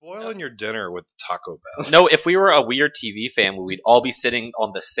ruin your dinner with Taco Bell. No, if we were a weird TV family, we'd all be sitting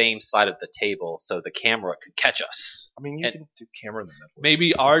on the same side of the table so the camera could catch us. I mean, you can do camera in the middle.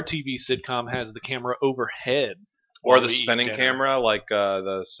 Maybe our TV sitcom has the camera overhead. Or while the we eat spinning dinner. camera, like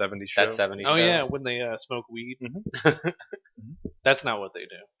the 70s show. That 70s Oh show. yeah, when they smoke weed. That's not what they do.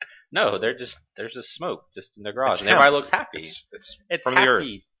 No, there's just smoke just in their garage, It's and hemp. everybody looks happy. It's It's from the earth.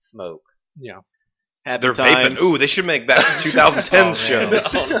 happy smoke. Yeah. Happy They're times. vaping. Ooh, they should make that 2010 Oh, show.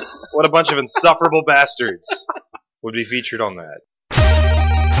 man. What a bunch of insufferable bastards would be featured on that.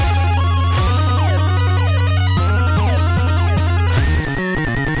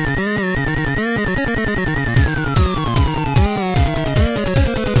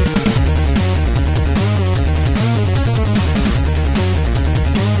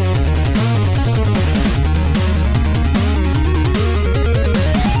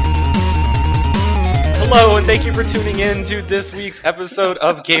 Hello, and thank you for tuning in to this week's episode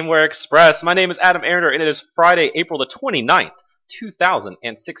of Gameware Express. My name is Adam Arender, and it is Friday, April the 29th,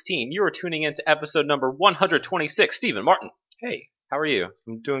 2016. You are tuning in to episode number 126. Stephen Martin, Hey, how are you?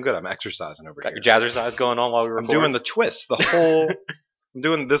 I'm doing good. I'm exercising over Got here. your jazzercise going on while we record? I'm doing the twist. The whole. I'm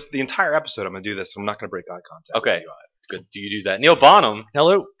doing this the entire episode. I'm gonna do this. I'm not gonna break eye contact. Okay. with you. Good. Do you do that? Neil Bonham,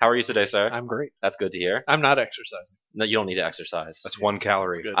 Hello. how are you today, sir? I'm great. That's good to hear. I'm not exercising. No, you don't need to exercise. That's 1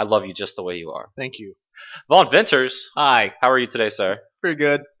 calorie. good. I love you just the way you are. Thank you. Vaughn Venters, Hi. how are you today, sir? Pretty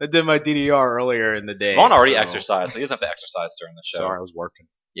good. I did my DDR earlier in the day. Vaughn already so- exercised, so he doesn't have to exercise during the show. Sorry, I was working.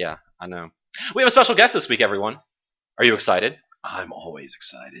 Yeah, I know. We have a special guest this week, everyone. Are you excited? I'm always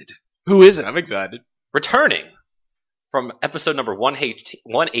excited. Who is it? I'm excited. Returning from episode number 118.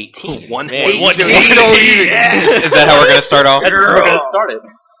 118. One Man, hate. what do we- Is that how we're going to start off? That's where we're going to start it.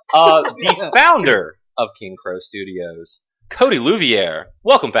 The founder of King Crow Studios, Cody Louviere.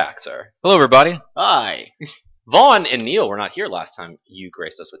 Welcome back, sir. Hello, everybody. Hi. Vaughn and Neil were not here last time you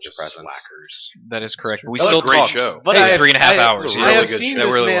graced us with your presence. Slackers. That is correct. We That was still a great talked. show. But Hey, I have, 3.5 I- hours. I I really have good seen show.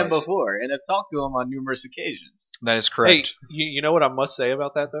 this That really man was. before, and I've talked to him on numerous occasions. That is Hey, correct. you know what I must say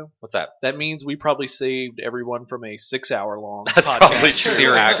about that though? What's that? That means we probably saved everyone from a 6-hour long That's podcast. probably true,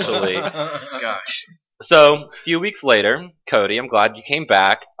 Seriously. actually. Gosh. So, a few weeks later, Cody, I'm glad you came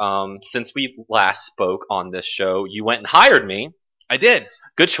back. Since we last spoke on this show, you went and hired me. I did.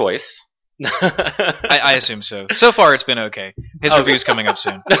 Good choice. I assume so. So far, it's been okay. His review's coming up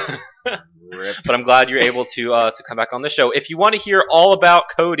soon. But I'm glad you're able to come back on the show. If you want to hear all about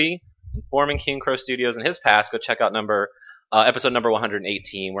Cody forming King Crow Studios and his past, go check out episode number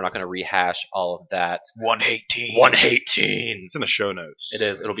 118. We're not going to rehash all of that. 118. 118. It's in the show notes. It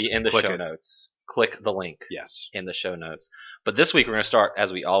is. It'll be in the Click show it. notes. Click the link Yes. in the show notes. But this week we're going to start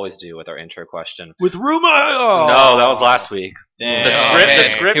as we always do with our intro question. with rumor. Oh. No, that was last week. Damn. The script, the hey.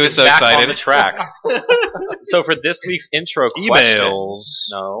 script He was is so back on excited. the tracks. So for this week's intro question, Emails.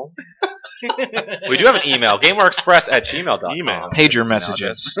 no, we do have an email, GameWareExpress@gmail.com. Email. Pager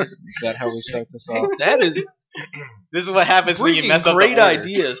messages. Is that how we start this off? That is This is what happens when you bringing mess up great the order.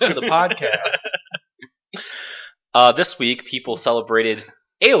 ideas to the podcast. This week, people celebrated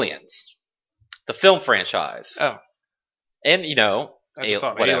Aliens, the film franchise. Oh. And you know, I just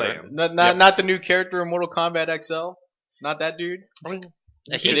thought whatever. Alien. Not the new character in Mortal Kombat XL. Not that dude.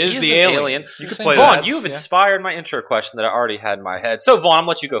 He It is is the an alien. You can play Vaughn, that. you have inspired my intro question that I already had in my head. So, Vaughn, I'm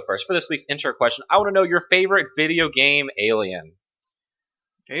going to let you go first. For this week's intro question, I want to know your favorite video game alien.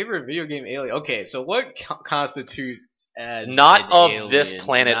 Favorite video game alien. Okay, so what constitutes as Not an of alien? this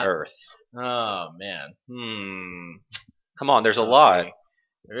planet Not- Earth. Oh man. Come on, there's a lot. Okay.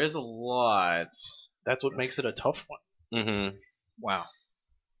 There is a lot. That's what makes it a tough one. Mm-hmm. Wow.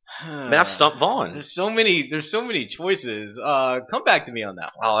 Man, I've stumped Vaughn. There's so many choices. Come back to me on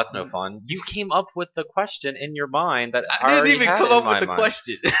that one. Oh, that's no fun. You came up with the question in your mind that I didn't already even had come in up my with the mind.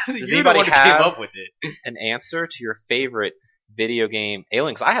 question. You're the anybody one who came have- up with it. An answer to your favorite video game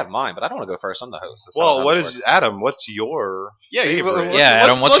alien? 'Cause I have mine, but I don't want to go first. I'm the host. That's how Well, the what host is works. Adam? What's your Yeah, favorite? Yeah,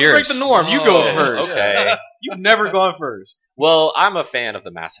 Adam, what's let's yours? break the norm. You go Oh, first. okay. You've never gone first. Well, I'm a fan of the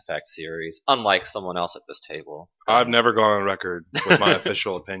Mass Effect series, unlike someone else at this table. I've never gone on record with my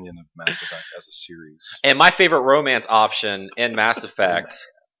official opinion of Mass Effect as a series. And my favorite romance option in Mass Effect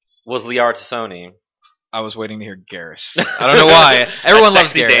was Liara Tassoni. I was waiting to hear Garrus. I don't know why. Everyone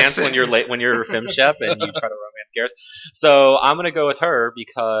loves Sexy Garrus. dance when you're late, when you're a film chef and you try to romance Garrus. So I'm gonna go with her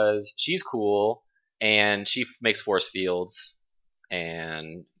because she's cool and she makes force fields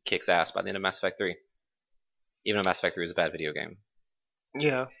and kicks ass by the end of Mass Effect 3. Even though Mass Effect 3 is a bad video game.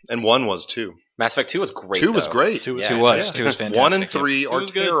 Yeah, and 1 was too. Mass Effect 2 was great. 2 was though. great. Two was Yeah. Two was. Yeah. Two was fantastic. 1 and 3 Two are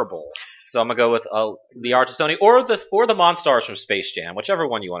was good. terrible. So I'm gonna go with Liara Tassoni or the Monstars from Space Jam, whichever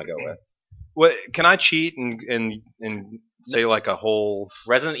one you want to go with. What, can I cheat and say like a whole.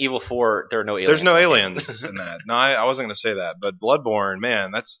 Resident Evil 4, there are no aliens. There's no in it. aliens in that. No, I wasn't going to say that, but Bloodborne,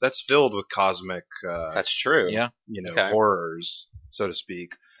 man, that's filled with cosmic, That's true. Yeah. Okay. horrors, so to speak.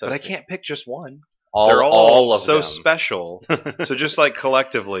 So But I to speak. can't pick just one. All, They're all of so them. special. So just like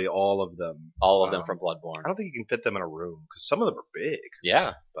collectively, all of them. All of them from Bloodborne. I don't think you can fit them in a room because some of them are big.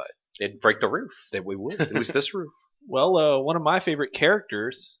 Yeah, But- it'd break the roof. That we would, at least this roof. Well, one of my favorite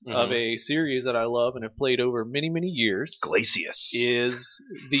characters of Mhm. a series that I love and have played over many, many years Glacius. is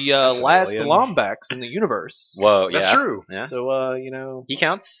the That's an last alien. Lombax in the universe. Whoa, That's yeah. true. Yeah. So, he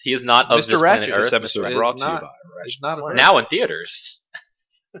counts. He is not of Mr. this Ratchet. planet This Earth. episode Mr. brought is to you not- by Ratchet is not a Clank. Now in theaters.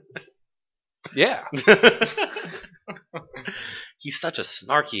 yeah. He's such a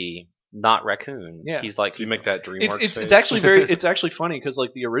snarky, not raccoon. Yeah. He's like So you make that DreamWorks It's face? actually it's actually funny because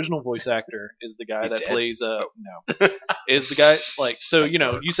like the original voice actor is the guy He's that dead? plays is the guy like so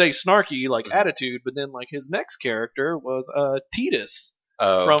you say snarky like Mhm. attitude, but then like his next character was Tidus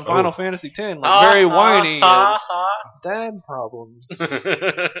oh. from Final Fantasy X, like very whiny and dad problems.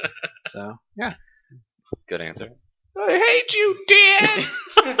 So yeah, Good answer. I hate you, Dad.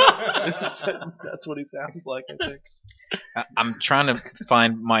 That's what he sounds like, I think. I'm trying to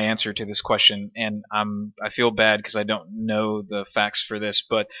find my answer to this question, and I feel bad because I don't know the facts for this,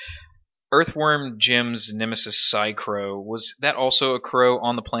 but Earthworm Jim's nemesis Psycrow, was that also a crow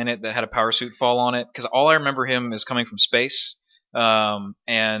on the planet that had a power suit fall on it? Because all I remember him is coming from space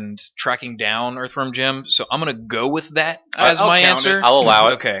and tracking down Earthworm Jim, so I'm going to go with that as I'll my count answer. it. I'll allow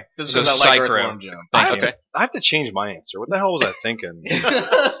it. Okay. Just So because I like Psycrow. Earthworm Jim. Thank you. I have to change my answer. What the hell was I thinking?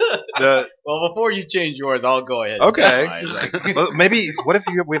 Well, before you change yours, I'll go ahead. Okay. And say mine. Well, maybe, what if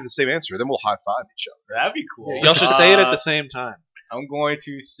we have the same answer? Then we'll high five each other. That'd be cool. Y'all should say it at the same time. I'm going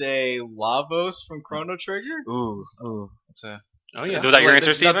to say Lavos from Chrono Trigger. Ooh, that's a Oh yeah. Was that your Like,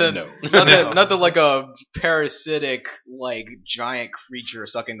 answer, Steven? Nothing, nothing like a parasitic, like giant creature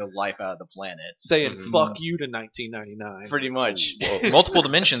sucking the life out of the planet. Saying Mhm. fuck you to 1999. Pretty much. multiple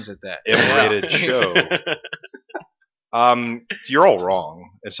dimensions at that. M-rated show. You're all wrong,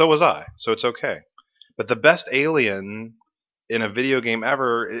 and so was I. So it's okay. But the best alien in a video game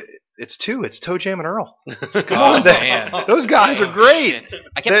ever, it's two. It's Toe Jam and Earl. Come on, man. those guys are great.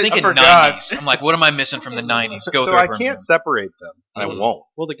 I kept I thinking forgot. 90s. I'm like, what am I missing from the 90s? Go So with I Earthworm can't Jim. separate them. I Mhm. won't.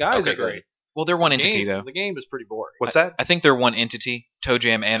 Well, the guys Okay, are great. great. Well, they're one entity, game, though. The game is pretty boring. What's that? I think they're one entity. Toe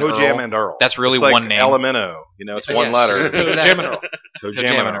Jam and Toe Earl. Jam and Earl. That's really it's like one name. Elemento. You know, it's one Yes. letter. Toe Jam and Earl. Toe Toe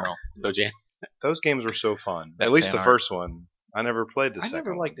Jam and Earl. No jam. Those games were so fun. That At least fan the art. first one. I never played the I second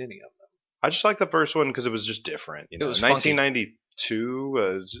never one. liked any of them. I just liked the first one because it was just different. You It know, was funky.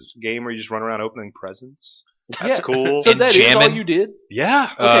 1992 game where you just run around opening presents. That's Yeah. cool. So And that is all jamming. you did? Yeah.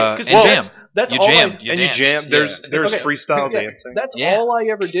 Okay, 'cause and that's- jam. That's You all jam. I, You and dance. you jam. There's Yeah. there's Okay. freestyle Yeah, dancing. That's Yeah. all I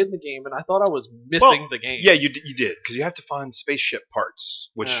ever did in the game, and I thought I was missing the game. Yeah, you did because you have to find spaceship parts,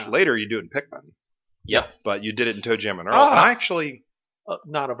 which Yeah. later you do in Pikmin. Yep. But you did it in Toe Jam and Earl. Ah. And I actually,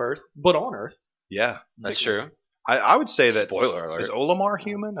 Not of Earth, but on Earth. yeah, That's true. I would say that Spoiler alert. is Olimar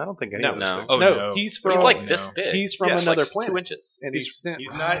human? I don't think any No. of those No. things. Oh, no, no. he's But from he's like no. this big. he's from Yeah, another like planet, 2 inches. and he's sent.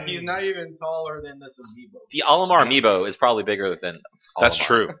 He's not even taller than this amiibo. The Olimar amiibo is probably bigger than That's Olimar.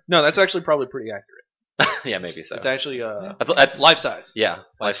 true. No, that's actually probably pretty accurate. Yeah, maybe so. It's actually That's life size. yeah,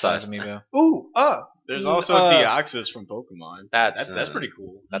 life size. amiibo. Ooh, There's Mm, also Deoxys from Pokemon. That's That's pretty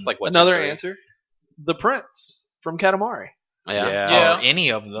cool. That's like what another Gen 3. answer. The Prince from Katamari. Yeah. Or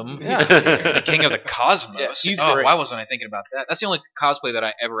any of them. Yeah. The King of the Cosmos. Yeah, he's oh, great. why wasn't I thinking about that? That's the only cosplay that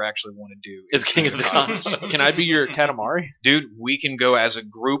I ever actually want to do. Is King of the Cosmos. Can I be your Katamari? Dude, we can go as a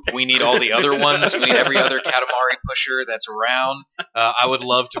group. We need all the other ones. We need every other Katamari pusher that's around. I would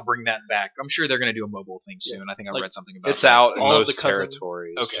love to bring that back. I'm sure they're going to do a mobile thing soon. I think I Like, read something about It's that. out in All of most the cousins.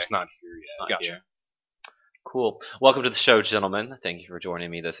 territories. Okay. It's just not here yet. Not Gotcha. here. Cool. Welcome to the show, gentlemen. Thank you for joining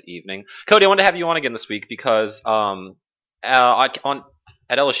me this evening. Cody, I wanted to have you on again this week because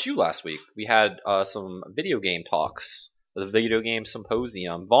at LSU last week we had some video game talks, the video game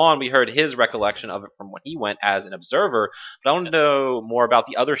symposium. Vaughn, we heard his recollection of it from when he went as an observer, but I wanted to know more about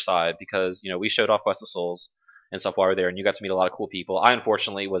the other side because we showed off Quest of Souls and stuff while we were there, and you got to meet a lot of cool people. I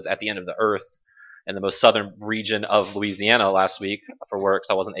unfortunately was at the end of the earth in the most southern region of Louisiana last week for work,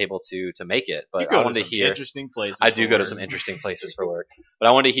 so I wasn't able to make it. You But go I to wanted to some hear. interesting places. I do for go to work. some interesting places for work, but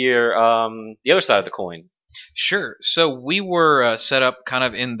I wanted to hear the other side of the coin. Sure. So we were set up kind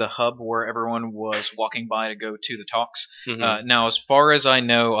of in the hub where everyone was walking by to go to the talks. Mhm. Now, as far as I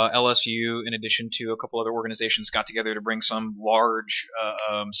know, LSU, in addition to a couple other organizations, got together to bring some large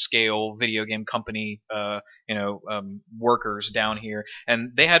scale video game company, workers down here,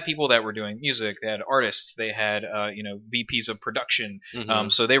 and they had people that were doing music. They had artists. They had VPs of production.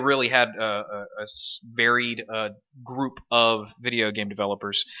 Mhm. So they really had varied group of video game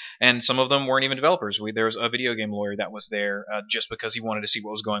developers, and some of them weren't even developers. There was a video game lawyer that was there just because he wanted to see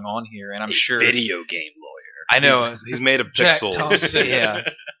what was going on here, and I'm sure Video game lawyer. I know He's made of Jack pixels. Thompson, yeah.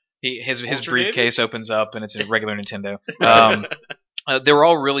 His Ultra briefcase opens up and it's a regular Nintendo. They were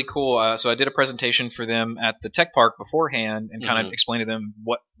all really cool. So I did a presentation for them at the tech park beforehand and kind of explained to them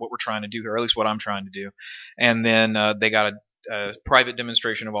what we're trying to do here, or at least what I'm trying to do. And then they got a private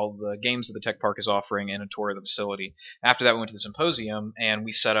demonstration of all the games that the tech park is offering and a tour of the facility. After that, we went to the symposium and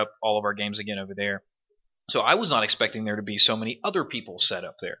we set up all of our games again over there. So I was not expecting there to be so many other people set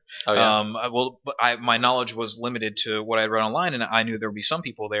up there. Oh yeah. But my knowledge was limited to what I read online, and I knew there would be some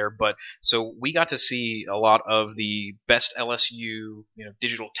people there. But so we got to see a lot of the best LSU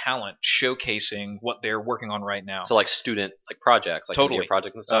digital talent showcasing what they're working on right now. So like student projects, like Totally. media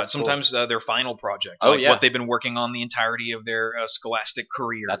projects and stuff. Sometimes their final project, Oh, like yeah. what they've been working on the entirety of their scholastic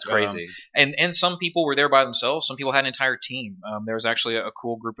career. That's crazy. And some people were there by themselves. Some people had an entire team. There was actually a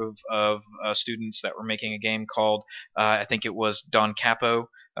cool group of students that were making a game called I think it was Don Capo.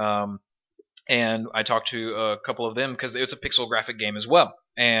 And I talked to a couple of them because it's a pixel graphic game as well.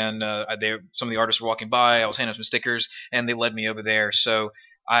 And some of the artists were walking by. I was handing them some stickers, and they led me over there. So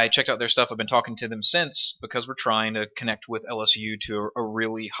I checked out their stuff. I've been talking to them since because we're trying to connect with LSU to a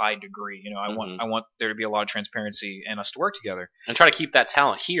really high degree. I want there to be a lot of transparency and us to work together. And try to keep that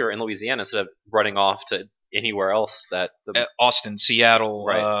talent here in Louisiana instead of running off to anywhere else that Austin, Seattle,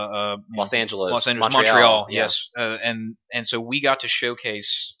 Right. Los Angeles, Montreal, yeah. yes, and so we got to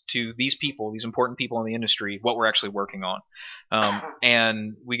showcase to these people, these important people in the industry, what we're actually working on,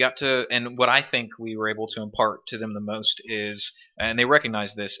 and we got to, and what I think we were able to impart to them the most is, and they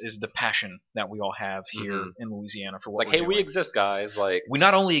recognize this, is the passion that we all have here in Louisiana for what like, we're hey, doing. we exist, guys. Like, We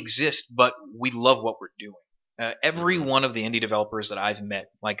not only exist, but we love what we're doing. Every one of the indie developers that I've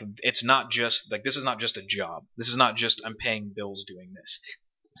met, like, it's not just like, this is not just a job. This is not just I'm paying bills doing this.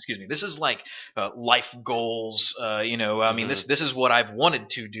 Excuse me. This is like life goals. I mean, this is what I've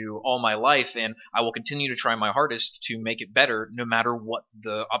wanted to do all my life, and I will continue to try my hardest to make it better, no matter what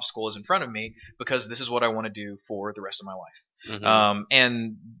the obstacle is in front of me, because this is what I want to do for the rest of my life.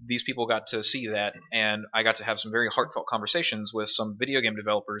 And these people got to see that, and I got to have some very heartfelt conversations with some video game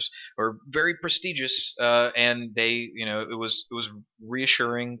developers who are very prestigious, and they, it was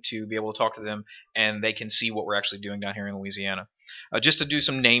reassuring to be able to talk to them, and they can see what we're actually doing down here in Louisiana. Just to do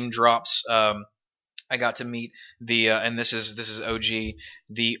some name drops, I got to meet the and this is OG,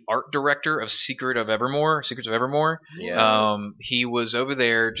 the art director of Secrets of Evermore. Yeah. He was over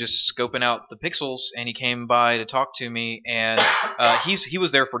there just scoping out the pixels, and he came by to talk to me, and he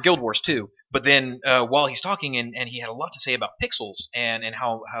was there for Guild Wars 2. But then while he's talking, and he had a lot to say about pixels and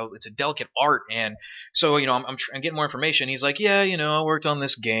how it's a delicate art, and so I'm getting more information. He's like, yeah, I worked on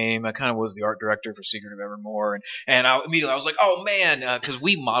this game. I kind of was the art director for Secret of Evermore, and immediately I was like, oh man, because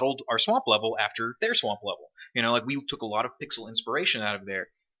we modeled our swamp level after their swamp level. Like we took a lot of pixel inspiration out of there.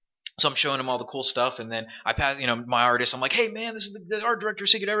 So I'm showing him all the cool stuff, and then I pass, my artist. I'm like, "Hey, man, this is the art director of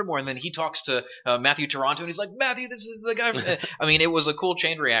Secret Evermore." And then he talks to Matthew Toronto, and he's like, "Matthew, this is the guy." I mean, it was a cool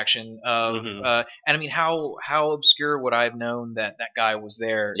chain reaction of, and I mean, how obscure would I have known that guy was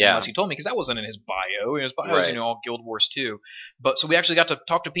there unless he told me? Because that wasn't in his bio. His bio was, all Guild Wars 2. But so we actually got to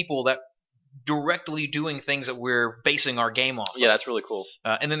talk to people that directly doing things that we're basing our game off. Yeah, that's really cool.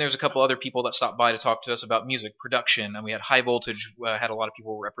 And then there's a couple other people that stopped by to talk to us about music production, and we had High Voltage had a lot of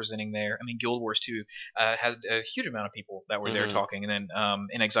people representing there. I mean, Guild Wars 2 had a huge amount of people that were there talking, and then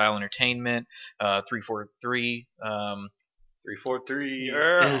In Exile Entertainment, 343. 343.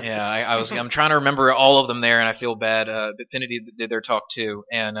 Yeah, I'm trying to remember all of them there, and I feel bad. Affinity did their talk too,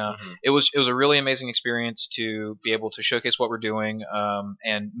 and it was a really amazing experience to be able to showcase what we're doing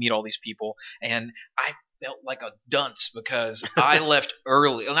and meet all these people. And I felt like a dunce because I left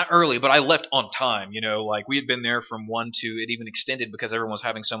early. Well, not early, but I left on time. Like we had been there from 1 to it even extended because everyone was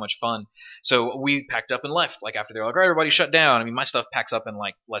having so much fun. So we packed up and left. Like after they're like, all right, everybody shut down. I mean, my stuff packs up in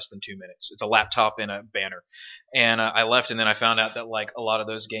like less than 2 minutes. It's a laptop and a banner. And I left, and then I found out that like a lot of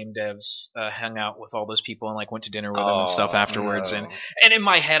those game devs hung out with all those people and like went to dinner with them and stuff afterwards. No. And in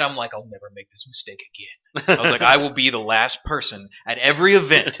my head, I'm like, I'll never make this mistake again. I was like, I will be the last person at every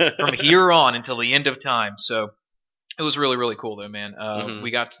event from here on until the end of time. So It was really, really cool though, man. Mhm.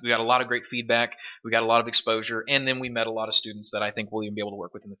 We got a lot of great feedback. We got a lot of exposure, and then we met a lot of students that I think we'll even be able to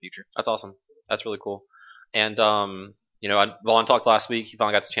work with in the future. That's awesome. That's really cool. And Vaughn talked last week. He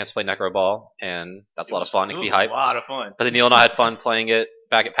finally got the chance to play Necro Ball, and that's a lot of fun. It can be hype. a lot of fun. But then Neil and I had fun playing it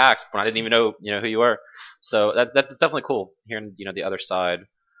back at PAX when I didn't even know who you were. So that's definitely cool hearing the other side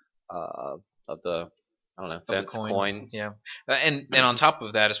of the fence coin. Yeah, and on top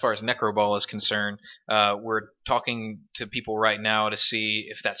of that, as far as Necroball is concerned, we're talking to people right now to see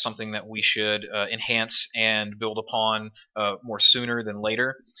if that's something that we should enhance and build upon more sooner than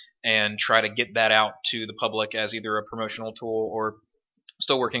later, and try to get that out to the public as either a promotional tool or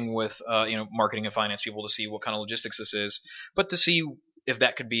still working with marketing and finance people to see what kind of logistics this is, but to see if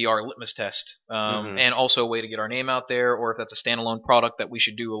that could be our litmus test, and also a way to get our name out there, or if that's a standalone product that we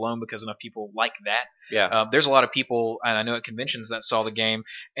should do alone because enough people like that. Yeah. There's a lot of people, and I know at conventions, that saw the game,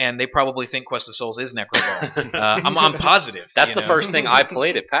 and they probably think Quest of Souls is Necroball. I'm positive. That's the first thing I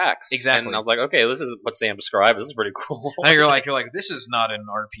played at PAX. Exactly. And I was like, okay, this is what Sam described. This is pretty cool. Now you're like, this is not an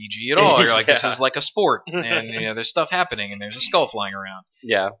RPG at all. You're like, this Yeah. is like a sport, and there's stuff happening, and there's a skull flying around.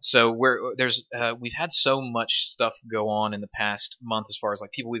 Yeah. So we've had so much stuff go on in the past month as far as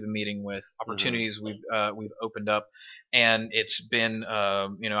like people we've been meeting with, opportunities we've opened up, and it's been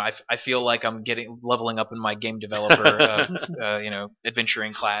I feel like I'm leveling up in my game developer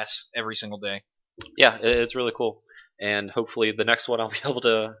adventuring class every single day. Yeah, it's really cool. And hopefully the next one I'll be able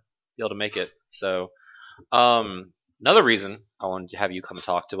to make it. So another reason I wanted to have you come and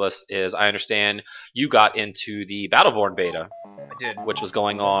talk to us is I understand you got into the Battleborn beta, I did. which was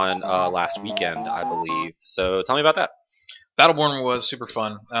going on last weekend, I believe. So tell me about that. Battleborn was super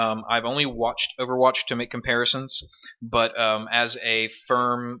fun. I've only watched Overwatch to make comparisons, but as a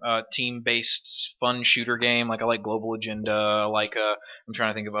firm team-based fun shooter game, like I like Global Agenda, I'm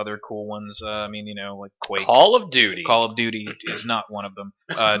trying to think of other cool ones. Like Quake. Call of Duty. Call of Duty is not one of them.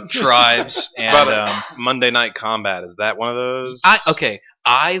 Tribes and Monday Night Combat, is that one of those?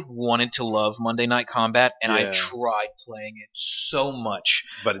 I wanted to love Monday Night Combat, and I Yeah. tried playing it so much.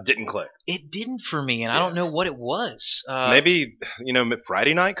 But it didn't click. It didn't for me, and I don't know what it was. Maybe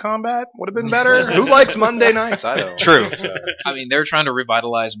Friday Night Combat would have been better. Who likes Monday nights? I don't. True. So, I mean, they're trying to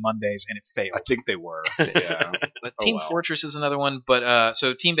revitalize Mondays, and it failed. I think they were. Yeah. But Oh, Team wow. Fortress is another one, but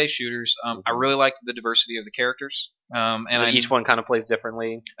so team-based shooters. I really liked the diversity of the characters, and So each one kind of plays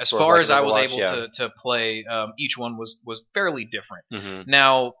differently. as sort of far like as I was Overwatch, able to play, each one was fairly different. Mhm.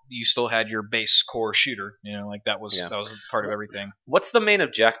 Now you still had your base core shooter, that was Yeah. part of everything. What's the main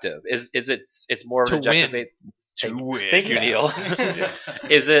objective? Is it's more of To an objective win. based? To win. Thank you, Neil. Yes.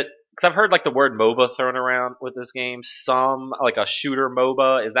 Is it? Because I've heard like the word MOBA thrown around with this game. Some like a shooter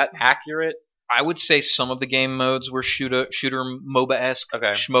MOBA. Is that accurate? I would say some of the game modes were shooter MOBA-esque,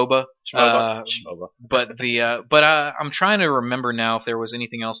 Okay. schmoba. MOBA. But I'm trying to remember now if there was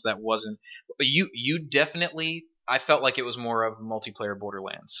anything else that wasn't. You definitely. I felt like it was more of multiplayer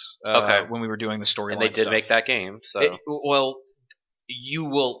Borderlands. Okay. When we were doing the storyline, And they did stuff. make that game. So You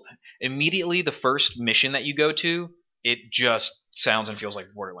will immediately the first mission that you go to, it just sounds and feels like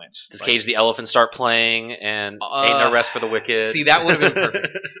Borderlands. does Like, Cage the Elephant start playing? And ain't no rest for the wicked. See, that would have been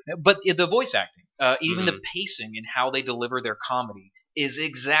perfect. But the voice acting, even the Mhm. pacing and how they deliver their comedy is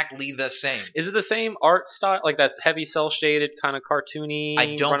exactly the same. Is it the same art style, like that heavy cell shaded kind of cartoony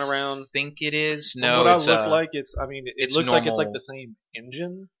I don't run around? think it is. From No, what it's I looked like, it it's looks like it's like normal. the same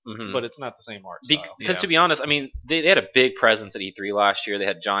engine, Mhm. but it's not the same art style. Because Yeah. to be honest, I mean, they had a big presence at E3 last year. They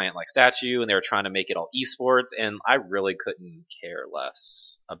had giant like statue, and they were trying to make it all esports, and I really couldn't care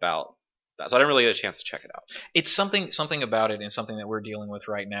less about that. So I didn't really get a chance to check it out. It's something about it, and something that we're dealing with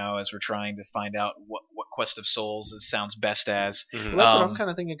right now as we're trying to find out what Quest of Souls sounds best as. Well, that's what I'm Um, kind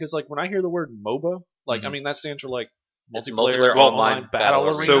of thinking because like when I hear the word MOBA, like I Mhm. mean that stands for like It's multiplayer multiplayer online battle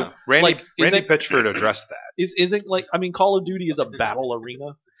battle arena. So Randy Like, is it- Pitchford addressed that. Isn't like I mean Call of Duty is a battle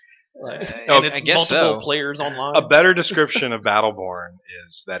arena, and it's I guess multiple so. players online. A better description of Battleborn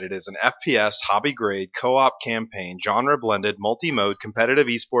is that it is an FPS, hobby grade, co-op campaign, genre blended, multi-mode, competitive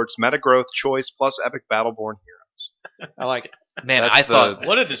esports, meta growth, choice, plus epic Battleborn hero. I like it. Man, That's I thought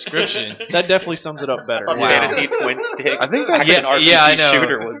What a description. That definitely sums it up better. A Wow. fantasy twin stick. I think that's action RPG I know.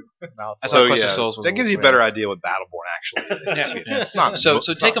 shooter was. I thought so. Quest Yeah, of Souls was that gives you a better idea what Battleborn actually is. Yeah. It's not. So it's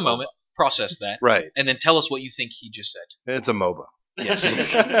take not a moment, process that, Right. and then tell us what you think he just said. It's a MOBA. Yes.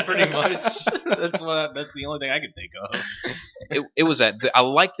 Pretty much. That's the only thing I can think of. It was that. I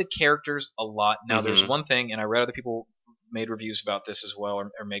like the characters a lot. Now, there's Mhm. one thing, and I read other people made reviews about this as well,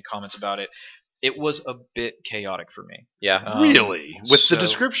 or made comments about it. It was a bit chaotic for me. Yeah. Really? With the so-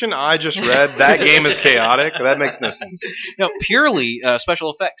 description I just read, that game is chaotic? That makes no sense. No, purely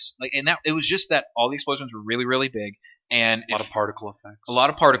special effects. Like, and that it was just that all the explosions were really, really big, and A lot of particle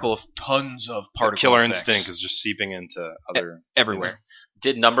effects. tons of The particle. Killer effects Instinct is just seeping into other... everywhere.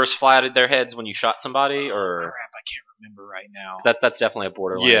 Did numbers fly out of their heads when you shot somebody, or Crap, I can't remember right now. that's definitely a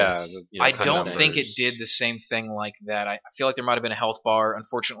Borderlands? Yeah, I kind of don't numbers. think it did the same thing like that. I feel like there might have been a health bar.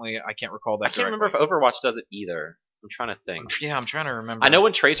 Unfortunately, I can't recall that. I can't remember if Overwatch does it either. I'm trying to think. Yeah, I'm trying to remember. I know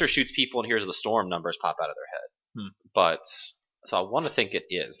when Tracer shoots people and hears the storm, numbers pop out of their head. But so I want to think it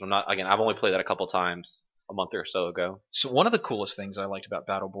is. But I'm not. Again, I've only played that a couple times a month or so ago. So one of the coolest things I liked about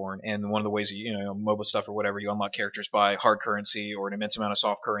Battleborn, and one of the ways that, MOBA stuff or whatever, you unlock characters by hard currency or an immense amount of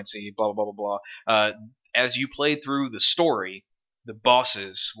soft currency, blah blah blah blah blah. As you played through the story, the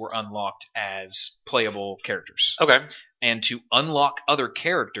bosses were unlocked as playable characters. Okay. And to unlock other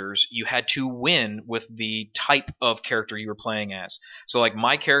characters, you had to win with the type of character you were playing as. So, like,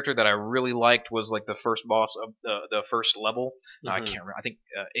 my character that I really liked was, like, the first boss of the first level. I can't remember. I think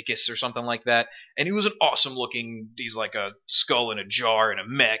Ickis or something like that. And he was an awesome looking, he's like a skull in a jar and a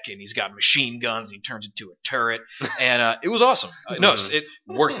mech, and he's got machine guns, and he turns into a turret. And it was awesome. It's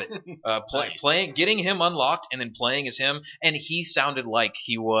worth it. Getting him unlocked and then playing as him, and he sounded like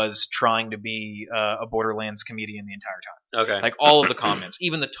he was trying to be a Borderlands comedian the entire time. Okay. Like all of the comments,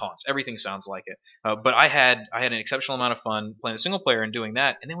 even the taunts, everything sounds like it. But I had an exceptional amount of fun playing the single player and doing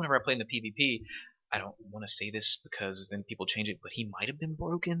that. And then whenever I played in the PvP, I don't want to say this because then people change it, but he might have been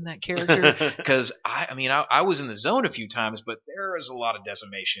broken, that character, because I was in the zone a few times, but there was a lot of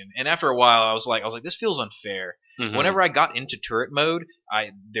decimation. And after a while, I was like, this feels unfair. Mhm. Whenever I got into turret mode,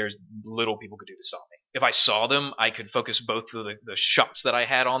 there's little people could do to stop me. If I saw them, I could focus both of the shots that I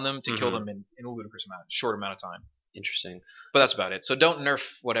had on them to kill them in a ludicrous short amount of time. Interesting. But that's about it. So don't nerf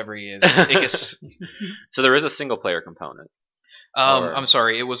whatever he is. Ickis. So there is a single player component. I'm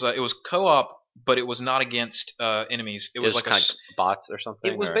sorry. It was co-op, but it was not against enemies. It was like kind of bots or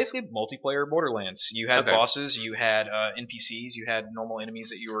something. It was or? basically multiplayer Borderlands. You had Okay. bosses, you had NPCs, you had normal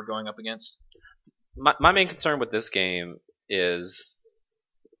enemies that you were going up against. My main concern with this game is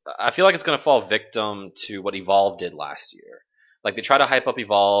I feel like it's going to fall victim to what Evolve did last year. Like, they try to hype up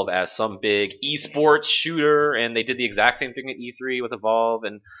Evolve as some big esports shooter, and they did the exact same thing at E3 with Evolve,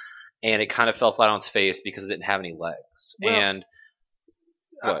 and it kind of fell flat on its face because it didn't have any legs. Well, and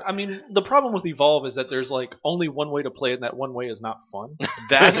what? I mean, the problem with Evolve is that there's like only one way to play it, and that one way is not fun.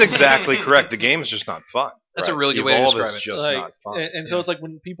 That's exactly correct. The game is just not fun. That's a Right. really good way to Evolve describe is it. just Like, not fun. and so it's like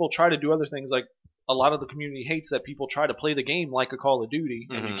when people try to do other things, like a lot of the community hates that people try to play the game like a Call of Duty,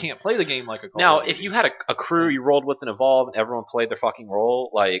 and you Mhm. can't play the game like a Call Now, of Duty. if you had a crew you rolled with in Evolve and everyone played their fucking role,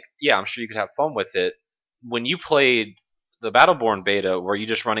 like, yeah, I'm sure you could have fun with it. When you played the Battleborn beta, were you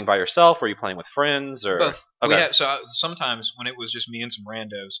just running by yourself? Were you playing with friends? Or Both. Okay. Sometimes when it was just me and some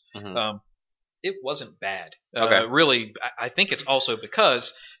randos, Mhm. it wasn't bad. Okay. Really, I think it's also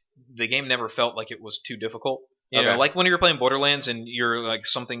because the game never felt like it was too difficult. You know, Okay. like when you're playing Borderlands and you're like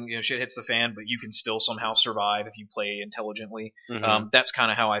something, shit hits the fan, but you can still somehow survive if you play intelligently. Mhm. That's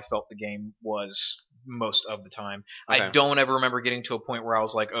kind of how I felt the game was most of the time. Okay. I don't ever remember getting to a point where I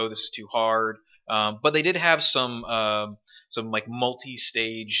was like, oh, this is too hard. But they did have some like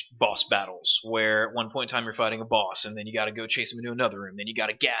multi-stage boss battles where at one point in time you're fighting a boss and then you got to go chase him into another room, then you got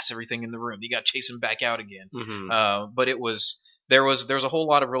to gas everything in the room, you got to chase him back out again. Mhm. But there was a whole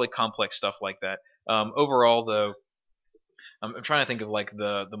lot of really complex stuff like that. Overall, though, I'm trying to think of like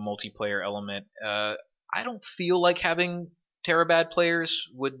the multiplayer element. I don't feel like having Terabad players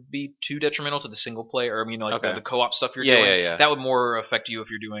would be too detrimental to the single player. Or, like Okay. the co-op stuff you're Yeah, doing. yeah. That would more affect you if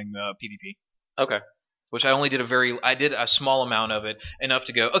you're doing PvP. Okay. Which I only did I did a small amount of it, enough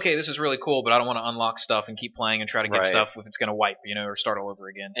to go, okay, this is really cool, but I don't want to unlock stuff and keep playing and try to get Right. stuff if it's going to wipe, or start all over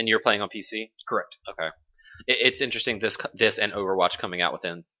again. And you're playing on PC? Correct. Okay. It's interesting this and Overwatch coming out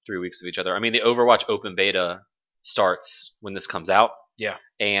within 3 weeks of each other. I mean, the Overwatch open beta starts when this comes out. Yeah.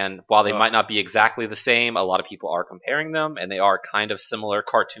 And while they might not be exactly the same, a lot of people are comparing them, and they are kind of similar,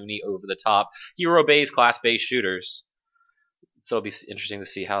 cartoony, over the top, hero-based, class-based shooters. So it'll be interesting to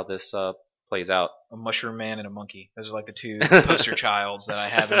see how this plays out. A mushroom man and a monkey. Those are like the two poster childs that I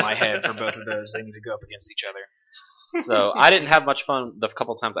have in my head for both of those. They need to go up against each other. So I didn't have much fun the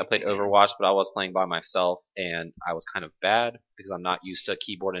couple times I played Overwatch, but I was playing by myself, and I was kind of bad because I'm not used to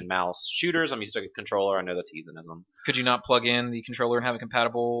keyboard and mouse shooters. I'm used to a controller. I know that's heathenism. Could you not plug in the controller and have it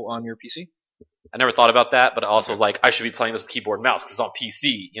compatible on your PC? I never thought about that, but I also was like, I should be playing this with keyboard and mouse because it's on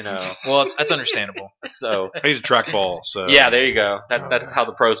PC, you know. Well, that's understandable. So He's a trackball, so yeah, there you go. That's how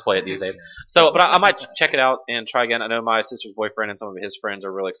the pros play it these days. So, but I might check it out and try again. I know my sister's boyfriend and some of his friends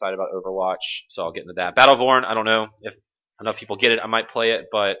are really excited about Overwatch, so I'll get into that. Battleborn, I don't know if enough people get it. I might play it,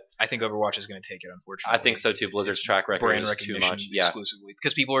 but I think Overwatch is going to take it, unfortunately. I think so too. Blizzard's track record Brand is too recognition much. Yeah, exclusively.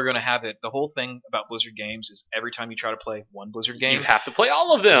 Because people are going to have it. The whole thing about Blizzard games is every time you try to play one Blizzard game, you have to play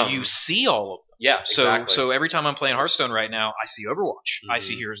all of them. you see all of them. Yeah, exactly. So every time I'm playing Hearthstone right now, I see Overwatch. I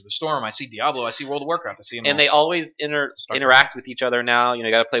see Heroes of the Storm. I see Diablo. I see World of Warcraft. I see them and all. they always interact with each other now. You know,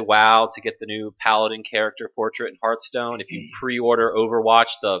 you got to play WoW to get the new Paladin character portrait in Hearthstone. If you pre-order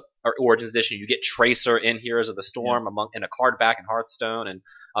Overwatch, the Origins Edition, you get Tracer in Heroes of the Storm and a card back in Hearthstone and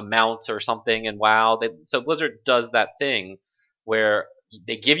a mount or something in WoW. So Blizzard does that thing where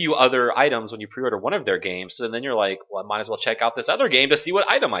they give you other items when you pre-order one of their games. So then you're like, well, I might as well check out this other game to see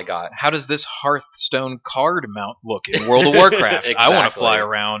what item I got. How does this Hearthstone card mount look in World of Warcraft? I want to Exactly. fly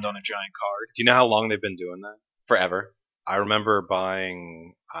around on a giant card. do you know how long they've been doing that? Forever. I remember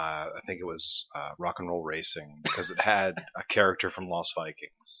buying, I think it was Rock and Roll Racing because it had a character from Lost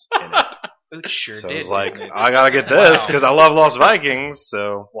Vikings in it. It sure So did. I was like, I gotta get this because I love Lost Vikings.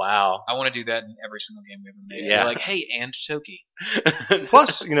 So Wow. I want to do that in every single game we ever made. Yeah. They're like, hey, and Toki.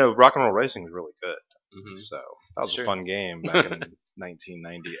 plus, Rock and Roll Racing was really good. Mhm. So that was Sure. a fun game back in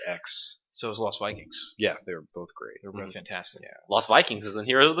 1990X. So is Lost Vikings. Yeah, they were both great. They were both fantastic. Yeah. Lost Vikings is in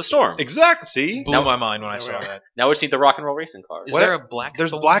Heroes of the Storm. Exactly. See, Blew my mind when I saw that. Now we just need the Rock and Roll Racing cars. Is What- there a Black?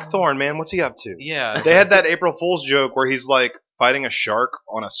 there's Blackthorn, man. What's he up to? Yeah. They had that April Fool's joke where he's like fighting a shark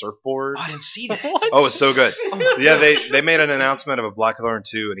on a surfboard. Oh, I didn't see that. Oh, it's so good. Yeah, they made an announcement of a Blackthorn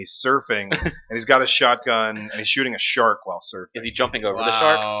 2, and he's surfing, and he's got a shotgun, and he's shooting a shark while surfing. Is he jumping over the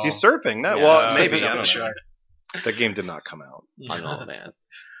shark? He's surfing. No, Yeah. well, maybe. I Jumping don't know. shark. That game did not come out. I know, man.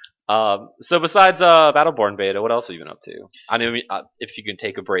 So besides Battleborn beta, what else have you been up to? I know if you can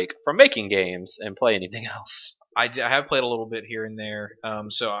take a break from making games and play anything else. I have played a little bit here and there.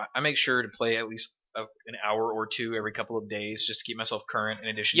 So I make sure to play at least an hour or two every couple of days just to keep myself current in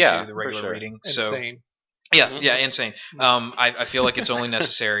addition Yeah, to the for regular sure. reading. Insane. Yeah, insane. I feel like it's only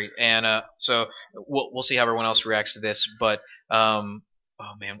necessary, and so we'll see how everyone else reacts to this. But oh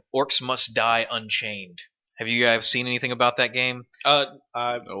man, Orcs Must Die Unchained. Have you guys seen anything about that game?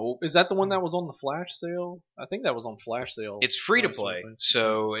 Is that the one that was on the flash sale? I think that was on flash sale. It's free to or play, something.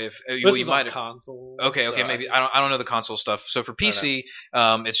 so if This well, you is might on console. Okay, so maybe I don't know the console stuff. So for PC,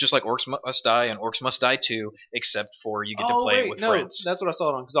 it's just like Orcs Must Die and Orcs Must Die 2, except for you get to play it with friends. That's what I saw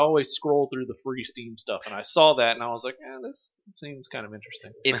it on because I always scroll through the free Steam stuff, and I saw that, and I was like, this seems kind of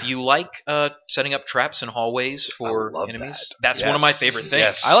interesting. If you like setting up traps in hallways for I love enemies, that. that's one of my Yes. favorite things.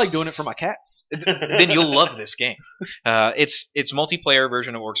 Yes. I like doing it for my cats. Then you'll love this game. It's multiplayer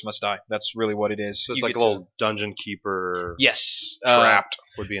version of Orcs Must Die. That's really what it is. So it's You like a get to- little Dungeon Keeper. yes, Trapped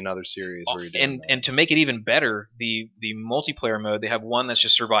would be another series where you do and to make it even better, the multiplayer mode, they have one that's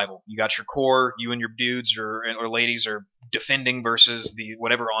just survival. You got your core, you and your dudes or ladies are defending versus the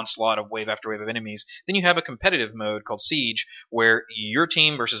whatever onslaught of wave after wave of enemies. Then you have a competitive mode called Siege, where your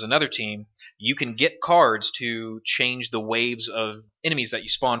team versus another team, you can get cards to change the waves of enemies that you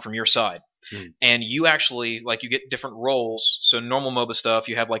spawn from your side. And you actually, like, you get different roles. So normal MOBA stuff,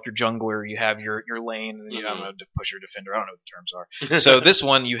 you have like your jungler, you have your lane, and you have a pusher, defender, I don't know what the terms are. So this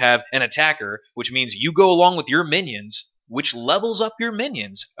one, you have an attacker, which means you go along with your minions, which levels up your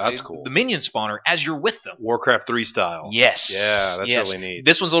minions. That's cool. The minion spawner as you're with them. Warcraft 3 style. Yes. Yeah, that's yes. really neat.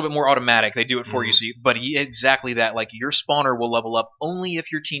 This one's a little bit more automatic. They do it for you, but exactly that. Like, your spawner will level up only if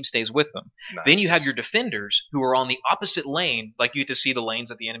your team stays with them. Nice. Then you have your defenders who are on the opposite lane. Like, you get to see the lanes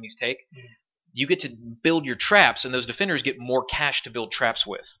that the enemies take. You get to build your traps, and those defenders get more cash to build traps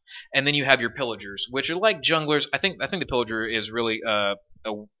with. And then you have your pillagers, which are like junglers. I think the pillager is really a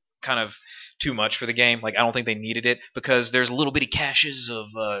kind of too much for the game. Like, I don't think they needed it because there's little bitty caches of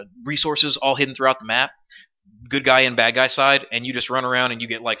resources all hidden throughout the map. Good guy and bad guy side, and you just run around and you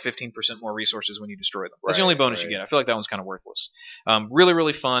get like 15% more resources when you destroy them. That's the Right, only bonus you right. get. I feel like that one's kind of worthless. Really,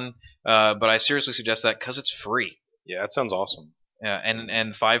 really fun, but I seriously suggest that because it's free. Yeah, that sounds awesome. Yeah,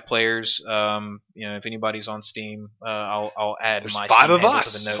 and 5 players. If anybody's on Steam, I'll add There's my 5 Steam of handle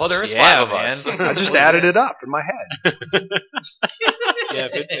us. to the notes. Well, there is Yeah, 5 of man. us. I just added it up in my head. Yeah,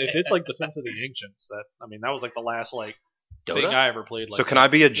 if it's like Defense of the Ancients, that was like the last thing Dota? I ever played. Like, So can I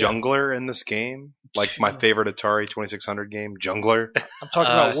be a jungler in this game? Like my favorite Atari 2600 game, Jungler? I'm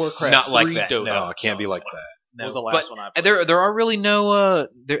talking about Warcraft. not like 3 that, Dota. No, I can't be like that. No. was the last one I played. There are really no.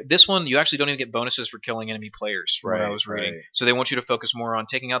 This one you actually don't even get bonuses for killing enemy players. From what I was reading, right. so they want you to focus more on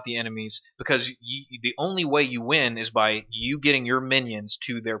taking out the enemies because the only way you win is by you getting your minions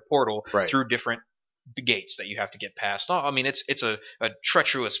to their portal Right. through different gates that you have to get past. Oh, I mean, it's a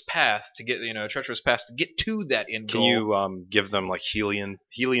treacherous path to get to that end Can goal. you give them like helium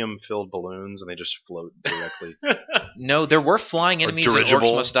filled balloons and they just float directly? No, there were flying Or enemies in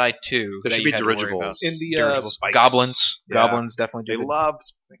dirigible. Orcs Must Die 2. There that should you be had to worry dirigibles. about. In the Dirigible spikes. Goblins. Yeah. Goblins definitely They do.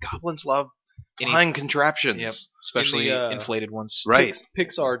 goblins love Any- flying contraptions. Yep, especially In the, inflated ones. Right.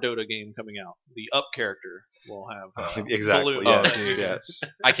 Pixar Dota game coming out. The Up character will have Exactly. balloons. Oh, Yes. dude. Yes.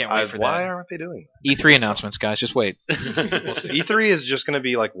 I can't wait for Why that. aren't they doing E3 announcements, guys. Just wait. that? E3 is just going to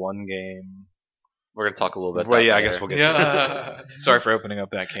be like one game. We're gonna talk a little bit. Well, about yeah, that I guess later. we'll get to that. Sorry for opening up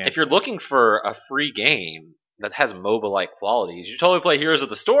that can. If you're looking for a free game that has MOBA-like qualities, you totally play Heroes of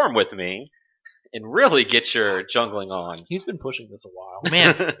the Storm with me and really get your jungling on. He's been pushing this a while.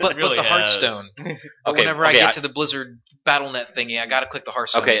 Man, but really the has. Hearthstone. Okay, Whenever I okay, get to the Blizzard BattleNet thingy, I gotta click the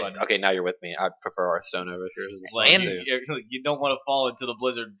Hearthstone Okay, button. okay, now you're with me. I prefer Hearthstone over Heroes of the Storm And- too. You don't want to fall into the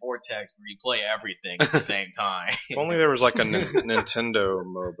Blizzard vortex where you play everything at the same time. If only there was like a Nintendo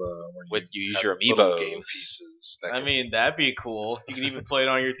MOBA where With you use have your little amiibos. game pieces. That I could- mean, that'd be cool. You can even play it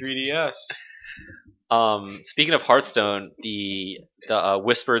on your 3DS. Speaking of Hearthstone, the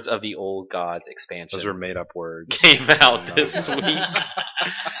Whispers of the Old Gods expansion those are made up words. came out this week.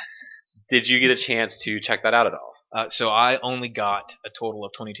 Did you get a chance to check that out at all? So I only got a total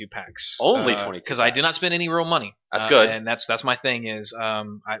of 22 packs. Only 22 because I did not packs. spend any real money. That's good. and that's my thing is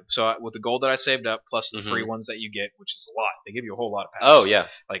with the gold that I saved up plus the Mhm. free ones that you get, which is a lot. They give you a whole lot of packs. Oh yeah,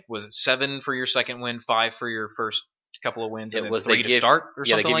 Like was it 7 for your second win, 5 for your first couple of wins, It and then was- 3 they to give- start or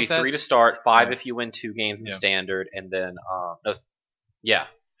yeah. They something give like you that? 3 to start, 5 Yeah. if you win 2 games in Yeah. standard, and then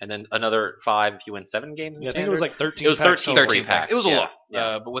another 5 if you win 7 games in Yeah, I think standard. it was like 13. It was packs 13 total. free packs. It was a Yeah, lot.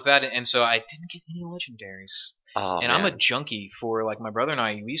 yeah. But with that, and so I didn't get any legendaries. Oh, and I'm a man. junkie for like my brother and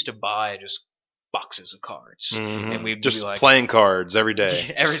I. We used to buy just boxes of cards, Mhm. and we'd just be like playing cards every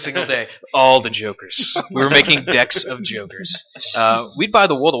day. every single day, all the jokers. We were making decks of jokers. We'd buy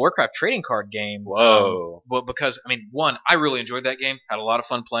the World of Warcraft trading card game. Whoa. Well, because I mean, one, I really enjoyed that game. Had a lot of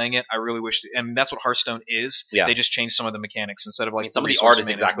fun playing it. I really wished, and that's what Hearthstone is. Yeah. They just changed some of the mechanics instead of I like mean, some of the resource art is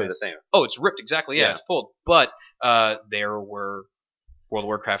exactly management. the same. Oh, it's ripped exactly. Yeah, Yeah. it's pulled. But there were World of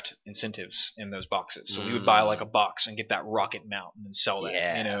Warcraft incentives in those boxes, so we would buy like a box and get that rocket mount and then sell that.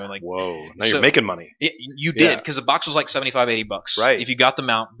 Yeah. You know, like Whoa! Now So- you're making money. you Yeah. did because the box was like $75-$80. Right. If you got the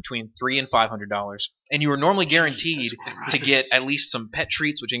mount between $300 and $500, and you were normally guaranteed to get at least some pet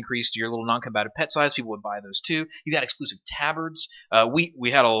treats, which increased your little non-combative pet size. People would buy those too. You got exclusive tabards. We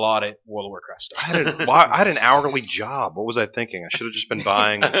had a lot of World of Warcraft stuff. I had an hourly job. What was I thinking? I should have just been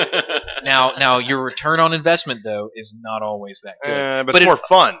buying. Now your return on investment though is not always that good. But But it's more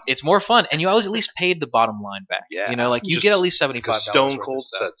fun. It's more fun, and you always at least paid the bottom line back. Yeah. You know, like you Just get at least $75. Because Stone worth of Cold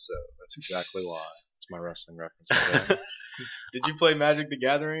stuff. said so. That's exactly why. It's my wrestling reference. Today. Did you play Magic the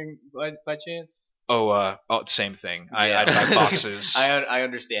Gathering by chance? Oh, same thing. Yeah. I'd buy boxes. I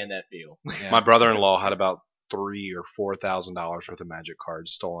understand that feel. Yeah. My brother-in-law had about $3,000 or $4,000 worth of Magic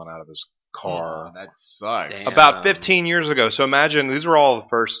cards stolen out of his car. Oh, that sucks. Damn. About 15 years ago. So imagine these were all the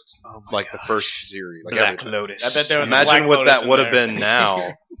first, Oh my like the gosh. first series. Like Black everything. Lotus. I bet there was a Imagine Black what Lotus that in would have there. been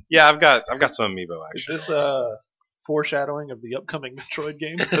now. Yeah, I've got some amiibo Is actually. this foreshadowing of the upcoming Metroid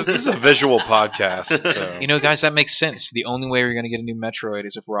game? This is a visual podcast. So. You know, guys, that makes sense. The only way you're going to get a new Metroid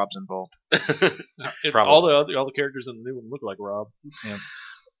is if Rob's involved. If Probably. all the characters in the new one look like Rob.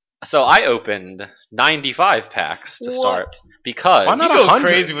 So I opened 95 packs to start because Why He not goes 100?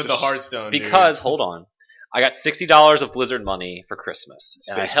 crazy with the Just- Hearthstone. because hold on, I got $60 of Blizzard money for Christmas,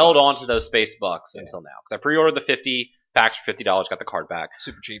 and I Space held bucks. on to those space bucks until now because I pre-ordered the 50 packs for $50, got the card back,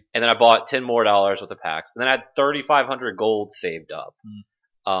 Super cheap. and then I bought $10 more worth of packs, and then I had 3,500 gold saved up.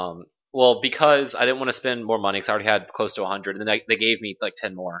 Well, because I didn't want to spend more money because I already had close to 100, and then they gave me like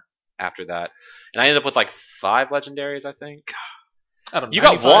 10 more after that, and I ended up with like 5 legendaries, I think. I don't know. You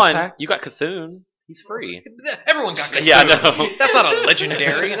got 95 one. packs? You got Cthulhu. He's free. Everyone got Cthulhu. Yeah, I know. That's not a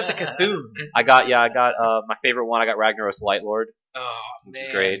legendary. That's a Cthulhu. I got my favorite one. I got Ragnaros Lightlord, Oh, which is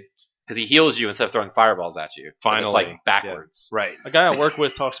great because he heals you instead of throwing fireballs at you. But it's Finally. like backwards. Right. A guy I work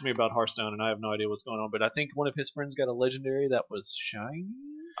with talks to me about Hearthstone, and I have no idea what's going on. But I think one of his friends got a legendary that was shiny.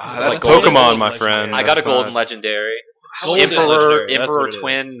 That's Like golden Pokemon, my legendary. friend. I got a That's golden not- legendary. Golden legendary, that's Emperor what it is.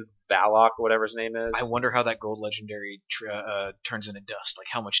 Twin Valak or whatever his name is. I wonder how that gold legendary turns into dust. Like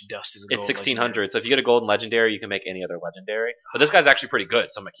how much dust is a gold It's 1600. So if you get a golden legendary, you can make any other legendary. But this guy's actually pretty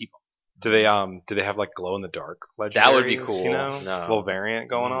good, so I'm gonna keep him. Do they have like glow in the dark legendaries? That would be cool. You know, No. little variant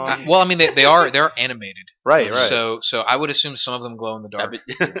going on. Well, I mean, they're animated, Right. So I would assume some of them glow in the dark.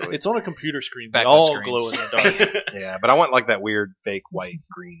 It's on a computer screen. They Backlit all screens. glow in the dark. Yeah, but I want like that weird fake white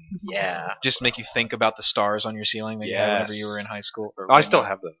green. Yeah. Just make you think about the stars on your ceiling that you had whenever you were in Yes. high school. Or Oh, I still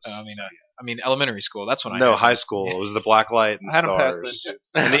have those. I mean, elementary school. That's when I No, had high school. It was the black light and I had 'em past stars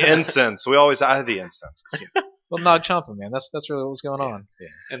then. and the incense. I had the incense. 'Cause, Well, Nog Chompa, man. That's really what was going on.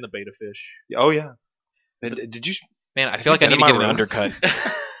 And the beta fish. oh yeah. Did you? Man, I feel like I Get need in to my get an room. undercut.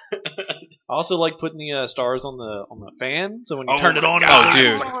 I also like putting the stars on the fan, so when you Oh turn it my on, God, Oh,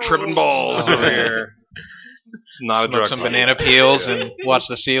 dude. it's like tripping balls Oh, over man. here. It's not a Smoke drug. some buddy. banana peels and watch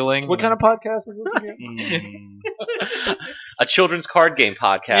the ceiling. What kind of podcast is this again? Mm. A children's card game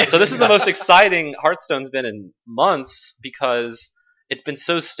podcast. So this is the most exciting Hearthstone's been in months because it's been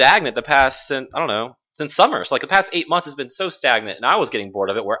so stagnant the past since summer. So like the past 8 months has been so stagnant, and I was getting bored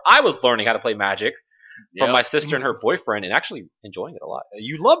of it. Where I was learning how to play Magic from my sister and her boyfriend, and actually enjoying it a lot.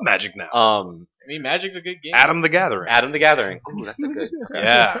 You love Magic now. I mean, Magic's a good game. Adam the Gathering. Adam the Gathering. Ooh, that's a good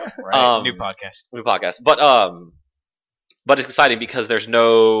Yeah. Right, new podcast. new podcast. But it's exciting because there's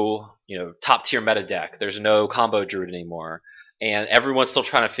no top tier meta deck. There's no combo druid anymore, and everyone's still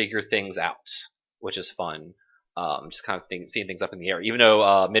trying to figure things out, which is fun. Just kind of seeing things up in the air. Even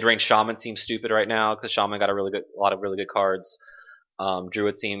though mid range Shaman seems stupid right now because Shaman got a lot of really good cards.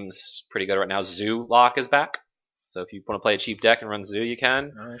 Druid seems pretty good right now. Zoo Lock is back. So if you want to play a cheap deck and run Zoo, you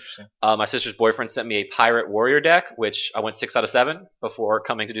can. Oh, interesting. My sister's boyfriend sent me a Pirate Warrior deck, which I went 6 out of 7 before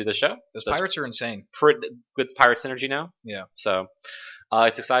coming to do the show. Those So it's pirates are insane. good Pirate synergy now. Yeah. So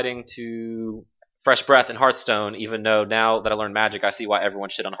it's exciting to fresh breath in Hearthstone, even though now that I learned Magic, I see why everyone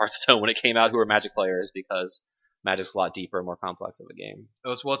shit on Hearthstone when it came out who are Magic players, because Magic's a lot deeper and more complex of a game.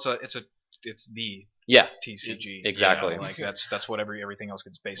 Oh, it's the Yeah, TCG. Exactly. Like that's what everything else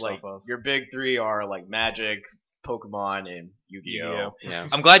gets based Like, off of. your big three are like Magic, Pokemon, and Yu-Gi-Oh. Yu-Gi-Oh. yeah.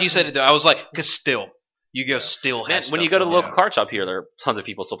 I'm glad you said it though. I was like, because still, Yu-Gi-Oh still Man, has. when stuff you go to the going local on. card shop here, there are tons of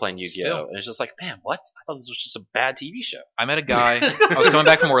people still playing Yu-Gi-Oh, Still. and it's just like, man, what? I thought this was just a bad TV show. I met a guy. I was coming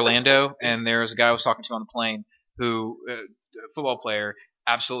back from Orlando, and there was a guy I was talking to on the plane who, a football player,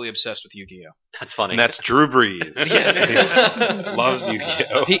 absolutely obsessed with Yu-Gi-Oh. That's funny. And that's Drew Brees. Yes. Loves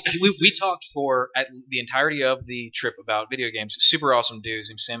Yu-Gi-Oh. We talked for the entirety of the trip about video games. Super awesome dude. His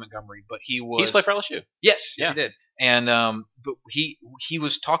name's Sam Montgomery, but he was. he used to play for LSU. Yes, Yeah. he did. And but he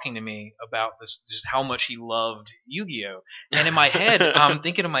was talking to me about this, just how much he loved Yu-Gi-Oh. And in my head, I'm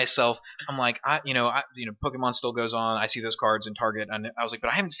thinking to myself, I'm like, Pokemon still goes on. I see those cards in Target, and I was like,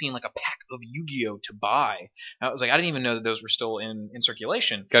 but I haven't seen like a pack of Yu-Gi-Oh to buy. And I was like, I didn't even know that those were still in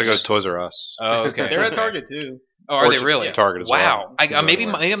circulation. Gotta go to Toys R Us. Oh, okay. They're at Okay. Target too. Oh, are Or they to- really? yeah, Target as Wow. well. Maybe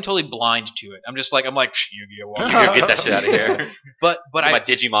I'm totally blind to it. I'm like Yu-Gi-Oh. Get that shit out of here. But My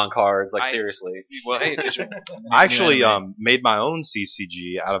Digimon cards, like I- seriously. well, hey, I actually New anime. made my own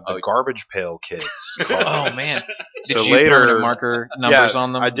CCG out of the Oh. Garbage Pail Kids. Oh man. Did So you later- permanent marker numbers yeah,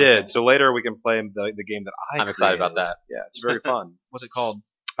 on them? I did. So later we can play the game that I'm excited about that. Yeah, it's very fun. What's it called?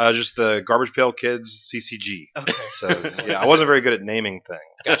 Just the Garbage Pail Kids CCG. Okay. So yeah, I wasn't very good at naming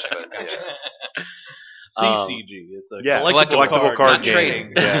things. But, yeah. CCG. It's a Yeah, collectible, collectible card. card not game.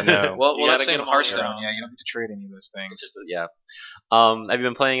 trading. Yeah, no. Well, You that's gotta same get 'em all Hearthstone. year. Yeah, you don't get to trade any of those It's things. just, yeah. Have you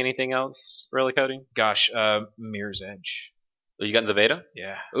been playing anything else, really, Cody? Gosh, Mirror's Edge. Oh, you got into the beta?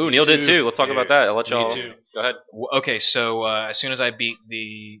 Yeah. Ooh, Neil did too. too. Let's talk Dude, about that. I'll let me y'all too. go ahead. Okay, so as soon as I beat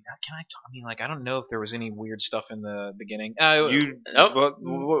the, I don't know if there was any weird stuff in the beginning. You Nope.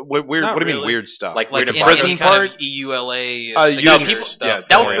 what weird? Not What do you mean really. weird stuff? Like like weird in impression any part? kind of EULA. No, signature people- stuff. yeah, That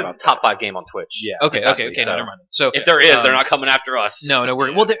Don't was worry the about top 5 game on Twitch. Yeah. Okay, This past okay, week, okay, so- no, never mind. So If there is, um, they're not coming after us. No, no,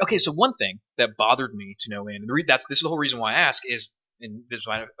 we're well. Okay, so one thing that bothered me to no end. This is the whole reason why I ask is,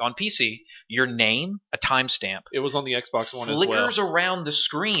 on PC, your name, a timestamp, It was on the Xbox One as well. flickers around the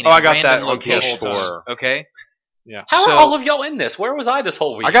screen. Oh, in I got that random on locations. PS4. Okay. Yeah. How So- are all of y'all in this? Where was I this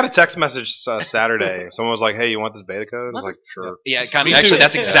whole week? I got a text message Saturday. Someone was like, "Hey, you want this beta code?" I was like, "Sure." Yeah, kind Me of. Actually, too.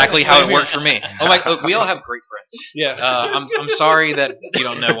 that's exactly how Same it worked for me. Oh my! Look, we all have great friends. Yeah. I'm sorry that you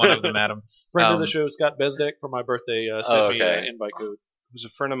don't know one of them, Adam. Friend of the show, Scott Bezdek, for my birthday sent me okay. an invite code. Who's a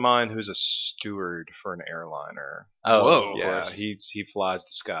friend of mine who's a steward for an airliner. Oh, Whoa. of Yeah, course. he flies the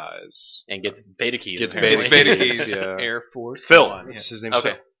skies. And gets beta keys. Gets apparently. beta keys. Yeah. Air Force Phil. One. That's his name's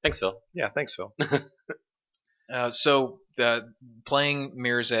Okay. Phil. Thanks, Phil. Yeah, thanks, Phil. So playing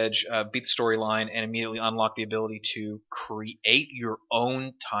Mirror's Edge, beat the storyline, and immediately unlock the ability to create your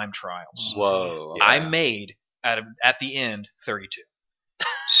own time trials. Whoa. I made at the end 32.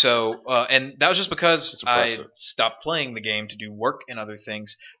 So and that was just because It's I impressive. stopped playing the game to do work and other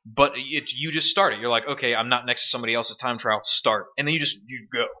things. But you just start it. You're like, okay, I'm not next to somebody else's time trial. Start, and then you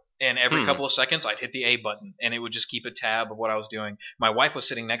go. And every couple of seconds, I'd hit the A button, and it would just keep a tab of what I was doing. My wife was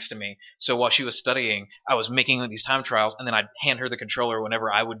sitting next to me, so while she was studying, I was making these time trials, and then I'd hand her the controller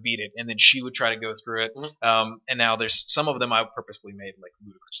whenever I would beat it, and then she would try to go through it. And now there's some of them I purposefully made like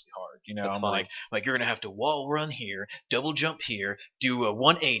ludicrously hard. That's I'm funny. like you're gonna have to wall run here, double jump here, do a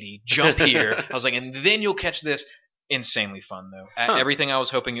 180, jump here. I was like, and then you'll catch this. Insanely fun though. Everything I was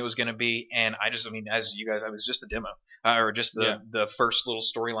hoping it was going to be, and as you guys, I was just the demo or just the first little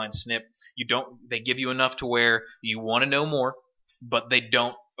storyline snip. They give you enough to where you want to know more, but they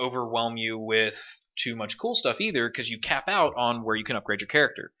don't overwhelm you with too much cool stuff either, because you cap out on where you can upgrade your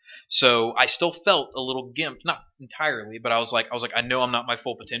character. So I still felt a little gimped, not entirely, but I was like, I know I'm not my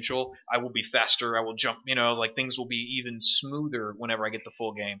full potential. I will be faster. I will jump. Like things will be even smoother whenever I get the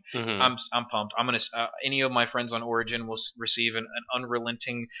full game. I'm pumped. I'm gonna. Any of my friends on Origin will receive an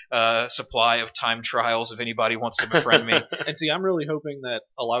unrelenting supply of time trials if anybody wants to befriend me. And see, I'm really hoping that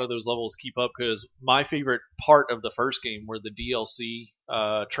a lot of those levels keep up, because my favorite part of the first game were the DLC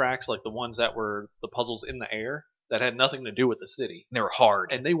tracks, like the ones that were the puzzles in the air that had nothing to do with the city. They were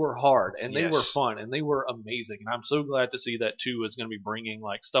hard. And they were hard, and they Yes. were fun, and they were amazing. And I'm so glad to see that 2 is going to be bringing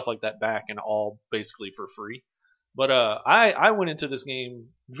like stuff like that back, and all basically for free. But I went into this game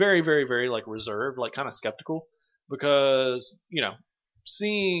very, very, very like reserved, like kind of skeptical, because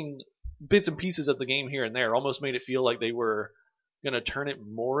seeing bits and pieces of the game here and there almost made it feel like they were going to turn it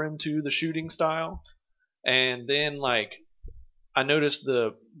more into the shooting style. And then like I noticed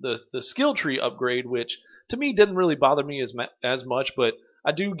the skill tree upgrade, which to me didn't really bother me as much, but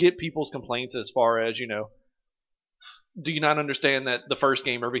I do get people's complaints as far as, do you not understand that the first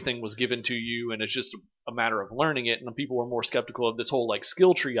game everything was given to you and it's just a matter of learning it? And people were more skeptical of this whole like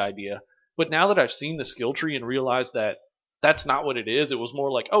skill tree idea. But now that I've seen the skill tree and realized that that's not what it is, it was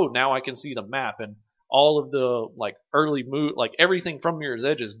more like, oh, now I can see the map, and all of the like early move, like everything from Mirror's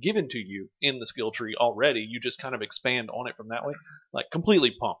Edge is given to you in the skill tree already. You just kind of expand on it from that way. Like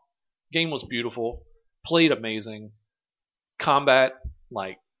completely pumped. Game was beautiful, played amazing. Combat,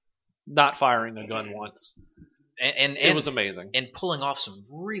 like not firing a gun once. And it was amazing. And pulling off some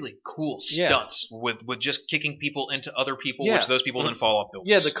really cool stunts with just kicking people into other people, which those people then fall off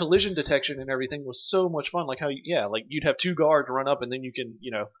buildings. Yeah, the collision detection and everything was so much fun. Like how, like you'd have 2 guards run up, and then you can,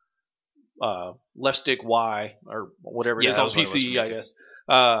 left stick Y or whatever it is on PC, I guess.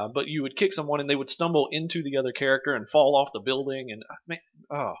 But you would kick someone, and they would stumble into the other character and fall off the building. And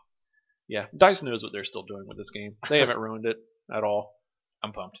DICE knows what they're still doing with this game. They haven't ruined it at all.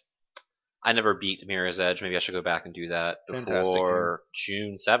 I'm pumped. I never beat Mirror's Edge. Maybe I should go back and do that before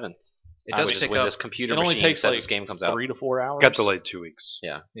June 7th. It does take when up. this computer it only machine takes says like this game comes out. 3 to 4 hours. Got delayed 2 weeks.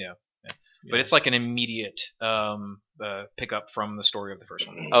 Yeah. But it's like an immediate pickup from the story of the first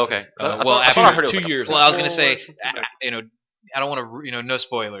one. Oh, okay. Well, I thought I heard it was 2 like years. Well, I was going to say, I don't want to, no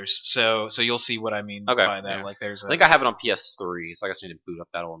spoilers. So you'll see what I mean by that. Yeah. Like, there's. I think I have it on PS3, so I guess I need to boot up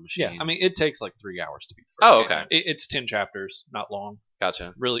that old machine. Yeah, I mean, it takes like 3 hours to beat the first Oh, game. okay. It's 10 chapters, not long.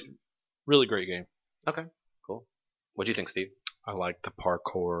 Gotcha. Really, really great game. Okay, cool. What do you think, Steve? I like the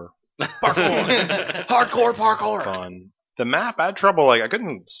parkour. Hardcore parkour. Fun. The map, I had trouble. Like I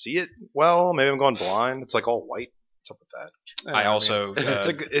couldn't see it well. Maybe I'm going blind. It's like all white. What's up with that? I also. It's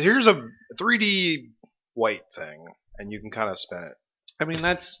like here's a 3D white thing, and you can kind of spin it. I mean,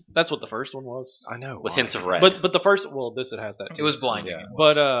 that's what the first one was. I know. With why? hints of red. But the first, well, this it has that too. It was blinding. Yeah. It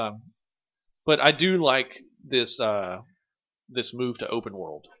was. But I do like this this move to open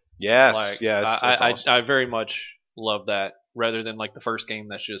world. Yes. Like, yeah. It's awesome. I very much love that, rather than like the first game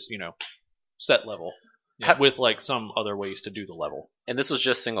that's just set level with like some other ways to do the level. And this was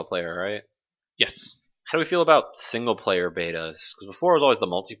just single player, right? Yes. How do we feel about single player betas? Because before it was always the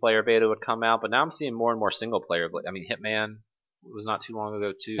multiplayer beta would come out, but now I'm seeing more and more single player. I mean, Hitman was not too long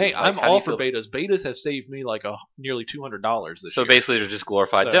ago too. Hey, Like, I'm how do all you for feel- betas. Betas have saved me like nearly $200 this So year. basically, they're just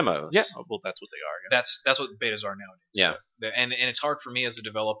glorified So, demos. Yeah. Well, that's what they are. Yeah. That's what betas are nowadays. Yeah. And it's hard for me as a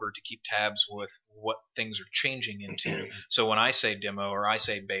developer to keep tabs with what things are changing into. So when I say demo or I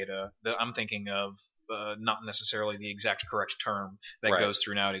say beta, I'm thinking of not necessarily the exact correct term that Right. goes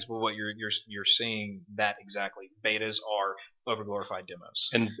through nowadays, but what you're seeing that exactly. Betas are overglorified demos.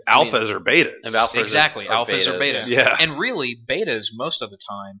 And alphas are betas. And alphas Exactly, are alphas are betas. betas. Yeah. And really, betas most of the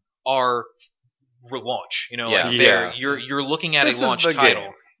time are relaunch. Yeah. Like Yeah. you're looking at This a is launch the title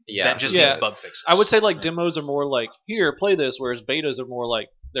game. Yeah. that just Yeah. needs bug fixes. I would say like demos are more like, here, play this, whereas betas are more like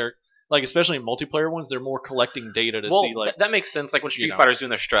they're like, especially in multiplayer ones, they're more collecting data to Well, see like that makes sense. Like when Street know. Fighter's doing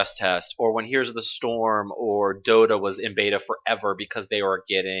their stress test, or when Here's the Storm or Dota was in beta forever because they were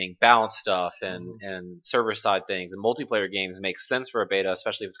getting balance stuff and server side things. And multiplayer games make sense for a beta,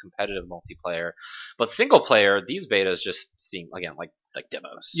 especially if it's competitive multiplayer. But single player, these betas just seem, again, like like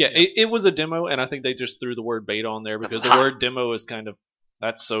demos. Yeah, it was a demo, and I think they just threw the word beta on there because the hot. word demo is kind of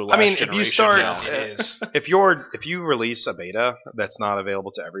that's so. Last I mean, if you generation start, now. It is. if you release a beta that's not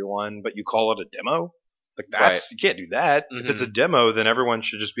available to everyone, but you call it a demo, like that's you can't do that. If it's a demo, then everyone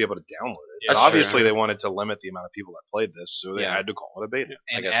should just be able to download it. That's But obviously, true. they wanted to limit the amount of people that played this, so they Yeah. had to call it a beta.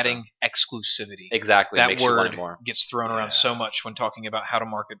 And guess adding exclusivity. Exactly. That makes you want word it more. gets thrown Yeah. around so much when talking about how to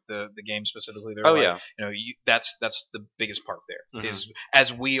market the game specifically. They're Oh like, yeah. That's the biggest part there. Mhm. Is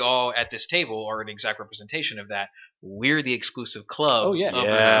as we all at this table are an exact representation of that. We're the exclusive club Oh, yeah. of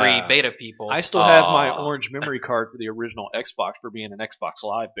Yeah. the three beta people. I still have my Aw. orange memory card for the original Xbox for being an Xbox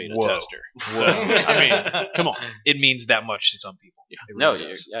Live beta Whoa. tester. So, I mean, come on. It means that much to some people. Yeah. It No, really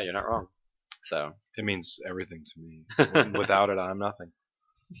does. you're not wrong. So It means everything to me. Without it, I'm nothing.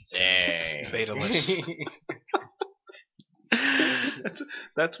 dang. Betaless.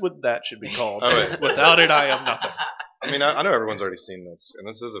 That's what that should be called. Oh, wait. Without it, I am nothing. I mean, I know everyone's already seen this, and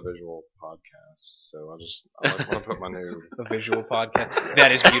this is a visual podcast, so I want to put my new. A visual podcast.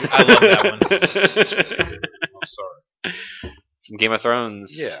 That is beautiful. I love that one. Oh, sorry. Some Game of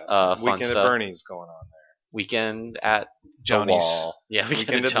Thrones. Yeah, fun Weekend at stuff. Bernie's going on there. Weekend at Johnny's. the Wall. Yeah,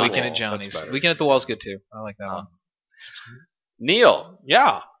 Weekend at the Weekend Wall. at Johnny's. That's better. Weekend at the Wall's good too. I like that one. Neil.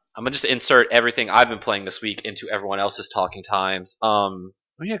 Yeah. I'm gonna just insert everything I've been playing this week into everyone else's talking times.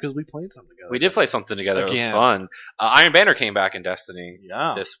 Oh yeah, because we played something together. We did play something together. Again. It was fun. Iron Banner came back in Destiny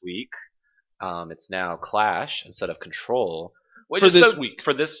Yeah. this week. It's now Clash instead of Control. Which For is this so- week.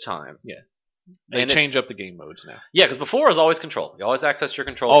 For this time. They And change it's- up the game modes now. Yeah, because before it was always Control. You always accessed your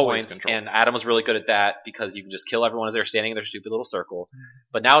Control Always points, Control. and Adam was really good at that because you can just kill everyone as they're standing in their stupid little circle.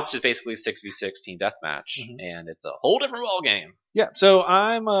 But now it's just basically 6v6 team deathmatch, Mhm. and it's a whole different ball game. Yeah. So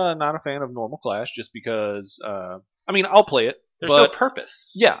I'm not a fan of normal Clash just because. I mean, I'll play it. There's but no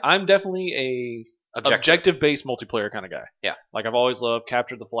purpose. yeah, I'm definitely a objective-based multiplayer kind of guy. Yeah. Like I've always loved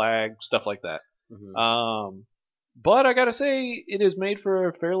capture the flag, stuff like that. Mhm. But I gotta say, it is made for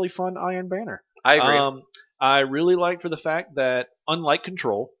a fairly fun Iron Banner. I agree. I really like for the fact that, unlike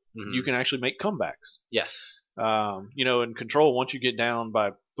Control, Mhm. you can actually make comebacks. Yes. In Control, once you get down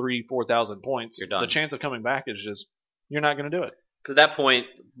by 3,000-4,000 points, You're done. the chance of coming back is just you're not going to do it. To that point,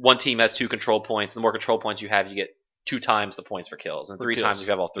 one team has 2 control points. The more control points you have, you get 2 times the points for kills, and For 3 kills. times if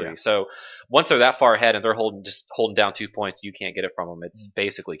you have all 3. Yeah. So once they're that far ahead and they're holding down 2 points, you can't get it from them. It's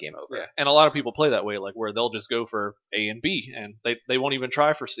basically game over. And a lot of people play that way, like where they'll just go for A and B, and they won't even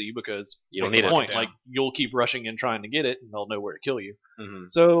try for C because You what's don't need the it. point? Yeah. Like you'll keep rushing in trying to get it, and they'll know where to kill you. Mhm.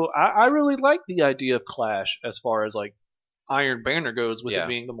 So I really like the idea of Clash as far as like Iron Banner goes, with Yeah. it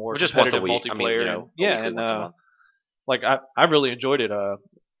being the more Just once a competitive week. I mean, multiplayer. you know, and, yeah, weekly and once a month. like I really enjoyed it.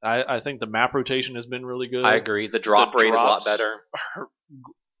 I think the map rotation has been really good. I agree. The drop The rate is a lot drops better.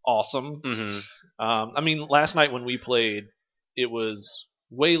 Awesome. hmm I mean, last night when we played, it was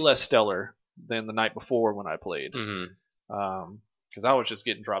way less stellar than the night before when I played. hmm Because I was just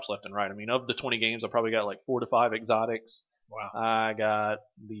getting drops left and right. I mean, of the 20 games, I probably got like 4 to 5 exotics. Wow. I got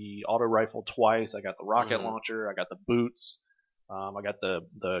the auto rifle twice. I got the rocket Mhm. launcher. I got the boots. I got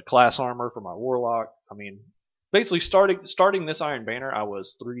the class armor for my warlock. I mean, basically starting this Iron Banner, I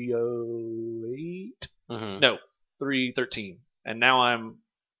was 308. hmm No, 313, and now I'm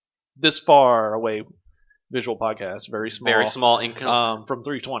this far away. Visual podcast, very small. Very small income From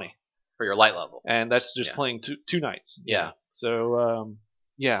 320, for your light level. and that's just Yeah. playing two nights. Yeah. So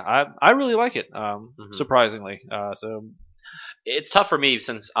I really like it. Mhm. Surprisingly. So It's tough for me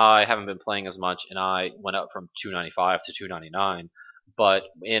since I haven't been playing as much, and I went up from 295 to 299. But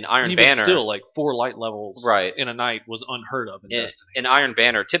in Iron even Banner, still, like 4 light levels Right. in a night was unheard of in Destiny. in Iron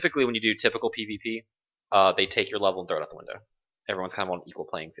Banner, typically when you do typical PvP, they take your level and throw it out the window. Everyone's kind of on an equal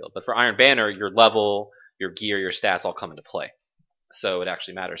playing field. But for Iron Banner, your level, your gear, your stats all come into play. So it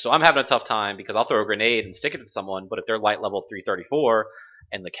actually matters. So I'm having a tough time because I'll throw a grenade and stick it to someone, but if they're light level 334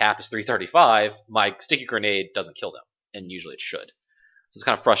 and the cap is 335, my sticky grenade doesn't kill them, and usually it should. So it's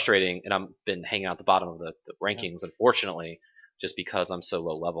kind of frustrating, and I've been hanging out the bottom of the rankings, unfortunately, just because I'm so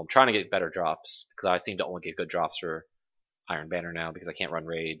low level. I'm trying to get better drops because I seem to only get good drops for Iron Banner now because I can't run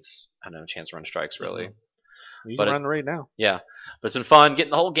raids. I don't have a chance to run strikes really. You but can it- run the raid now. Yeah, but it's been fun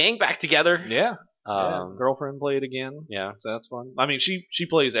getting the whole gang back together. Yeah. Um, Girlfriend played again. yeah, So that's fun. I mean, she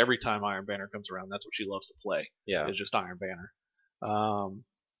plays every time Iron Banner comes around. That's what she loves to play. yeah. It's just Iron Banner.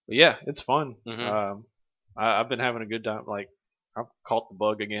 But yeah, it's fun. Mhm. I've been having a good time. Like I've caught the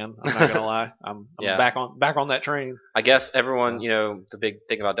bug again. I'm not gonna lie. I'm Yeah. back on that train. I guess everyone, So- the big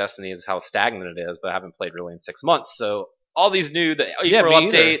thing about Destiny is how stagnant it is, but I haven't played really in 6 months. So all these new, the Yeah, April me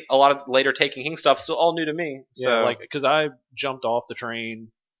update, a lot of later Taking King stuff, still all new to me. So Yeah, like because I jumped off the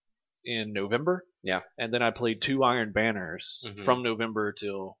train in November, Yeah. And then I played 2 Iron Banners Mhm. from November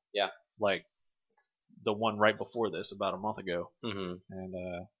till Yeah. like the one right before this about a month ago. Hmm.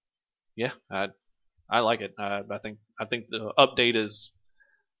 And yeah, I like it. I think the update is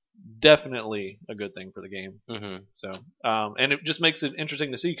definitely a good thing for the game. Hmm. So, and it just makes it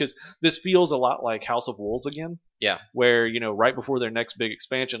interesting to see because this feels a lot like House of Wolves again. Yeah. Where right before their next big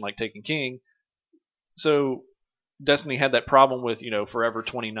expansion, like Taken King, so Destiny had that problem with Forever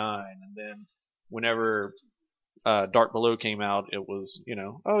 29, and then whenever Dark Below came out, it was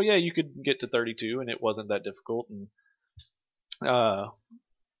oh yeah, you could get to 32, and it wasn't that difficult. And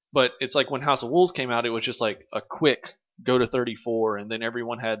but it's like when House of Wolves came out, it was just like a quick go to 34, and then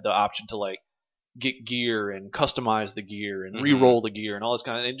everyone had the option to like get gear and customize the gear and Mhm. re-roll the gear and all this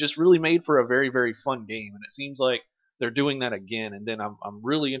kind of. It just really made for a very very fun game, and it seems like they're doing that again. And then I'm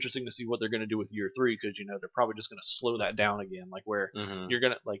really interested to see what they're going to do with year 3 because they're probably just going to slow that down again, like where Hmm. you're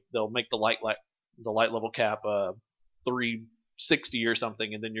gonna like they'll make the light level cap 360 or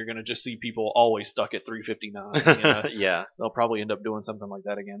something, and then you're gonna just see people always stuck at 359. Yeah. They'll probably end up doing something like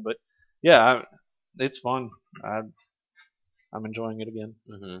that again. But yeah, it's fun. I'm enjoying it again.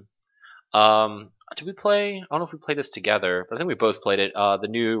 Hmm. Did we play? I don't know if we played this together, but I think we both played it. The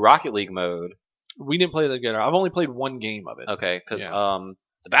new Rocket League mode. We didn't play that together. I've only played one game of it. Okay, because Yeah.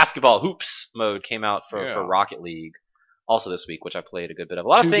 the basketball hoops mode came out for Yeah. Rocket League also this week, which I played a good bit of. A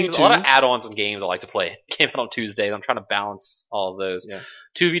lot of 2v2. things, a lot of add-ons and games I like to play came out on Tuesday. I'm trying to balance all of those. Yeah.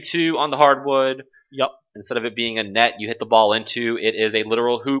 2v2 on the hardwood. Yep. Instead of it being a net you hit the ball into, it is a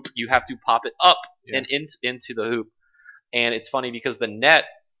literal hoop. You have to pop it up Yeah. and into the hoop. And it's funny because the net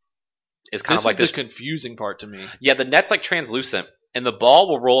is kind This of like is this. the confusing part to me. Yeah, the net's like translucent, and the ball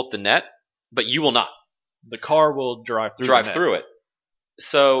will roll up the net, but you will not The car will drive through. drive the net. through it.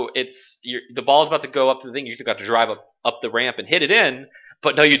 So the ball's about to go up to the thing. You got to drive up the ramp and hit it in,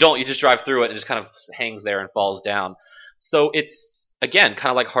 but no, you don't. You just drive through it and it just kind of hangs there and falls down. So it's again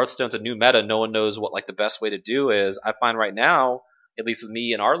kind of like Hearthstone's a new meta. No one knows what like the best way to do is. I find right now, at least with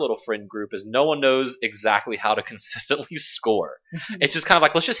me and our little friend group, is no one knows exactly how to consistently score. It's just kind of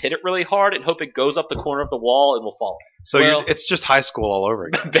like let's just hit it really hard and hope it goes up the corner of the wall and will fall. So Well- it's just high school all over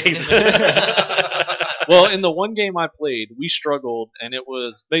again. Basically. Well, in the one game I played, we struggled, and it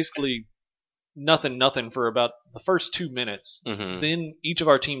was basically nothing for about the first 2 minutes. Hmm. Then each of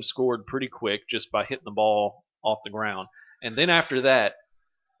our teams scored pretty quick just by hitting the ball off the ground. And then after that,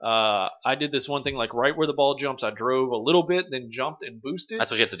 I did this one thing like right where the ball jumps, I drove a little bit, then jumped and boosted.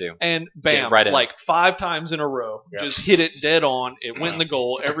 That's what you have to do. And Get bam, right in. like 5 times in a row, Yeah. just hit it dead on. It went in the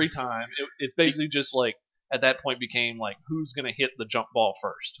goal every time. It's basically just like at that point became like who's gonna hit the jump ball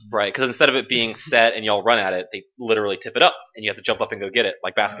first. Right, because instead of it being set and y'all run at it, they literally tip it up, and you have to jump up and go get it,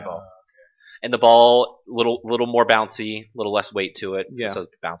 like basketball. And the ball, little more bouncy, little less weight to it, Yeah. so it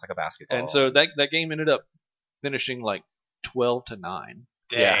bounce like a basketball. And so that game ended up finishing like 12-9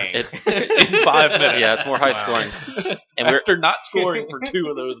 yeah, Dang. in 5 minutes. yeah, it's more high Wow. scoring. And we're After not scoring for 2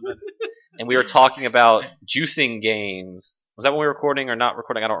 of those minutes. and we were talking about juicing games. Was that when we were recording or not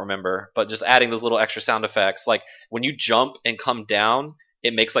recording? I don't remember. But just adding those little extra sound effects, like when you jump and come down,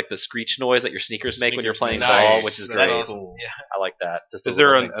 it makes like the screech noise that your sneakers make when you're playing Nice. ball, which is That's great. cool. I like that. Just Is those there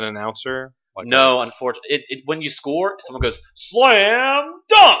little an things. announcer? Like No, unfortunately, when you score, someone goes slam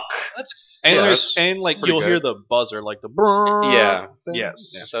dunk. And Yeah, there's that's like pretty you'll good. hear the buzzer, like the brrrr Yeah. thing.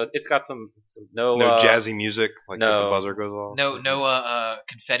 Yes. Yeah, so it's got some No jazzy music, like no. if the buzzer goes off. No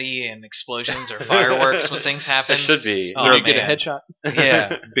confetti and explosions or fireworks when things happen. There should be. Oh, Oh, you get a man. headshot.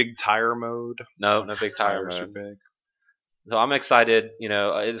 Yeah. Big tire mode. No big tire Tires are mode. big. So I'm excited.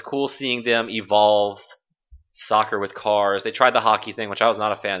 It's cool seeing them evolve soccer with cars. They tried the hockey thing, which I was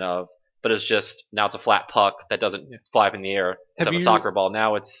not a fan of, but it's just now it's a flat puck that doesn't fly up in the air instead of a you- soccer ball.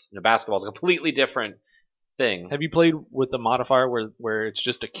 Now it's basketball is a completely different thing. Have you played with the modifier where it's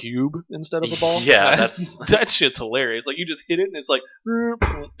just a cube instead of a ball? Yeah, that's- that shit's hilarious. Like you just hit it and it's like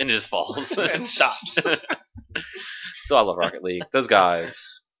And it just falls. and stops. So I love Rocket League. Those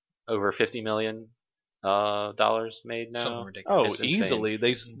guys over $50 million made now. Something ridiculous. Oh, It's insane. easily.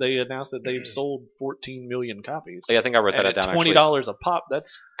 They announced that they've sold 14 million copies. So yeah, I think I wrote And that at down. $20 a pop,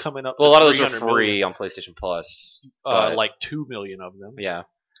 that's coming up. Well, a to lot of those are 300 free million. on PlayStation Plus. Like 2 million of them. Yeah.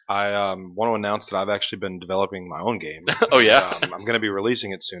 I want to announce that I've actually been developing my own game. Oh yeah. I'm going to be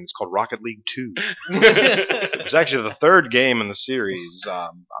releasing it soon. It's called Rocket League 2. It's actually the third game in the series.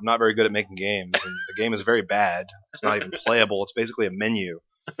 I'm not very good at making games, and the game is very bad. It's not even playable. It's basically a menu.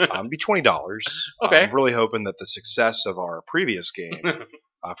 It'd be $20. Okay. I'm really hoping that the success of our previous game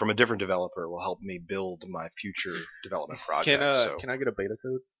from a different developer will help me build my future development project. Can I get a beta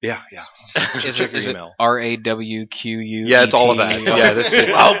code? Yeah. Is Check it, your is it email. RAWQU? Yeah, it's all of that. Yeah, that's it.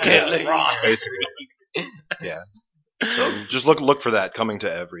 Okay. Basically. Yeah. So just look for that coming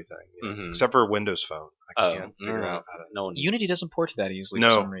to everything, Mhm. except for Windows Phone. I Oh, can't figure out how to. No one. Unity doesn't port that easily for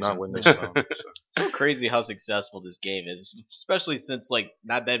No, some reason. not Windows Phone. So. So crazy how successful this game is, especially since like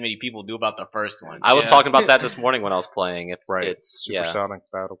not that many people knew about the first one. I was Yeah. talking about that this morning when I was playing. It's Right. It's yeah. Supersonic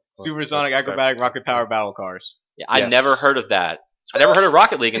Battle. Supersonic Acrobatic Rocket Power Battle Cars. Yeah, I Yes. never heard of that. I never heard of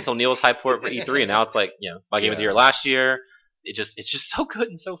Rocket League until Neil was hyped for it for E3, and now it's like, my game of the year last year. It's just so good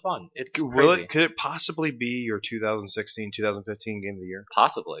and so fun. It's crazy. Could it possibly be your 2016, 2015 game of the year?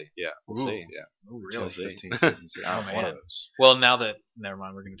 Possibly. Yeah. We'll see. Yeah. Oh, really? 2015, 2016. Oh, One man. of those. Well, now that never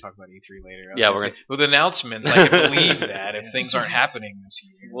mind, we're going to talk about E3 later. I was Yeah, gonna we're say, with announcements. I can believe that if things aren't happening this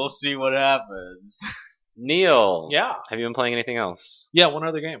year. We'll see what happens. Neil. Yeah. Have you been playing anything else? Yeah, one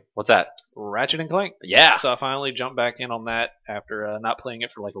other game. What's that? Ratchet and Clank. Yeah. So I finally jumped back in on that after not playing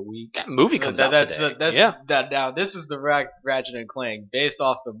it for like a week. That movie comes out today. That's Yeah. Now this is the Ratchet and Clank based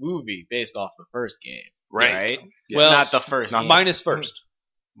off the movie, based off the first game, Right. right? Well, It's not the first. not game. Minus first.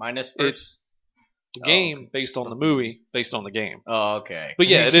 Minus It's first. the game based on the movie based on the game. Oh, okay. But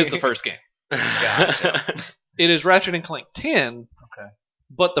yeah, it is the first game. Gotcha. It is Ratchet and Clank 10. Okay.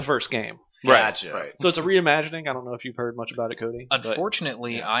 But the first game. Gotcha. Right. So it's a reimagining. I don't know if you've heard much about it, Cody. but-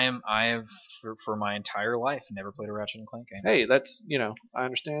 Unfortunately, yeah. I have for my entire life never played a Ratchet and Clank game. Hey, that's I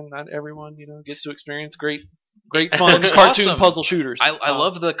understand. Not everyone gets to experience great fun Looks cartoon awesome. puzzle shooters. I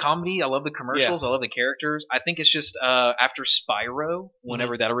love the comedy. I love the commercials. I love the characters. I think it's just after Spyro,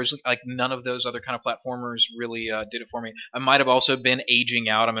 whenever that originally, like none of those other kind of platformers really did it for me. I might have also been aging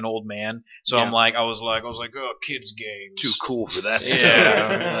out. I'm an old man, so Yeah. I was like, oh, kids games. Too cool for that stuff.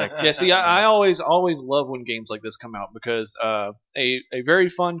 Yeah. Yeah, see, I always love when games like this come out because a very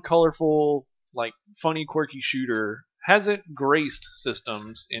fun, colorful, like funny, quirky shooter hasn't graced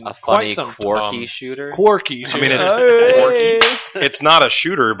systems in A quite funny, some quirky time. shooter. Quirky. I mean, shooter. it's Hey! It's not a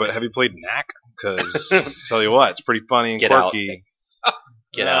shooter, but have you played Knack? Because tell you what, it's pretty funny and Get out. quirky.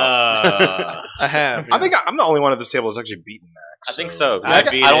 Get out. I have. I think I'm the only one at this table that's actually beaten Knack. I think so. I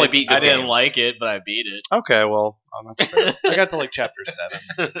I'd only beat I good didn't games. like it, but I beat it. Okay, well, that's fair. I got to like chapter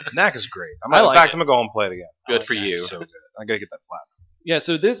 7. Knack is great. I like in fact, it. I'm gonna go home and play it again. Good for you. It's so good. I gotta get that platinum. Yeah,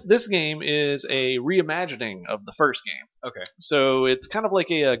 so this game is a reimagining of the first game. Okay. So it's kind of like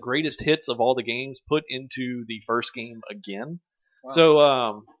a greatest hits of all the games put into the first game again. Wow.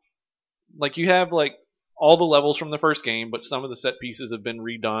 So like you have like all the levels from the first game, but some of the set pieces have been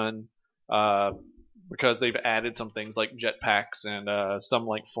redone because they've added some things like jetpacks and some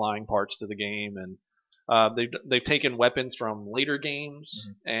like flying parts to the game, and they've taken weapons from later games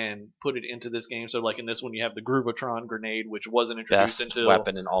and put it into this game. So like in this one, you have the Groovatron grenade, which wasn't introduced Best until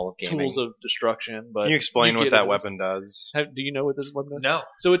weapon in all of gaming. Tools of Destruction. But Can you explain what get that it as- weapon does? Do you know what this weapon is? No.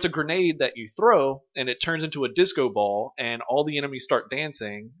 So it's a grenade that you throw, and it turns into a disco ball, and all the enemies start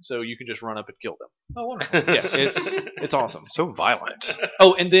dancing. So you can just run up and kill them. Oh, wonderful. Yeah, it's awesome. It's so violent.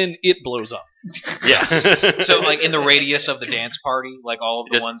 Oh, and then it blows up. Yeah. So, like in the radius of the dance party, like all of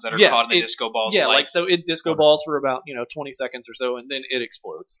the Just- ones that are yeah, caught in the it- disco balls. Yeah, like so it disco balls for about 20 seconds or so, and then it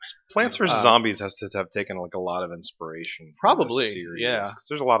explodes. Plants vs Zombies has to have taken like a lot of inspiration. From Probably, this series, yeah. 'cause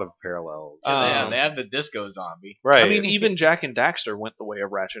there's a lot of parallels. Um, They have the disco zombie. right. I mean, even Jack and Daxter went the way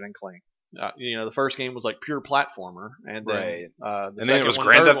of Ratchet and Clank. The first game was like pure platformer, and then Right. the and then it was second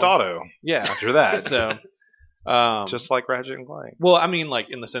one, Grand third Theft one- Auto. Yeah. After that, So, just like Ratchet and Clank. well, I mean, like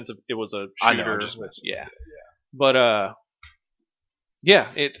in the sense of it was a I know, shooter. I'm just messing Yeah. with you, But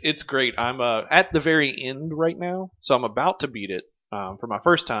yeah, it's great. I'm at the very end right now, so I'm about to beat it for my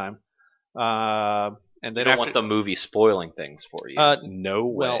first time. And They then don't want the movie spoiling things for you. No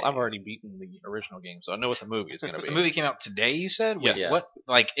way. well, I've already beaten the original game, so I know what the movie is going to be. the movie came out today. You said? Yes. Wait, what?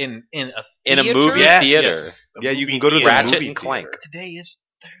 Like in a in a theater? movie Yes. theater. Yes. Yeah, you can go to the Ratchet movie and Clank. theater. Today is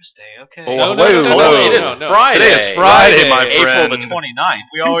Thursday. Okay. Oh, No, wait, no, no, whoa. no, It is no, no. Friday. Today is Friday, my April friend. the 29th,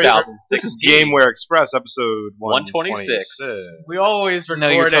 We always- 2016. This is Gameware Express episode 126. We always record No,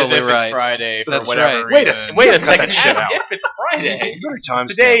 you're as totally if right. it's Friday for That's whatever right. reason. Wait a Cut second. that shit out. If it's Friday. You better timestamp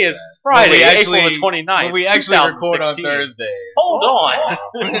Today is that. Friday, we April actually- the 29th. When we actually record on 2016. Thursday. Hold on.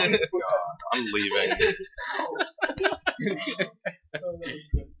 Oh, God, I'm leaving.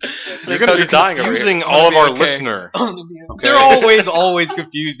 You're going to be dying over here. confusing all of our Okay. listener. They're always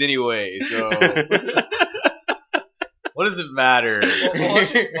confused anyway, so what does it matter?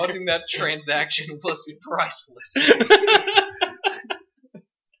 Watching that transaction must be priceless.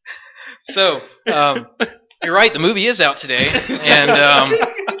 So, you're right. The movie is out today, and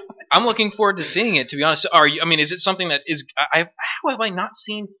I'm looking forward to seeing it. To be honest, are you? I mean, is it something that is? How have I not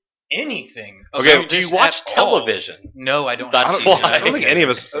seen anything? Okay, about Do you this watch at all? television? No, I don't. That's have why. TV. I don't think any of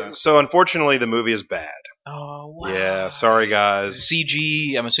us. So unfortunately, the movie is bad. Oh wow. Yeah, sorry guys.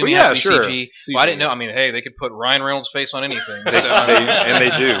 CG. I'm assuming Well, it has to yeah, be sure. CG. Well, I didn't know. I mean, hey, they could put Ryan Reynolds' face on anything. They, so, and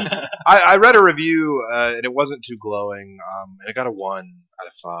they do. I read a review and it wasn't too glowing, and it got a 1 out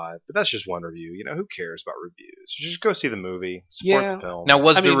of 5. But that's just one review. You know, who cares about reviews? Just go see the movie, support Yeah. the film. Now,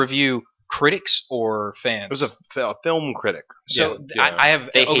 was I the mean- review critics or fans? it was a film critic. So Yeah. I have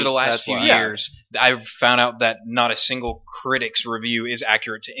They over hate- the last that's few why. years, I've found out that not a single critic's review is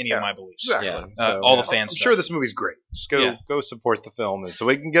accurate to any Yeah, of my beliefs. Exactly. Yeah. So, All the fan I'm stuff. sure this movie's great. Just Yeah. go support the film, and so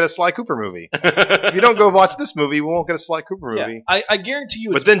we can get a Sly Cooper movie. If you don't go watch this movie, we won't get a Sly Cooper Yeah. movie. I guarantee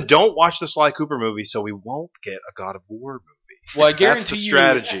you. But then don't watch the Sly Cooper movie, so we won't get a God of War movie. well, I That's guarantee the you,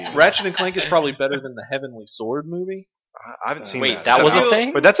 strategy. Ratchet and Clank is probably better than the Heavenly Sword movie. I haven't seen Wait, that. that was a That's-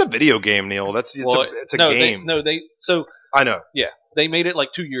 thing? But that's a video game, Neil. It's Well, a no, game. So I know. they made it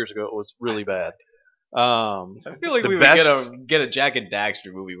like 2 years ago. It was really bad. I feel like The we would best- get a Jack and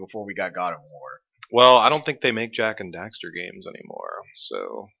Daxter movie before we got God of War. Well, I don't think they make Jack and Daxter games anymore.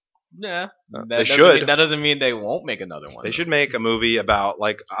 So Yeah, they should. That doesn't mean they won't make another one. they should make a movie about,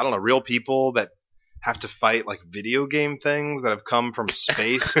 like, I don't know, real people that have to fight like video game things that have come from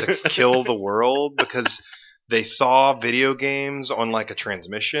space to kill the world because they saw video games on like a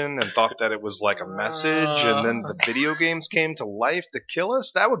transmission and thought that it was like a message, and then the video games came to life to kill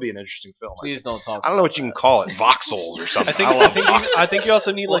us. That would be an interesting film. Please don't talk. I don't know what you can call it, voxels or something. I think you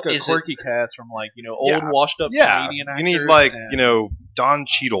also need like What a is it? quirky cast from like old Yeah. washed up Yeah, comedian actors. you need like and- Don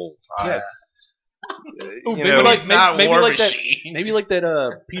Cheadle. Yeah. You maybe know, like not maybe War like that. Machine. Maybe like that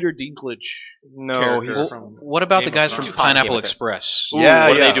Peter Dinklage. no, character he's from What about Game the of guys Thrones. from Too complicated Pineapple with this. Express? Ooh, yeah,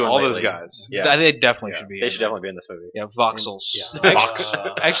 what are yeah, they doing all lately? those guys. Yeah. They definitely Yeah. should be. They in should it. definitely be in this movie. Yeah, voxels. Vox.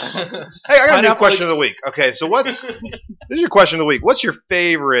 Actually, Hey, I got a new Pineapple question of the week. Okay, so this is your question of the week. What's your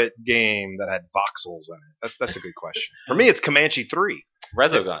favorite game that had voxels in it? That's a good question. For me, it's Comanche 3.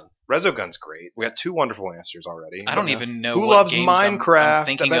 Resogun. Resogun's great. We got 2 wonderful answers already. I don't even know Who what loves games Minecraft? I'm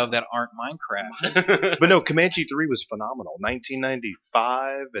thinking I bet- of that aren't Minecraft. But no, Comanche 3 was phenomenal.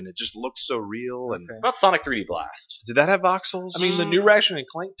 1995, and it just looked so real. And What about Sonic 3D Blast? did that have voxels? I mean, the new Ratchet and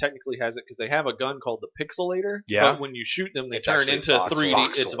Clank technically has it because they have a gun called the Pixelator. Yeah. But when you shoot them, they It's turn actually into voxels. 3D.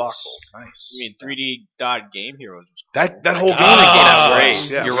 It's voxels. Nice. You mean 3D dot Game Heroes? Was That whole game Ah, is great.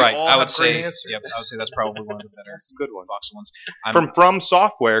 voxels. Yeah, You're we right. all I have would say. great answers. Yep, I would say that's probably one of the better Good one. voxel ones. I'm- From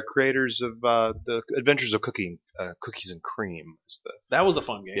Software, creators of the Adventures of Cookies and Cream. Is the That was a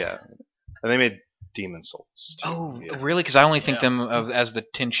fun game. yeah, and they made Demon Souls. Too. Oh, yeah. really? Because I only think them of as the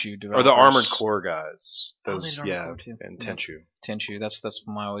Tenchu Or developers. the Armored Core guys. Oh, Those, they did Armored yeah, Core too. and Yeah. Tenchu Tenchu. That's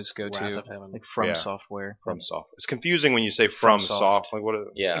my always go Wrath to. of Heaven. Like from Yeah. Software. from Soft. It's confusing when you say from Soft. Soft. Like what?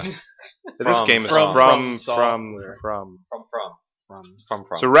 Yeah. This From- game is from from. Software. From. From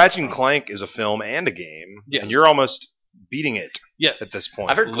So Ratchet and Clank is a film and a game, Yes. and you're almost beating it yes. at this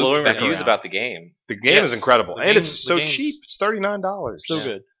point. I've heard Loop glowing back reviews around. about the game. The game is Yes. incredible, The and game- it's so the game's cheap. It's $39. So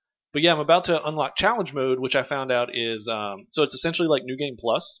good. But yeah, I'm about to unlock challenge mode, which I found out is so it's essentially like New Game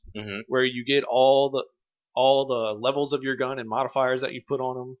Plus, Mm-hmm. where you get all the levels of your gun and modifiers that you put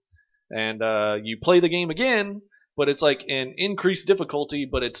on them, and you play the game again. But it's like an increased difficulty,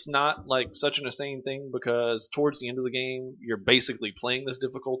 but it's not like such an insane thing because towards the end of the game, you're basically playing this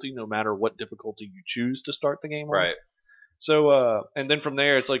difficulty no matter what difficulty you choose to start the game on. Right. So, and then from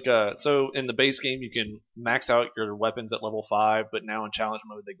there, it's like, so in the base game, you can max out your weapons at level 5, but now in challenge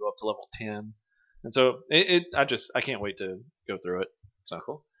mode, they go up to level 10. And so, I can't wait to go through it. So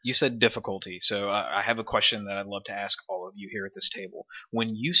cool. You said difficulty, so I have a question that I'd love to ask all of you here at this table.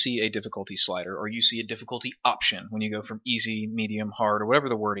 When you see a difficulty slider or you see a difficulty option, when you go from easy, medium, hard, or whatever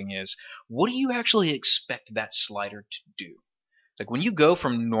the wording is, what do you actually expect that slider to do? Like when you go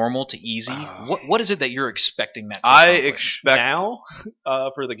from normal to easy, what is it that you're expecting that to I accomplish? expect Now,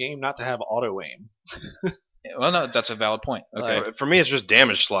 for the game not to have auto aim. Well, no, that's a valid point. Okay. For me, it's just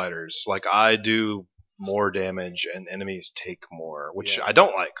damage sliders. Like I do more damage and enemies take more, which Yeah. I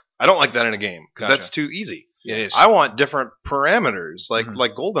don't like. I don't like that in a game because Gotcha. that's too easy. It is. I want different parameters. Like Mhm.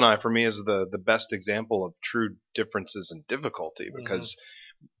 like GoldenEye for me is the best example of true differences in difficulty because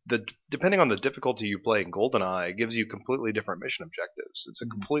depending on the difficulty you play in GoldenEye, it gives you completely different mission objectives. It's a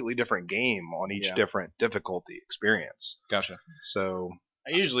completely different game on each Yeah. different difficulty experience. Gotcha. So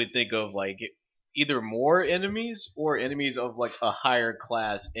I usually think of like either more enemies or enemies of like a higher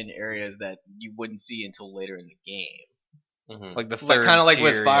class in areas that you wouldn't see until later in the game. Mm-hmm. Like the Like third kind of like tier,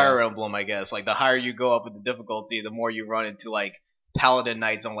 with Fire yeah. Emblem, I guess. Like the higher you go up in the difficulty, the more you run into like Paladin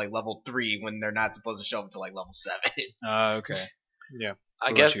Knights on like level 3 when they're not supposed to show up until like level 7. Okay. Yeah.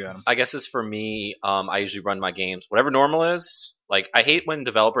 What about you, Adam? I guess it's for me. I usually run my games whatever normal is. Like I hate when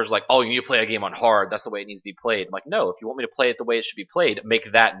developers like, oh, you need to play a game on hard. That's the way it needs to be played. I'm like, no, if you want me to play it the way it should be played,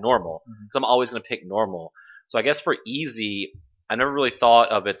 make that normal. Because I'm always going to pick normal. So I guess for easy, I never really thought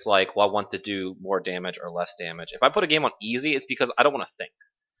of it's like, well, I want to do more damage or less damage. If I put a game on easy, it's because I don't want to think.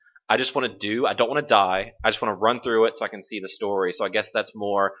 I just want to do. I don't want to die. I just want to run through it so I can see the story. So I guess that's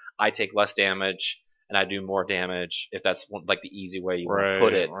more. I take less damage and I do more damage if that's like the easy way you want to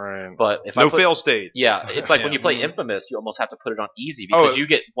put it. Right. But if No I put, fail state. yeah, it's like when you play Infamous, you almost have to put it on easy because you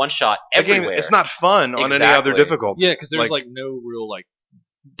get one shot The game, everywhere. it's not fun on any other Exactly. difficulty. Yeah, because there's like no real like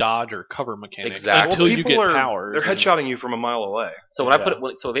dodge or cover mechanic Exactly. until you people get are, powers. They're headshotting you from a mile away. So when I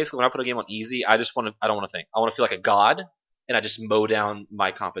basically when I put a game on easy, I don't want to think. I want to feel like a god, and I just mow down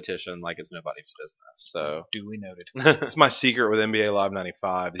my competition like it's nobody's business. So Duly noted. It's my secret with NBA Live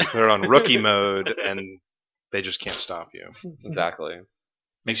 95. You put it on rookie mode, and they just can't stop you. exactly. You've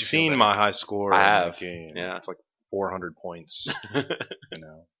Makes you feel seen better. my high score I in have, that game. yeah. It's like 400 points,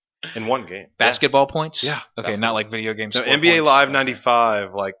 in one game. Basketball points? Yeah. Okay, Basketball. not like video games. No, NBA Live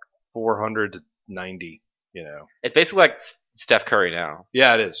 95, like 400 to 90. It's basically like Steph Curry now.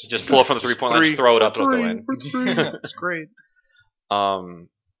 Yeah, it is. Just pull it from the 3-point line, just throw it up, it'll go in. It's great.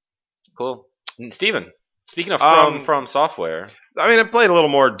 Cool. And Steven, speaking of from software, I mean, I played a little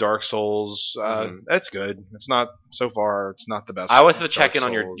more Dark Souls. Mhm. That's good. It's not so far. It's not the best. I always have to Dark check in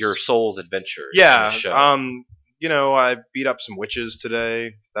on your Souls adventure. Yeah. on the show. I beat up some witches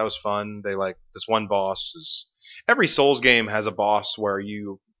today. That was fun. They like this one boss is. Every Souls game has a boss where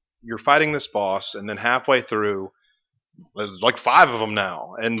you're fighting this boss, and then halfway through, there's like 5 of them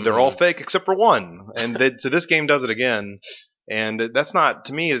now, and they're all fake except for one. And so this game does it again. And that's not,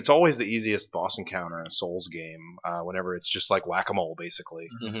 to me, it's always the easiest boss encounter in a Souls game, whenever it's just like whack-a-mole, basically.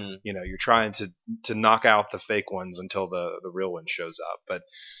 Mhm. You're trying to knock out the fake ones until the real one shows up. But,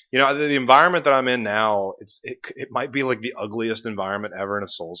 the environment that I'm in now, it might be like the ugliest environment ever in a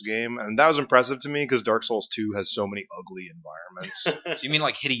Souls game. And that was impressive to me because Dark Souls 2 has so many ugly environments. So you mean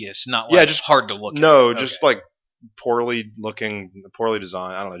like hideous, not Yeah, like just hard to look at? No, Okay. just like poorly looking, poorly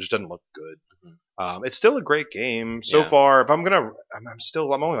designed. I don't know, it just doesn't look good. It's still a great game so Yeah. far. If I'm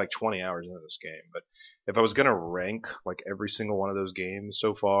only like 20 hours into this game, but if I was gonna rank like every single one of those games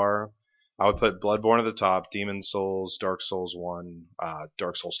so far, I would put Bloodborne at the top, Demon Souls, Dark Souls 1,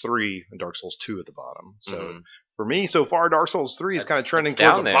 Dark Souls 3, and Dark Souls 2 at the bottom. So Mhm. for me, so far, Dark Souls 3 is kind of trending It's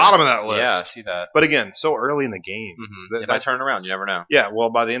towards down the there. bottom of that list. Yeah, I see that. But again, so early in the game. Mhm. So It might turn around. You never know. yeah, well,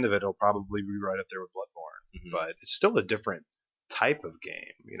 by the end of it, it'll probably be right up there with Bloodborne. Mhm. But it's still a different type of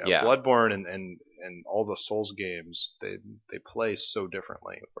game. Yeah. Bloodborne and all the Souls games, they play so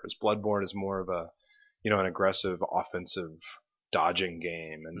differently. Whereas Bloodborne is more of a, an aggressive, offensive, dodging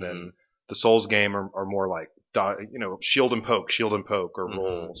game, and then the Souls game are more like, shield and poke, or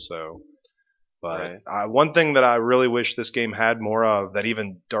roll. So, but one thing that I really wish this game had more of, that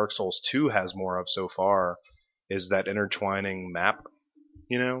even Dark Souls 2 has more of so far, is that intertwining map.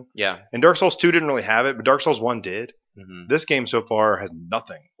 Yeah. And Dark Souls 2 didn't really have it, but Dark Souls 1 did. Mhm. This game so far has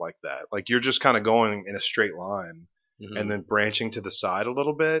nothing like that. Like, you're just kind of going in a straight line Mhm. and then branching to the side a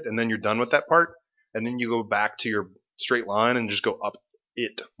little bit, and then you're done with that part, and then you go back to your straight line and just go up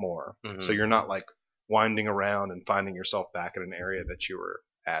it more. Mhm. So you're not like winding around and finding yourself back in an area that you were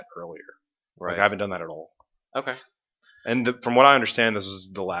at earlier. Right. Like, I haven't done that at all. Okay. And from what I understand, this is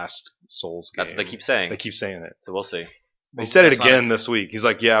the last Souls game. That's what they keep saying. They keep saying it. So we'll see. He said it That's not- again this week. He's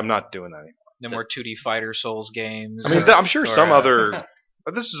like, "Yeah, I'm not doing that anymore." No more 2D fighter Souls games. I mean, I'm sure some other.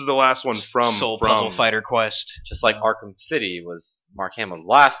 But this is the last one from Soul Puzzle Fighter Quest. Just like Arkham City was Mark Hamill's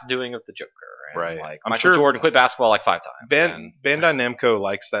last doing of the Joker. And Right. Like I'm Michael sure Jordan quit basketball like 5 times. and Bandai Namco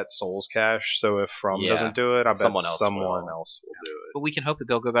likes that Souls cache, so if From Yeah. doesn't do it, I bet Someone someone else else will do But we can hope that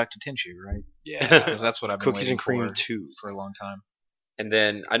they'll go back to Tenchu, right? it. Because that's what I've been Cookies waiting and Cream for 2. for a long time. And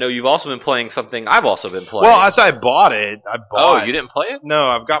then I know you've also been playing something I've also been playing. Well, as I bought it, Oh, you didn't play it? No,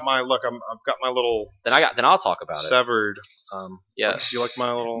 I've got my I've got my little Then I'll talk about it. severed. Yes. You like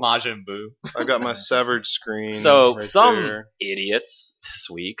my little? Majin Buu. I got my severed screen. So right some there. idiots this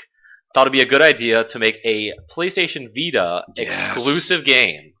week thought it'd be a good idea to make a PlayStation Vita Yes. exclusive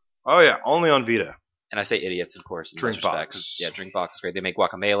game. Oh yeah, only on Vita. And I say idiots, of course. In this Drinkbox. respect, 'cause, yeah, Drinkbox is great. They make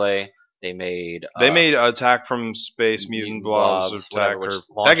Guacamelee. They made They made Attack from Space, Mutant Blobs of whatever, Attack. which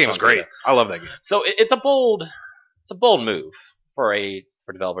That launched game was on great. Vita. I love that game. So it's a bold move for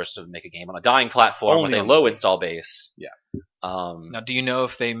for developers to make a game on a dying platform Only with a on low the- install base. Yeah. Now, do you know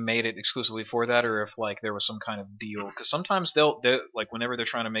if they made it exclusively for that, or if like there was some kind of deal? Because sometimes they like whenever they're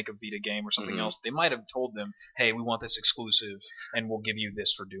trying to make a Vita game or something Mhm. else, they might have told them, "Hey, we want this exclusive, and we'll give you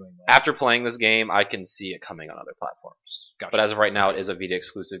this for doing that." After playing this game, I can see it coming on other platforms. Gotcha. But as of right now, it is a Vita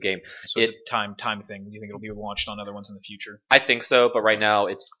exclusive game. So it's a time thing. Do you think it'll be launched on other ones in the future? I think so, but right now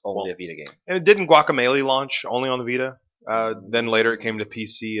it's only a Vita game. And didn't Guacamelee launch only on the Vita? Then later it came to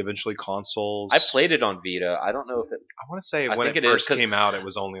PC, eventually consoles. I played it on Vita. I don't know if it. I want to say I when think it it is, first 'cause- came out, it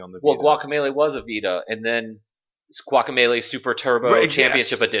was only on the Well, Vita. Guacamelee was a Vita, and then Guacamelee Super Turbo Right, yes,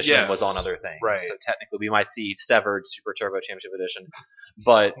 Championship Edition yes. was on other things. Right. So technically, we might see Severed Super Turbo Championship Edition,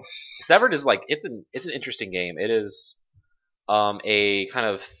 but Severed is like it's an interesting game. It is a kind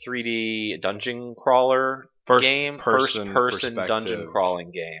of 3D dungeon crawler First game, person first-person perspective. dungeon crawling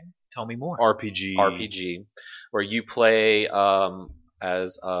game. Tell me more. RPG. Where you play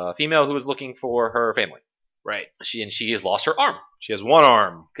as a female who is looking for her family. Right. She has lost her arm. She has one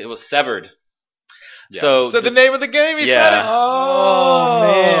arm. It was severed. Yeah. So So the this- name of the game, you Yeah. said it? Oh,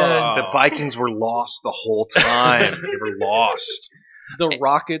 man. The Vikings were lost the whole time. They were lost. The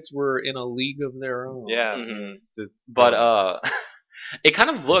Rockets were in a league of their own. Yeah. Mhm. The- But it kind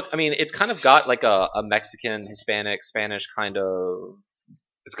of it's kind of got like a Mexican, Hispanic, Spanish kind of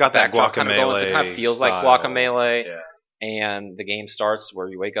it's got that backdrop kind of going. Guacamelee. So it kind of feels style. like Guacamelee. Yeah. And the game starts where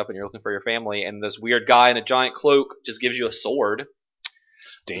you wake up and you're looking for your family, and this weird guy in a giant cloak just gives you a sword.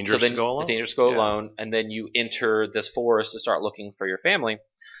 It's dangerous so then to go alone. It's dangerous to go Yeah. alone, and then you enter this forest to start looking for your family.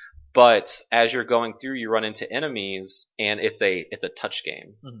 But as you're going through, you run into enemies, and it's a touch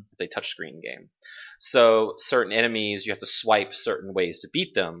game. Mhm. It's a touch screen game. So certain enemies, you have to swipe certain ways to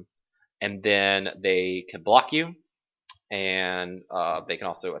beat them, and then they can block you, and they can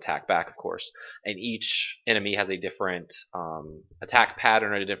also attack back, of course. And each enemy has a different attack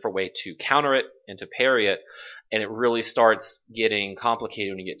pattern and a different way to counter it and to parry it. And it really starts getting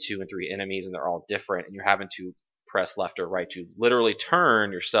complicated when you get 2 and 3 enemies, and they're all different, and you're having to press left or right to literally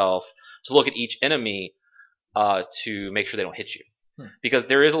turn yourself to look at each enemy to make sure they don't hit you. Because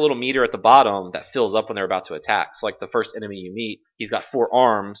there is a little meter at the bottom that fills up when they're about to attack. So like the first enemy you meet, he's got 4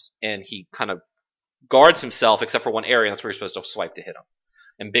 arms, and he kind of guards himself except for one area, and that's where you're supposed to swipe to hit him.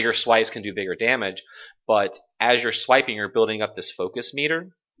 And bigger swipes can do bigger damage, but as you're swiping, you're building up this focus meter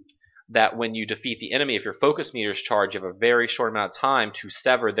that when you defeat the enemy, if your focus meter is charged, you have a very short amount of time to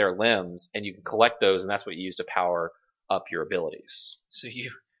sever their limbs, and you can collect those, and that's what you use to power up your abilities. So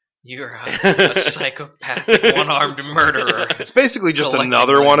you're a psychopathic, one-armed murderer. It's basically just Collecting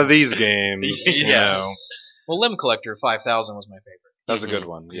another one of limbs. these games. You Yeah. know. Well, Limb Collector 5000 was my favorite. That was a good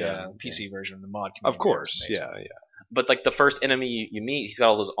one. Yeah. PC version of the mod. Of community course. was amazing. Yeah. But like the first enemy you meet, he's got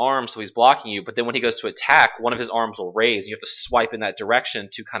all those arms, so he's blocking you. But then when he goes to attack, one of his arms will raise. You have to swipe in that direction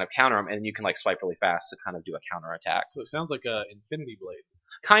to kind of counter him, and you can like swipe really fast to kind of do a counter attack. So it sounds like a Infinity Blade.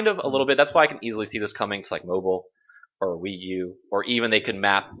 Kind of a little bit. That's why I can easily see this coming to like mobile or Wii U, or even they could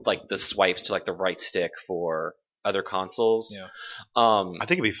map like the swipes to like the right stick for other consoles. Yeah. I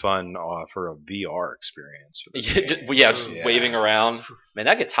think it'd be fun for a VR experience. For this Yeah, game. just Yeah. waving around. Man,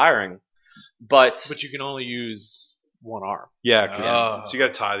 that gets tiring. But But you can only use one arm. Yeah. 'cause- Oh. So you got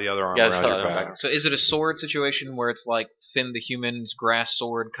to tie the other arm Yeah, around tie your the other back. So is it a sword situation where it's like Finn the Human's grass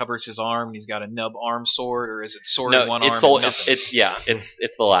sword covers his arm and he's got a nub arm sword, or is it sword in no, one it's arm? soul, and it's nothing?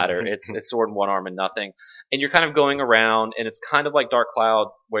 it's the latter. It's sword in one arm and nothing. And you're kind of going around, and it's kind of like Dark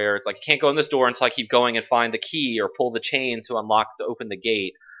Cloud, where it's like you can't go in this door until I keep going and find the key or pull the chain to unlock to open the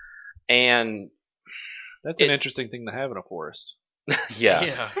gate. And That's an It's- interesting thing to have in a forest.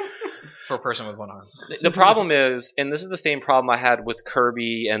 yeah. For a person with one arm. The problem is, and this is the same problem I had with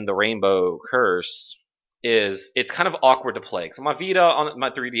Kirby and the Rainbow Curse, is it's kind of awkward to play. Because on my Vita, on my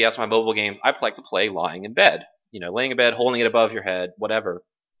 3DS, my mobile games, I like to play lying in bed. You know, laying in bed, holding it above your head, whatever.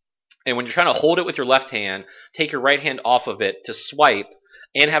 And when you're trying to hold it with your left hand, take your right hand off of it to swipe,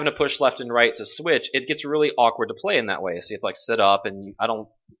 and having to push left and right to switch, it gets really awkward to play in that way. So you have to like sit up, and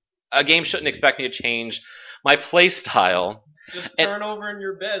a game shouldn't expect me to change my play style. Just And- turn over in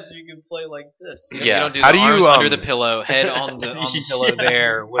your bed so you can play like this. You Yeah. don't do How the do you, arms under the um, pillow, head on the pillow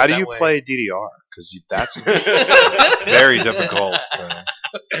there. How do that you way. play DDR? Because that's very difficult.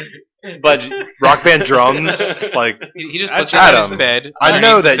 But Rock Band drums, like He just I- puts it on Adam, his bed. I underneath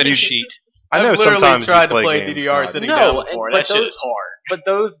know the that finish you- sheet. I know I've literally sometimes tried you to play games DDR like- sitting No, down and- before. but That shit those- is hard. But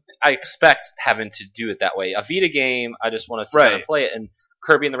those I expect having to do it that way. A Vita game, I just want to sit down and Right. play it. And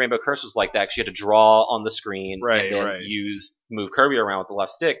Kirby and the Rainbow Curse was like that because you had to draw on the screen Right, and then right. move Kirby around with the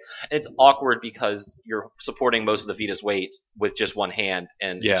left stick. And it's awkward because you're supporting most of the Vita's weight with just one hand,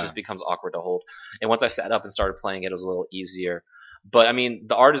 and Yeah. it just becomes awkward to hold. And once I sat up and started playing it, it was a little easier. But I mean,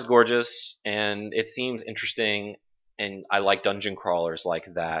 the art is gorgeous and it seems interesting, and I like dungeon crawlers like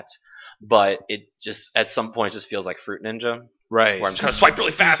that. But it just at some point just feels like Fruit Ninja, Right. where I'm just gonna swipe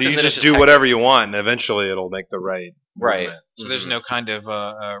really fast. So and you then just it's do hectic. whatever you want, and eventually it'll make the right Right. movement. So there's no kind of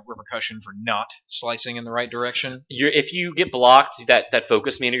repercussion for not slicing in the right direction. If you get blocked, that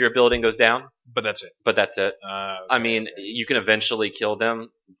focus meter you're building goes down. But that's it. But that's it. Okay. I mean, you can eventually kill them,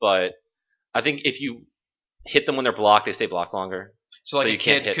 but I think if you hit them when they're blocked, they stay blocked longer. so like so a you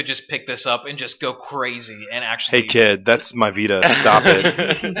can't kid hit- could just pick this up and just go crazy and actually. Hey kid, that's my Vita. Stop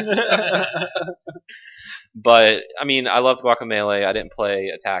it. But I mean, I loved Guacamelee. I didn't play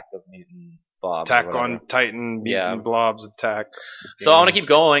Attack of Mutant Bob. or Attack whatever. on Titan, Yeah. Mutant Blobs attack. So I want to keep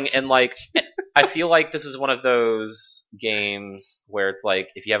going, and like, I feel like this is one of those games where it's like,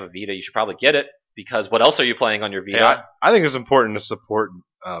 if you have a Vita, you should probably get it because what else are you playing on your Vita? Hey, I think it's important to support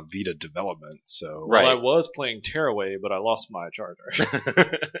Vita development. So Right. Well, I was playing Tearaway, but I lost my charger.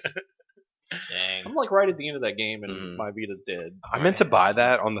 Dang. I'm like right at the end of that game, and Mhm. my Vita's dead. I meant to buy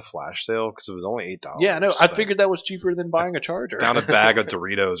that on the flash sale because it was only $8. Yeah, no, I but figured that was cheaper than buying a charger. Found a bag of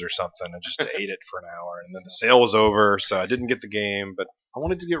Doritos or something and just ate it for an hour, and then the sale was over, so I didn't get the game. But I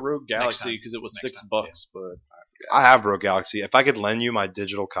wanted to get Rogue Next Galaxy time. because it was Next time, $6, but I have Rogue Galaxy. If I could lend you my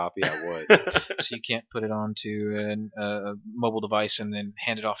digital copy, I would. So you can't put it onto a mobile device and then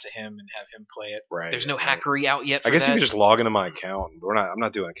hand it off to him and have him play it. Right. There's no hackery out yet. For I guess that? you could just log into my account. I'm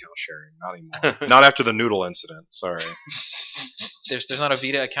not doing account sharing. Not anymore. Not after the noodle incident. Sorry. There's not a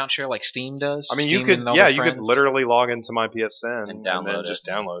Vita account share like Steam does. I mean, Steam you could. and all Yeah, their you could friends? literally log into my PSN And then download it. just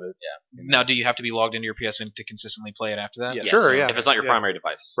download it. Now, do you have to be logged into your PSN to consistently play it after that? Yes. Sure. Yeah. If it's not your Yeah. primary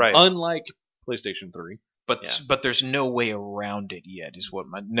device. Right. unlike PlayStation 3. But Yeah. but there's no way around it yet. Is what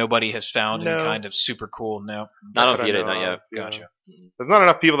nobody has found No. any kind of super cool. No. Not on that I Vita, know not yet. of, yeah. Gotcha. There's not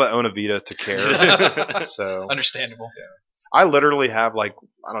enough people that own a Vita to care. So Understandable. I literally have like,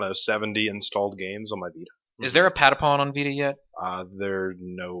 I don't know, 70 installed games on my Vita. Is there a Patapon on Vita yet? There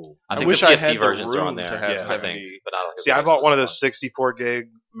no. I I think wish the I PSP had the versions are room on there. to have I 70. think, but I don't. See, I bought one of those 64 gig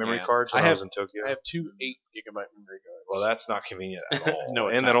memory Yeah. cards when I I have- was in Tokyo. I have two 8-gigabyte memory cards. Well, that's not convenient at all. No,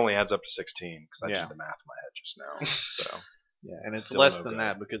 it's and that not. only adds up to 16 because I Yeah. did the math in my head just now. So Yeah, and it's Still less no than go.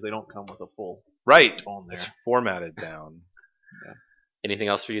 that because they don't come with a full right, on there. it's formatted down. Anything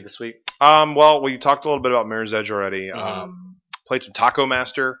else for you this week? Well, we talked a little bit about Mirror's Edge already. Mhm. Played some Taco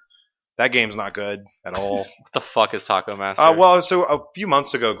Master. That game's not good at all. What the fuck is Taco Master? Well, so a few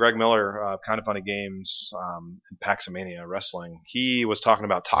months ago, Greg Miller, Kind of Funny Games, and Paxomania Wrestling, he was talking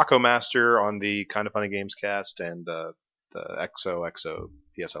about Taco Master on the Kind of Funny Games cast and the XOXO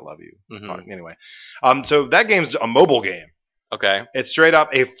PS I Love You. Mhm. Anyway, so that game's a mobile game. Okay, It's straight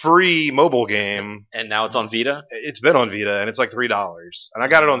up a free mobile game. and now it's on Vita. It's been on Vita and it's like $3, and I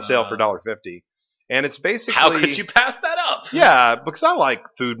got it on sale for $1.50. And it's basically How could you pass that up? Yeah, because I like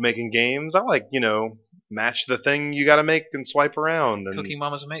food making games. I like match the thing you got to make and swipe around. And Cooking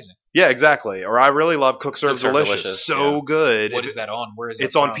Mama's amazing. yeah, exactly. Or I really love Cook Serve Cook Serve Delicious. Delicious, So yeah. good. What is that on? Where is it?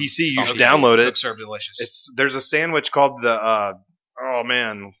 It's on from? PC. You It's should on PC. download it. Cook Serve Delicious. There's a sandwich called the oh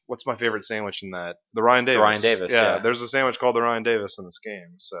man, what's my favorite sandwich in that? The Ryan Davis. Ryan Davis, yeah. There's a sandwich called the Ryan Davis in this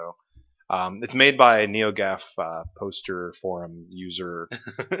game. So it's made by a NeoGAF poster forum user.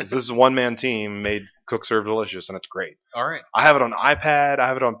 This is a one-man team made Cook Serve Delicious, and it's great. All right. I have it on iPad. I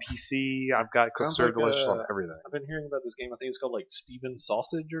have it on PC. I've got Cook Sounds Serve like, Delicious on everything. I've been hearing about this game. I think it's called like Steven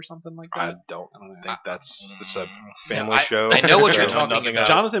Sausage or something like I that. don't I don't know. think that's a family I- show. I know what you're So- talking Nothing about.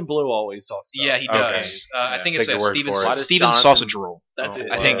 Jonathan Blow always talks about. Yeah, he it. does. Okay. I think Take it's your a word Steven, for it. Why does Steven Jonathan- Sausage Roll. That's Oh,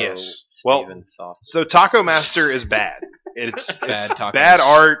 it. I think Whoa, yes. Well, Steven Sausage. So Taco Master is bad. It's Bad tacos. bad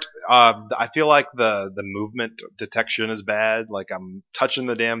art. I feel like the movement detection is bad. Like I'm touching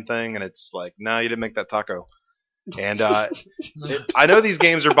the damn thing, and it's like, no, you didn't make that taco. And I know these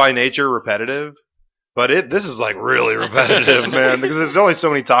games are by nature repetitive, but this is like really repetitive, man. Because there's only so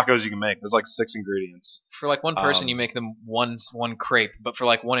many tacos you can make. There's like 6 ingredients. For like one person, Um, you make them one crepe, but for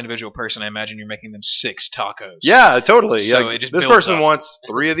like one individual person, I imagine you're making them 6 tacos. Yeah, totally. So Like, it just this builds person up. wants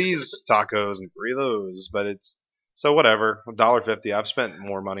 3 of these tacos and 3 of those, but it's so whatever. $1.50. I've spent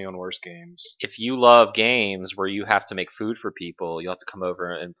more money on worse games. If you love games where you have to make food for people, you'll have to come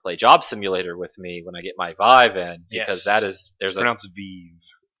over and play Job Simulator with me when I get my Vive in, because Yes. that is there's It's a pronounced Vive.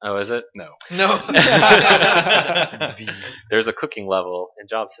 Oh, is it? No. No. There's a cooking level in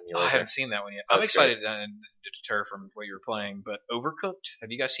Job I Simulator. haven't seen that one yet. Oh, I'm it's excited to deter from what you were playing, but Overcooked. Have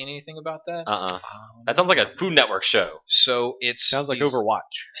you guys seen anything about that? That sounds like a Food Network show. So it's Sounds like these- Overwatch.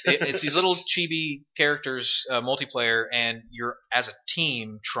 It's these little chibi characters, multiplayer, and you're as a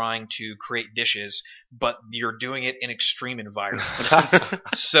team trying to create dishes, but you're doing it in extreme environments.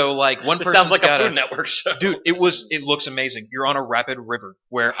 So like one This person's sounds like got a Food Network show. Dude, it looks amazing. You're on a rapid river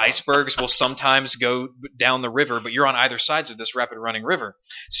where icebergs will sometimes go down the river, but you're on either sides of this rapid running river.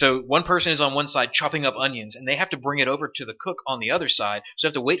 So one person is on one side chopping up onions, and they have to bring it over to the cook on the other side. So they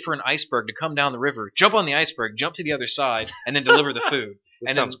have to wait for an iceberg to come down the river, jump on the iceberg, jump to the other side, and then deliver the food. This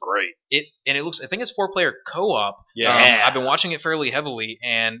And sounds great. It looks. I think it's 4-player co-op. Yeah. I've been watching it fairly heavily,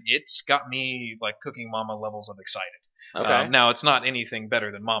 and it's got me like Cooking Mama levels of excited. Okay. Now it's not anything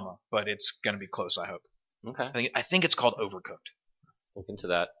better than Mama, but it's gonna be close. I hope. Okay. I think it's called Overcooked. Look into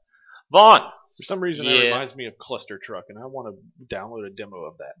that. Vaughn! For some reason, that Yeah. reminds me of Cluster Truck, and I want to download a demo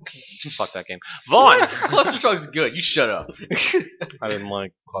of that. Fuck that game. Vaughn! Cluster Truck's good. You shut up. I didn't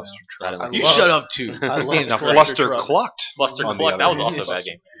like Cluster I Truck. didn't You love- shut up too. I love Now, Cluster Cluster Truck. Clucked. Cluster on the Cluck, other that was hand. also a bad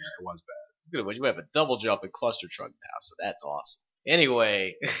game. It was bad. Good, but you have a double jump in Cluster Truck now, so that's awesome.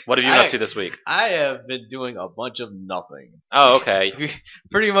 Anyway, What have you been up to this week? I have been doing a bunch of nothing. Oh, okay.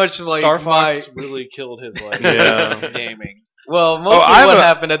 Pretty much like Star my Fox really killed his life. Yeah. Gaming. Well, mostly I what have a-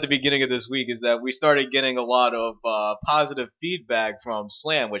 happened at the beginning of this week is that we started getting a lot of positive feedback from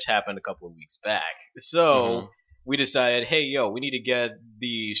Slam, which happened a couple of weeks back. So we decided, hey, yo, we need to get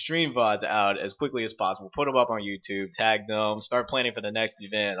the stream VODs out as quickly as possible, put them up on YouTube, tag them, start planning for the next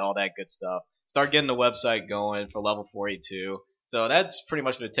event, all that good stuff. Start getting the website going for level 482. So that's pretty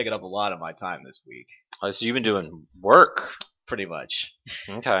much going to take up a lot of my time this week. Oh, so you've been doing work. Pretty much.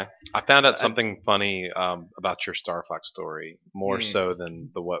 Okay. I found out something funny about your Star Fox story, more so than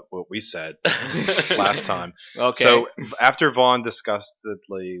what we said last time. Okay. So after Vaughn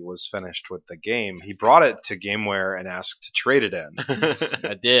disgustedly was finished with the game, he brought it to GameWare and asked to trade it in,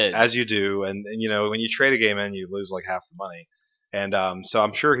 I did. as you do. And you know, when you trade a game in, you lose like half the money. And so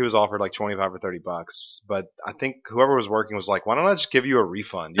I'm sure he was offered like $25 or $30, but I think whoever was working was like, "Why don't I just give you a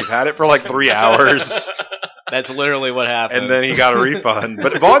refund? You've had it for like 3 hours." That's literally what happened. And then he got a refund.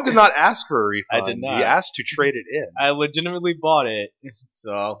 But Vaughn did not ask for a refund. I did not. He asked to trade it in. I legitimately bought it.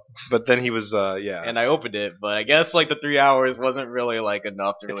 So, But then he was, yeah. and I opened it, but I guess like the 3 hours wasn't really like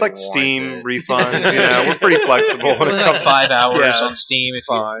enough to. It's really like warrant Steam it. refunds. You know, we're pretty flexible when it It's comes like 5 hours Yeah, on Steam. It's If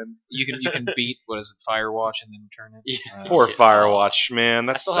you, fine. you can beat what is it, Firewatch, and then return it. Yeah. Poor shit. Firewatch, man.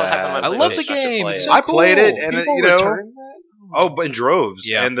 That's still have half of sad. my I love the PlayStation. I should game. play It's it. so I played it, cool. and People you know, return that? oh, but in droves.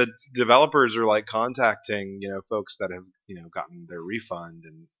 Yeah. And the developers are like contacting, you know, folks that have, you know, gotten their refund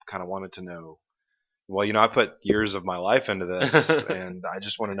and kind of wanted to know. Well, you know, I put years of my life into this, and I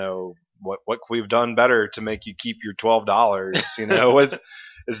just want to know what we've done better to make you keep your $12. You know, is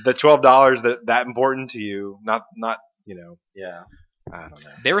the $12 that important to you? Not you know. Yeah. I don't know.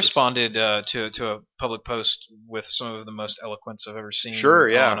 They responded to a public post with some of the most eloquence I've ever seen. Sure,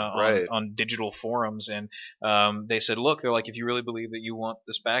 yeah, on, on digital forums, and they said, "Look, they're like, if you really believe that you want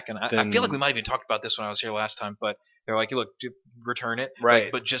this back, and I Then- feel like we might have even talked about this when I was here last time, but they're like, look, return it, Right.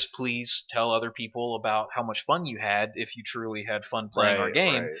 but just please tell other people about how much fun you had if you truly had fun playing our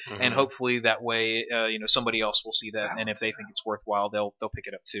game, right. and hopefully that way, you know, somebody else will see that, and if they think it's worthwhile, they'll pick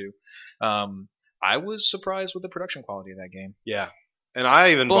it up too." I was surprised with the production quality of that game. Yeah. And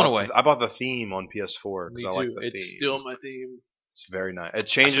I even Blown bought away. I bought the theme on PS4 Me because I like too. the It's theme. still my theme. It's very nice. It I should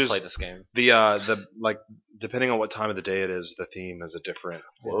changes play this game. the like depending on what time of the day it is. The theme is a different.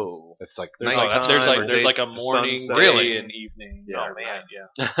 Whoa. It's like There's nighttime like there's or like there's day- like a morning, sunset. day, Really? and evening. Yeah. Oh man,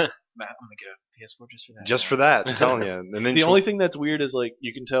 yeah. Matt, I'm gonna get a PS4 just for that. Just for that, I'm telling you. And then The only thing that's weird is like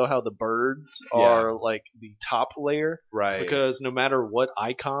you can tell how the birds are like the top layer right, because no matter what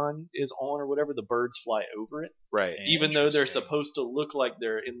icon is on or whatever, the birds fly over it. right. Even though they're Interesting. supposed to look like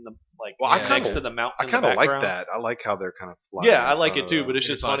they're in the like Well, I next kinda- to the mountain. I in the kind of like background. that. I like how they're kind of flying. Yeah, I like it too, but it's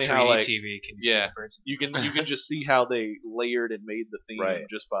If just on funny 3D how like TV, can you see yeah. the birds? you can just see how they layered and made the theme Right.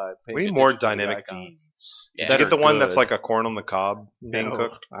 just by paying We need more attention to the dynamic icons. themes. Yeah. Did you get the Better one that's good. like a corn on the cob being No,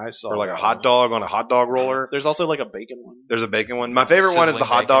 cooked, I saw or like a that hot one. dog on a hot dog roller? There's also like a bacon one. There's a bacon one. My favorite one is the Sizzling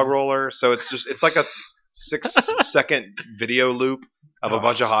hot dog bacon. roller. So it's like a 6-second video loop of a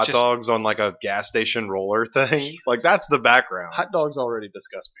bunch of hot Just- dogs on like a gas station roller thing. Like that's the background. Hot dogs already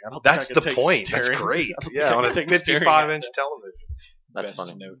disgust me. I don't. That's think I the can take point. That's staring- great. I don't Yeah, think on I a can take staring 55-inch at television. That's Best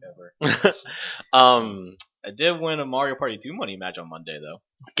funny. note ever. um, I did win a Mario Party 2 money match on Monday though.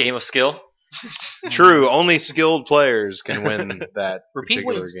 game of skill. True, only skilled players can win that Repeat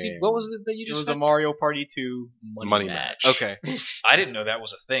particular game. what was it that you It just was said? a Mario Party 2 Money match. Okay, I didn't know that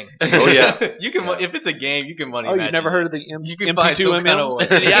was a thing. Oh yeah. You can Yeah. if it's a game, you can money Oh, match. you've never it. heard of the You can find some MP2 kind of MMs?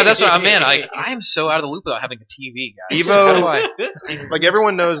 way. Yeah, that's what I mean. I'm so out of the loop without having a TV, guys. Evo- How do I- Like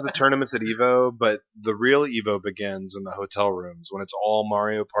everyone knows the tournaments at Evo, but the real Evo begins in the hotel rooms when it's all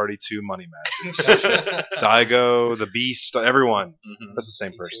Mario Party 2 money matches. Daigo, the Beast, everyone. Mhm. That's the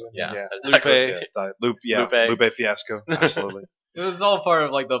same person. Yeah. Lupe. Lupe Fiasco. Absolutely. It was all part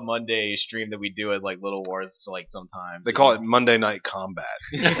of like the Monday stream that we do at like Little Wars, like sometimes. They call it Monday Night Combat.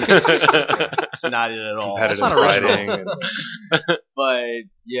 It's not it at all. Competitive not original. fighting. And, But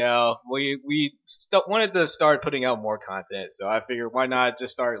yeah, we wanted to start putting out more content, so I figured why not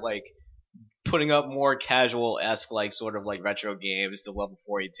just start like putting up more casual-esque like sort of like retro games to level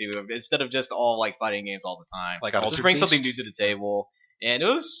 42 instead of just all like fighting games all the time. Like just Altered bring Beast? something new to the table, and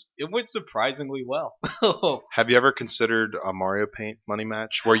it went surprisingly well. have you ever considered a Mario Paint money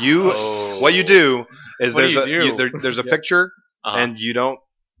match where you Oh. what you do is What do there's you do? there's a Yeah. picture Uh-huh. and you don't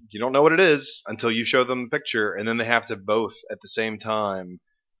know what it is until you show them the picture, and then they have to both at the same time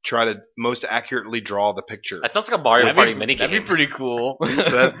try to most accurately draw the picture. That sounds like a Mario Party minigame. That'd be pretty cool.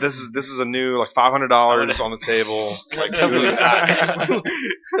 So this is a new like $500 on the table. Like I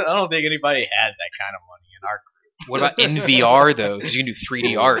don't think anybody has that kind of money in our. What about in VR though? Because you can do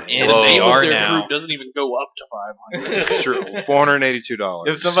 3D art in Whoa. VR Their now. group doesn't even go up to 500. it's true, $482.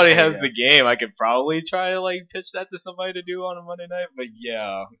 If somebody has Yeah. the game, I could probably try to like pitch that to somebody to do on a Monday night. But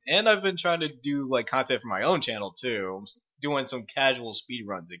yeah, and I've been trying to do like content for my own channel too. I'm doing some casual speed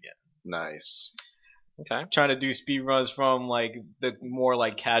runs again. Nice. Okay. Trying to do speed runs from like the more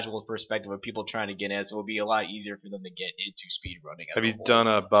like casual perspective of people trying to get in, so it'll be a lot easier for them to get into speed running. as Have a you whole. done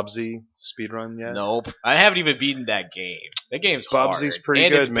a Bubsy speedrun yet? Nope, I haven't even beaten that game. That game's Bubsy's hard, pretty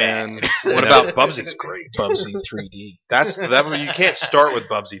and it's good, man. bad. What about Bubsy's great? Bubsy 3D. That's that. You can't start with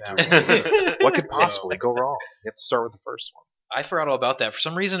Bubsy 3. What could possibly go wrong? You have to start with the first one. I forgot all about that. For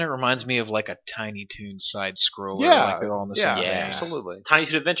some reason, it reminds me of like a Tiny Toon side scroller. Yeah. like they're all on the Yeah, same Yeah. page. absolutely. Tiny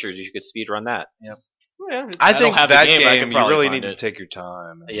Toon Adventures. You could speed run that. Yeah, I don't think have the that game, but I game could you probably really find need to it. take your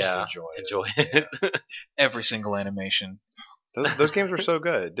time and Yeah. just enjoy it. Enjoy it. Every single animation. Those games were so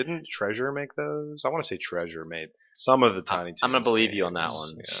good. Didn't Treasure make those? I want to say Treasure made some of the Tiny Toons I'm gonna believe you on that games,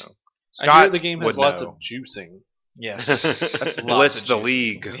 one. Yeah. I hear the game has would lots know. of juicing. Yes. That's Lots Blitz of the juice.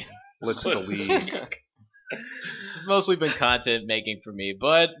 League. Blitz the League. It's mostly been content making for me,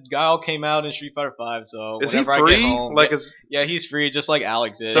 but Guile came out in Street Fighter V, so Is he whenever I free? get home, Like, is, yeah, he's free, just like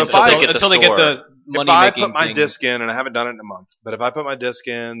Alex is. So if until I- they get until the they get the if money I making put my thing. disc in, and I haven't done it in a month, but if I put my disc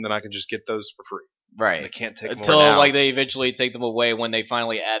in, then I can just get those for free. They right can't take until more now. like they eventually take them away when they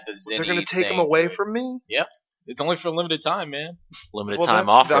finally add the Zenny. They're going to take them thing away to it. from me? It's only for a limited time, man. Limited Well, time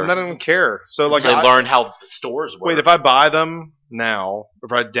that's- offer. I'm not even care. So like, they I, learn how stores work. wait, if I buy them now,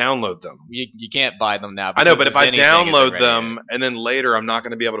 if I download them, You can't buy them now. I know, because but the if I Zenny thing download isn't ready them yet. and then later I'm not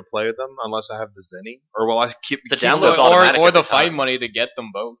going to be able to play with them unless I have the Zenny, or will I keep The keep download's them? automatic or the every time. fight money to get them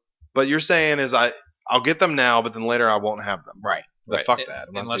both. But you're saying is I'll get them now, but then later I won't have them. Right. But fuck that.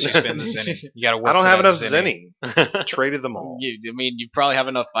 I'm not Unless you doing spend the that. Zenny. You gotta work I don't for have that enough Zenny. Traded them all. I mean, you probably have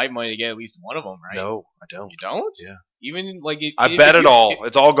enough fight money to get at least one of them, right? No, I don't. You don't? Yeah. Even like I bet it all.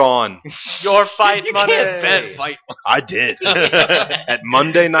 It's all gone. Your fight You money. can't bet fight. I did. At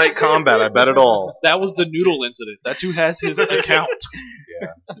Monday Night Combat, I bet it all. That was the noodle incident. That's who has his account.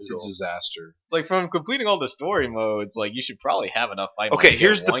 It's a disaster. Like from completing all the story modes, like you should probably have enough fight money. Okay, to get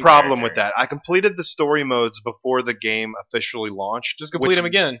here's the one problem with character. that. I completed the story modes before the game officially launched. Just complete which them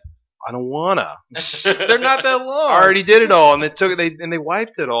again. I don't wanna. They're not that long. I already did it all, and they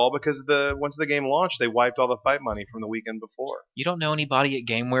wiped it all because once the game launched, they wiped all the fight money from the weekend before. You don't know anybody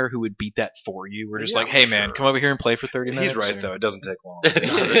at GameWare who would beat that for you. We're just Yeah, like, hey man, sure. come over here and play for 30 minutes. He's right or- though; it doesn't take long.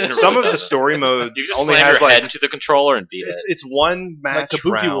 It Some of really the story mode You just only slam has your head like into the controller and beat it. it's one match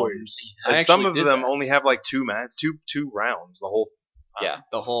Kabuki rounds, Warriors. I and some actually of did them that. only have like two rounds. The whole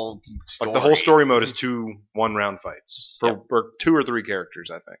The whole story. like the whole story mode is 2 1-round fights for 2 or 3 characters,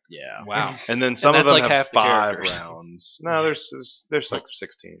 I think. Yeah. Wow. And then some of that's them like have half the 5 characters. rounds. No, there's like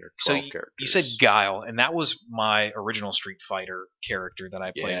 16 or 12 So characters. you said Guile, and that was my original Street Fighter character that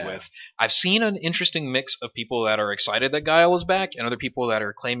I played Yeah. with. I've seen an interesting mix of people that are excited that Guile was back, and other people that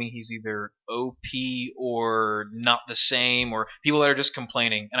are claiming he's either OP or not the same, or people that are just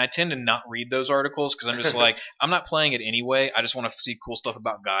complaining. And I tend to not read those articles because I'm just like, I'm not playing it anyway. I just want to see cool stuff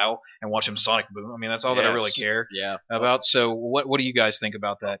about Guile and watch him Sonic Boom. I mean, that's all that I really care Yeah. about. So what do you guys think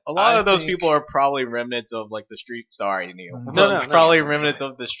about that? A lot I of those think- people are probably remnants of like the Street. Sorry, Neil. No, Probably remnants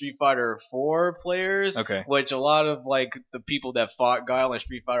of the Street Fighter 4 players. Okay. Which a lot of like the people that fought Guile in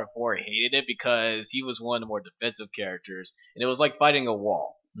Street Fighter 4 hated it because he was one of the more defensive characters, and it was like fighting a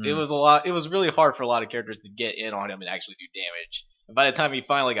wall. It was a lot. It was really hard for a lot of characters to get in on him and actually do damage. And by the time he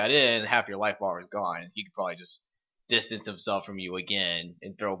finally got in, half your life bar was gone. He could probably just distance himself from you again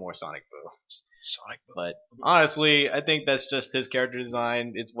and throw more Sonic booms. Sonic Boom. But honestly, I think that's just his character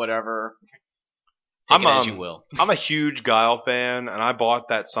design. It's whatever. Take it as you will. I'm a huge Guile fan, and I bought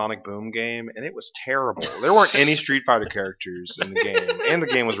that Sonic Boom game, and it was terrible. There weren't any Street Fighter characters in the game, and the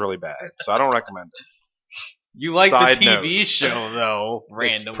game was really bad, so I don't recommend it. You like the Side TV note. show though,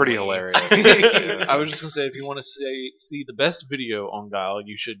 randomly. It's pretty hilarious. I was just gonna say, if you want to see the best video on Guile,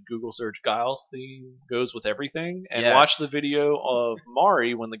 you should Google search Guile's theme goes with everything, and Yes. watch the video of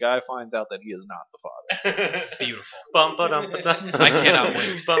Mari when the guy finds out that he is not the father. Beautiful. Bum-ba-dum-ba-dum. I cannot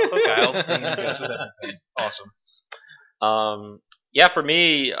wait. Bum-ba-dum. Guile's theme goes with everything. Awesome. Yeah, for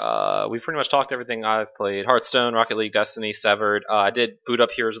me, we pretty much talked everything I've played. Hearthstone, Rocket League, Destiny, Severed. I did boot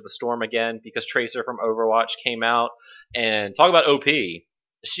up Heroes of the Storm again because Tracer from Overwatch came out. And talk about OP.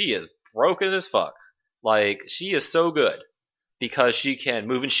 She is broken as fuck. Like, she is so good because she can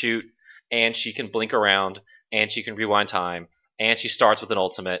move and shoot, and she can blink around, and she can rewind time, and she starts with an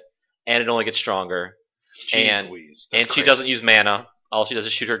ultimate, and it only gets stronger. Jeez And- Louise, that's And she crazy. doesn't use mana. All she does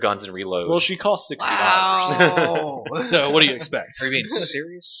is shoot her guns and reload. Well, she costs $60. Wow. So what do you expect? Are you being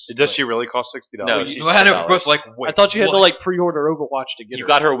serious? Does she really cost $60? No, she's Well, I know, $10. both like, I thought you had to what? like pre-order Overwatch to get You her.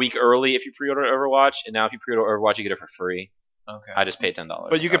 got her a week early if you pre-order Overwatch, and now if you pre-order Overwatch, you get her for free. Okay. I just paid $10.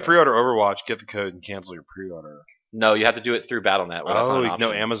 But you for could it. pre-order Overwatch, get the code, and cancel your pre-order. No, you have to do it through BattleNet. Where that's not an option.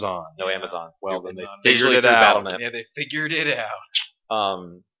 no Amazon. No Amazon. Well, Through- then it's they digitally figured it through out. BattleNet. Yeah, they figured it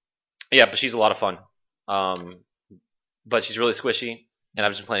out. Yeah, but she's a lot of fun. But she's really squishy, and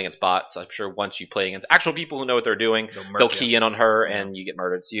I've just been playing against bots. I'm sure once you play against actual people who know what they're doing, they'll key in on her, and you get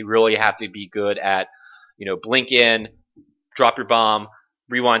murdered. So you really have to be good at, blink in, drop your bomb,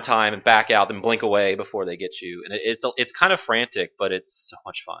 rewind time, and back out, then blink away before they get you. And it's kind of frantic, but it's so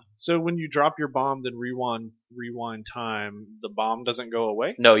much fun. So when you drop your bomb, then rewind time, the bomb doesn't go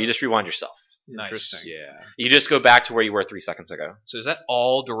away. No, you just rewind yourself. Nice. Interesting. Yeah. You just go back to where you were 3 seconds ago. So is that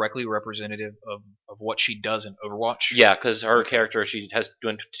all directly representative of what she does in Overwatch? Yeah, because her character, she has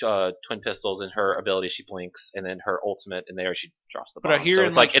twin pistols, and her ability, she blinks, and then her ultimate, and there she drops the But I bomb. hear So in,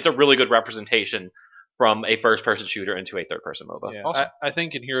 it's like like- it's a really good representation from a first-person shooter into a third-person MOBA. Yeah, Awesome. I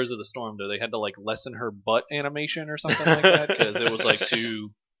think in Heroes of the Storm, though, they had to like lessen her butt animation or something like that because it was like too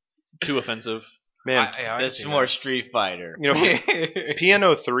offensive. Man, I That's see more that. Street Fighter.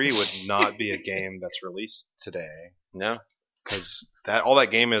 Piano 3 would not be a game that's released today No, because all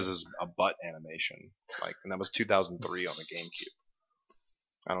that game is a butt animation. And that was 2003 on the GameCube.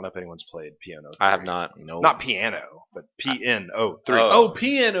 I don't know if anyone's played Piano 3. I have not. Not piano, but PNO 3. Oh. Oh,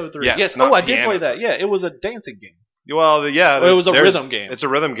 Piano 3. Yes, Yes. not Oh, I did piano. play that. Yeah, it was a dancing game. Well, yeah. Well, it was a there's- rhythm game. It's a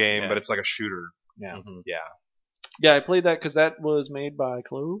rhythm game, Yeah. but it's like a shooter. Yeah. Mhm. Yeah. Yeah, I played that because that was made by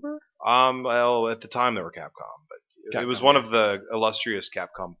Clover. Well, at the time they were Capcom, but it was Capcom, one of the illustrious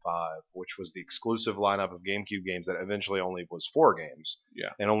Capcom 5, which was the exclusive lineup of GameCube games that eventually only was 4 games. Yeah.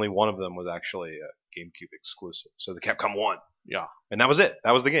 And only one of them was actually a GameCube exclusive. So the Capcom 1. Yeah. And that was it.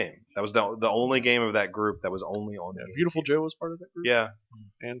 That was the game. That was the only game of that group that was only on the Beautiful Joe was part of that group. Yeah.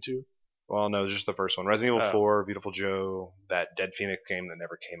 And 2. Well, no, just the first one. Resident Evil Oh. 4, Beautiful Joe, that Dead Phoenix game that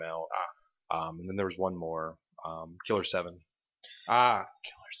never came out. And then there was one more, Killer 7. Ah,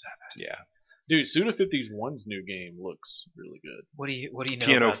 Killer 7. Yeah. Dude, Suda51's new game looks really good. What do you know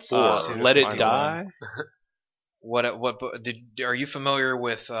Piano about 4. Suda Let It 51? Die. Are you familiar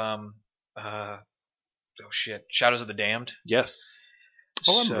with Shadows of the Damned? Yes.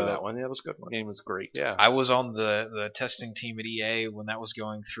 I remember So, that one. Yeah, that was a good The one. game is great. Yeah. I was on the testing team at EA when that was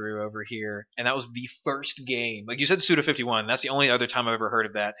going through over here, and that was the first game. Like you said, Suda 51. That's the only other time I've ever heard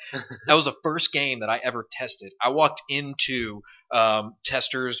of that. That was the first game that I ever tested. I walked into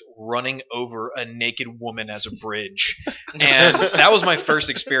testers running over a naked woman as a bridge, and that was my first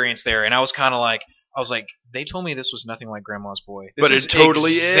experience there. And I was kind of like, they told me this was nothing like Grandma's Boy. This But it is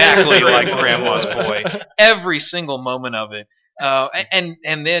totally is exactly like Grandma's Grandma's Boy. Every single moment of it.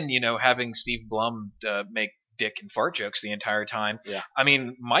 And then having Steve Blum make dick and fart jokes the entire time. Yeah. I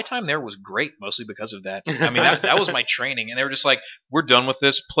mean, my time there was great, mostly because of that. I mean, that was my training, and they were just like, "We're done with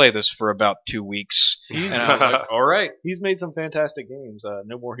this. Play this for about 2 weeks." He's And I was like, "All right." he's made some fantastic games.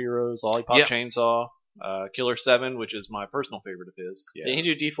 No More Heroes, Lollipop Yeah. Chainsaw, Killer 7, which is my personal favorite of his. Did he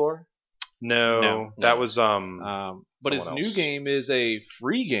do D4? No, that was But his someone new else. game is a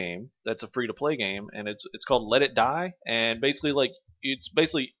free game. That's a free to play game, and it's called Let It Die. And basically, like it's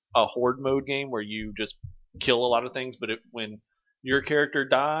basically a horde mode game where you just kill a lot of things. But when your character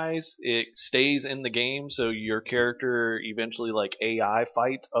dies, it stays in the game, so your character eventually like AI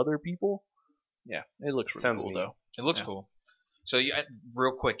fights other people. Yeah, it looks really Sounds cool neat. though. It looks Yeah. cool. So,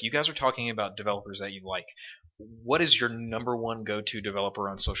 real quick, you guys are talking about developers that you like. What is your number one go-to developer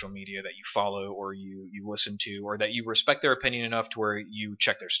on social media that you follow or you listen to, or that you respect their opinion enough to where you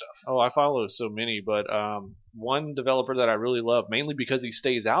check their stuff? Oh, I follow so many, but one developer that I really love, mainly because he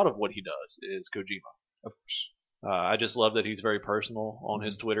stays out of what he does, is Kojima. Of course. I just love that he's very personal on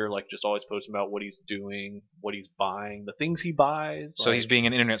his Twitter, like just always posting about what he's doing, what he's buying, the things he buys. So like- he's being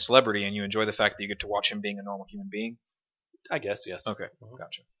an internet celebrity, and you enjoy the fact that you get to watch him being a normal human being? I guess, yes. Okay,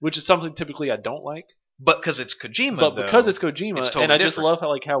 gotcha. Which is something typically I don't like, But because it's Kojima, but though, because it's Kojima, it's totally and I just different.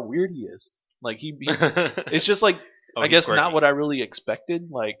 love how weird he is. Like it's just like Oh, I he's guess not quirky. what I really expected.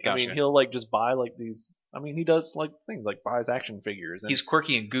 Like I Gotcha. mean, he'll like just buy like these. I mean, he does like things like buys action figures. And, He's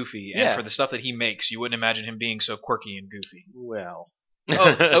quirky and goofy, and Yeah. for the stuff that he makes, you wouldn't imagine him being so quirky and goofy. well,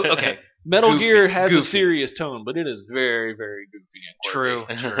 Okay. Metal Goofy, Gear has a goofy. serious tone, but it is very, very goofy and True,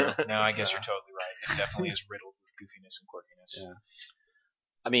 quirky. true. No, I guess you're totally right. It definitely is riddled with goofiness and quirkiness. Yeah.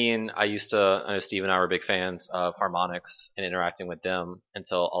 I mean, I know Steve and I were big fans of Harmonix and interacting with them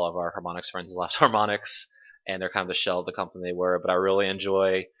until all of our Harmonix friends left Harmonix, and they're kind of the shell of the company they were. But I really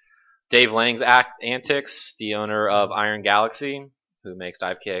enjoy Dave Lang's antics, the owner of Iron Galaxy, who makes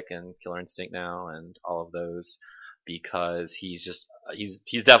Divekick and Killer Instinct now, and all of those, because he's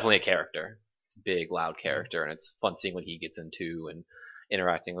definitely a character. It's a big, loud character, and it's fun seeing what he gets into and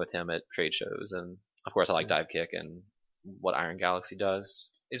interacting with him at trade shows. And of course, I like Divekick and what Iron Galaxy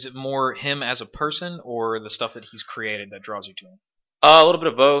does. Is it more him as a person, or the stuff that he's created that draws you to him? A little bit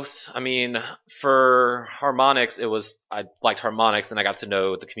of both. I mean, for Harmonix, I liked Harmonix, and I got to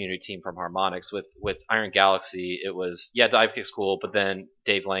know the community team from Harmonix. With Iron Galaxy, it was Divekick's cool, but then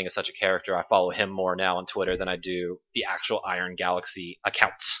Dave Lang is such a character. I follow him more now on Twitter than I do the actual Iron Galaxy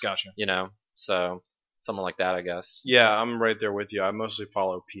accounts. Gotcha. So someone like that, I guess. Yeah, I'm right there with you. I mostly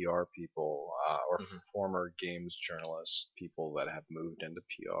follow PR people or Mhm. former games journalists, people that have moved into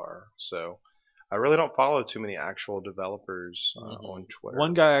PR. So I really don't follow too many actual developers on Twitter.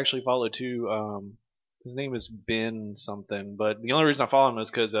 One guy I actually follow too. His name is Ben something, but the only reason I follow him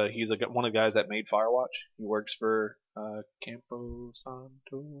is because he's one of the guys that made Firewatch. He works for Campo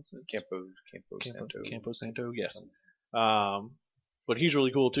Santo. Campo Santo, yes. But he's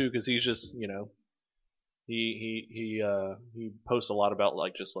really cool too because he's just he posts a lot about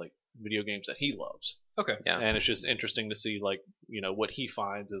like video games that he loves. Okay. Yeah. And it's just interesting to see what he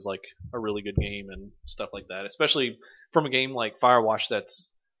finds is like a really good game and stuff like that, especially from a game like Firewatch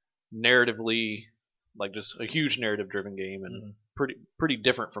that's narratively like just a huge narrative driven game and pretty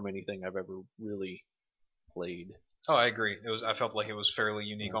different from anything I've ever really played. Oh, I agree. I felt like it was fairly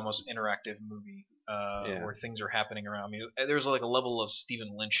unique, almost interactive movie where things are happening around me. There's like a level of Stephen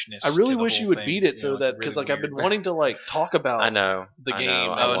Lynchness. I really to the wish whole you would thing, beat it so that because really I've been weird. wanting to talk about I know the I game.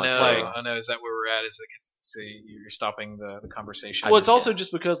 know, I Oh want no! to. Oh no! Is that where we're at? Is it so you're stopping the conversation? Well, it's also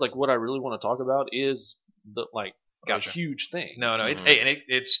just because what I really want to talk about is the Gotcha. a huge thing. no. Mhm.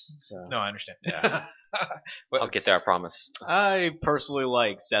 It's So. no. I understand. Yeah. I'll get there, I promise. I personally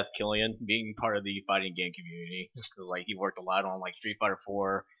like Seth Killian being part of the fighting game community because he worked a lot on Street Fighter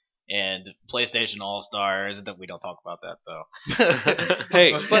 4 and PlayStation All Stars. That we don't talk about that though.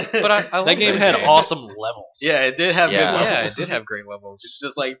 Hey, but I love that game had awesome levels. Yeah, it did have Yeah. good Yeah, levels. it did have great levels. It's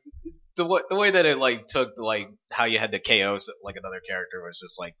just the way that it took how you had to KO another character was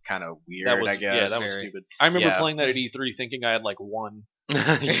just kind of weird. That was I guess. that was Very- stupid. I remember Yeah. playing that at E3 thinking I had one.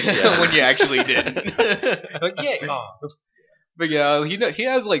 Yeah. when you actually did. Yeah. But yeah, he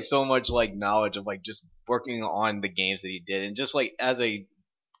has so much knowledge of just working on the games that he did, and just as a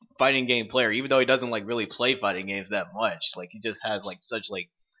fighting game player, even though he doesn't really play fighting games that much, he just has such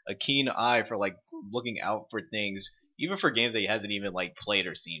a keen eye for looking out for things, even for games that he hasn't even played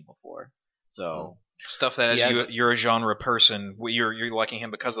or seen before. So Stuff that He has as you're a genre person, you're liking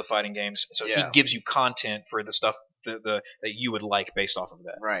him because of the fighting games. So he Yeah. gives you content for the stuff that you would like based off of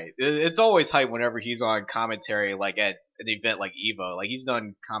that. right, it's always hype whenever he's on commentary, at an event like Evo. He's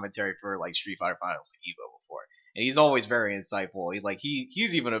done commentary for Street Fighter Finals at Evo before, and he's always very insightful.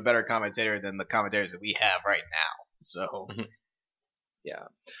 He's even a better commentator than the commentators that we have right now. So Yeah,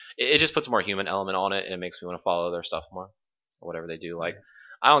 it just puts a more human element on it, and it makes me want to follow their stuff more, or whatever they do. Like,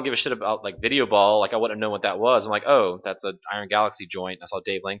 I don't give a shit about like Video Ball. Like, I wouldn't know what that was. I'm like, oh, that's a Iron Galaxy joint. I saw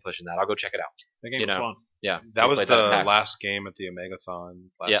Dave Lang pushing that. I'll go check it out. That game You was know. fun. Yeah, That we was the played at PAX. last game at the Omegathon.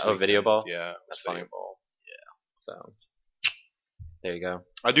 Yeah, Last Video weekend. Ball? Yeah, That's Video funny. Ball. So there you go.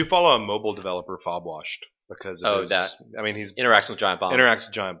 I do follow a mobile developer, Fobwashed, because Oh, it is, that- I mean, he's Interacts with Giant Bomb. interacts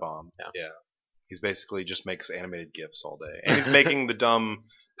with Giant Bomb. Yeah. He's basically just makes animated GIFs all day, and he's making the dumb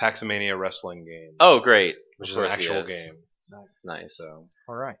Paxomania wrestling game, Oh, great. which Of is an course he actual is. game. Nice. So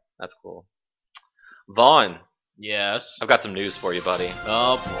All right. That's cool. Vaughn, yes. I've got some news for you, buddy.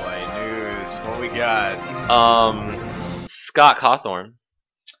 Oh boy, news. What we got? Scott Cawthorn.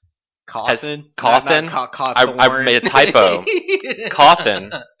 Cawthon? Cawthon? I made a typo.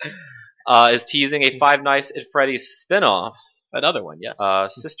 Cawthon is teasing a Five Nights at Freddy's spinoff, Another one, yes.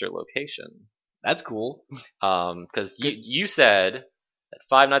 Sister Location. That's cool. Because you said that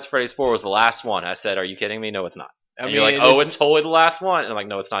Five Nights at Freddy's 4 was the last one. I said, are you kidding me? No, it's not. I And mean, you're like, oh, it's totally the last one. And I'm like,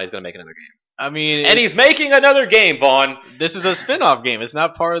 no, it's not. He's going to make another game. I mean, And he's making another game, Vaughn. this is a spin-off game. It's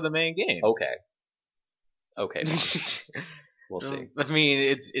not part of the main game. Okay. Okay, Vaughn. We'll see. I mean,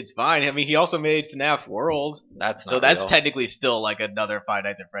 it's fine. I mean, he also made FNAF World, That's so not that's real. technically still like another Five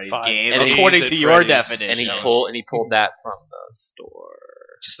Nights at Freddy's Five game, Nights according at to your Freddy's. definition. And he pulled that from the store.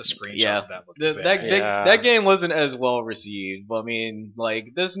 Just the screenshots Yeah. of that look That Yeah. that game wasn't as well received. But I mean, like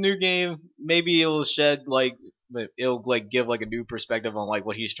this new game, maybe it'll shed it'll give like a new perspective on like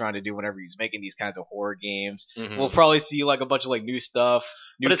what he's trying to do whenever he's making these kinds of horror games. Mhm. We'll probably see like a bunch of like new stuff,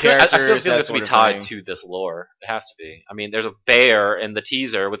 new But it's gonna, characters. I feel like that this will be sort of tied thing. to this lore. It has to be. I mean, there's a bear in the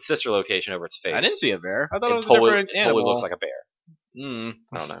teaser with Sister Location over its face. I didn't see a bear. I thought It it was a totally, different it totally animal. looks like a bear. Mm.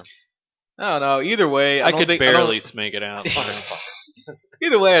 I don't know. I don't know. Either way, I could think, barely make it out.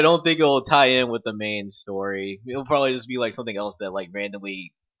 Either way, I don't think it'll tie in with the main story. It'll probably just be like something else that like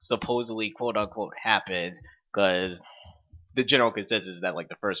randomly, supposedly, quote unquote, happened. Because the general consensus is that like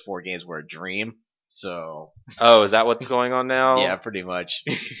the first 4 games were a dream. So Oh, is that what's going on now? yeah, pretty much.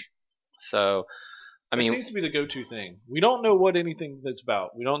 So, I It mean, seems to be the go-to thing. We don't know what anything that's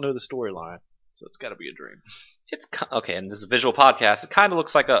about. We don't know the storyline, so it's got to be a dream. it's okay. And this is a visual podcast. It kind of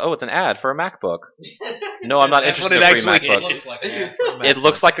looks like it's an ad for a MacBook. No, I'm not That's interested what in a it free actually MacBook. is. It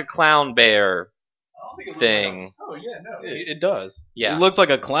looks like a clown bear thing. Oh yeah, no, it does. Yeah. It looks like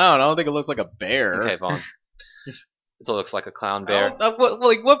a clown. I don't think it looks like a bear. Okay, Vaughn. It looks like a clown I bear. don't-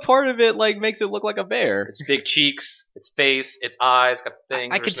 what part of it like makes it look like a bear? Its big cheeks, its face, its eyes, got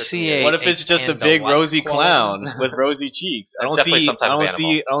things. I that are could supposed to see be- a- What if it's just a panda big white rosy clown. clown with rosy cheeks? I That's don't definitely see. some type I of don't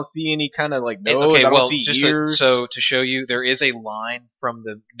animal. see. I don't see any kind of like And- nose. I don't see just ears. so to show you, there is a line from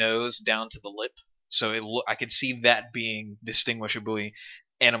the nose down to the lip, so I could see that being distinguishably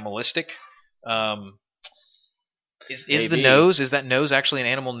animalistic. Is the Maybe. nose? Is that nose actually an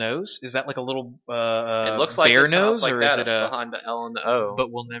animal nose? Is that like a little It looks like bear it's kind of nose, like or is that it a? behind the L and the O?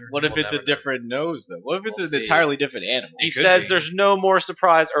 But we'll never. What if We'll it's a never know. different nose though? What if it's We'll an see. entirely different animal? He could says be. there's no more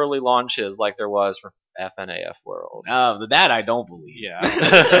surprise early launches like there was for FNAF World. That I don't believe. Yeah, I don't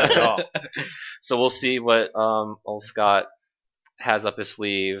think that at all. So we'll see what old Scott has up his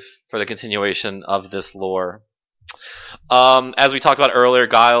sleeve for the continuation of this lore. As we talked about earlier,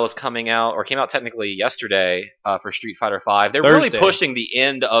 Guile is coming out, or came out technically yesterday for Street Fighter V. They're really Thursday. pushing the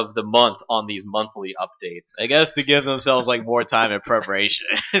end of the month on these monthly updates. I guess to give themselves like more time in preparation.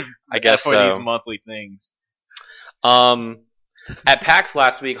 I guess for so. these monthly things. At PAX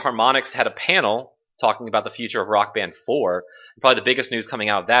last week, Harmonix had a panel talking about the future of Rock Band 4. Probably the biggest news coming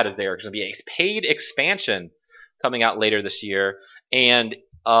out of that is there's going to be a paid expansion coming out later this year. And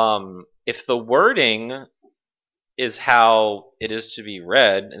if the wording is how it is to be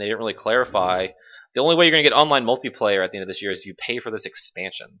read, and they didn't really clarify, the only way you're going to get online multiplayer at the end of this year is if you pay for this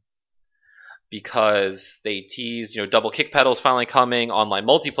expansion. Because they teased, double kick pedals finally coming, online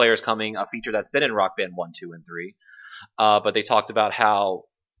multiplayer is coming, a feature that's been in Rock Band 1, 2, and 3. But they talked about how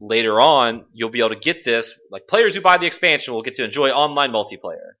later on you'll be able to get this, like players who buy the expansion will get to enjoy online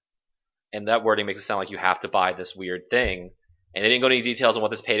multiplayer. And that wording makes it sound like you have to buy this weird thing. And they didn't go into any details on what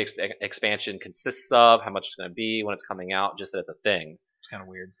this paid expansion consists of, how much it's going to be, when it's coming out, just that it's a thing. It's kind of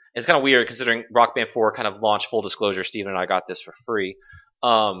weird. It's kind of weird considering Rock Band 4 kind of launched, full disclosure, Steven and I got this for free,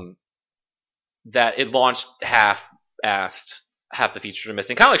 that it launched half-assed, half the features are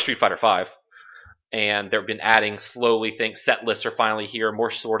missing, kind of like Street Fighter V. And they've been adding slowly things. Set lists are finally here, more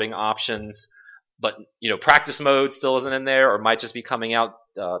sorting options. But, practice mode still isn't in there, or might just be coming out,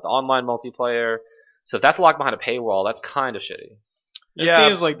 the online multiplayer. So if that's locked behind a paywall, that's kind of shitty. It Yeah,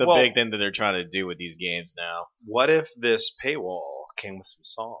 seems like the well- big thing that they're trying to do with these games now. What if this paywall came with some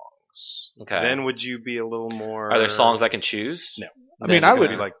songs? Okay. Then would you be a little more? Are there songs I can choose? No. I mean, It's I gonna would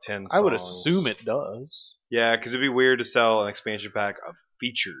be like 10 songs. I would assume it does. Yeah, because it'd be weird to sell an expansion pack of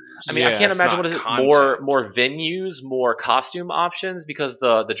features. I mean, I can't It's imagine not what is it. content. More venues, more costume options, because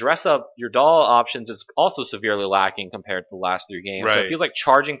the dress up your doll options is also severely lacking compared to the last 3 games. So it Right. feels like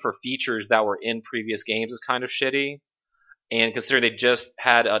charging for features that were in previous games is kind of shitty. And considering they just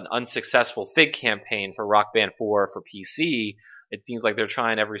had an unsuccessful Fig campaign for Rock Band 4 for PC, it seems like they're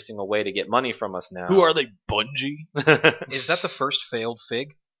trying every single way to get money from us now. Who are they, Bungie? Is that the first failed Fig?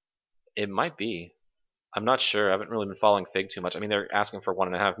 It might be. I'm not sure. I haven't really been following Fig too much. I mean, they're asking for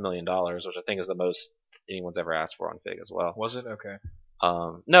 $1.5 million, which I think is the most anyone's ever asked for on Fig as well. Was it? Okay.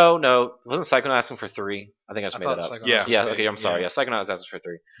 No, wasn't Psychonaut asking for 3? I think I just made that up. Yeah. Yeah, okay, I'm sorry. Yeah, Psychonaut was asking for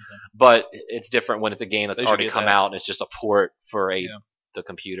 3. But it's different when it's a game that's They should already get come that. out and it's just a port for Yeah. the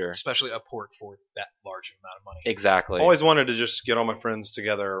computer. Especially a port for that large amount of money. Exactly. Always wanted to just get all my friends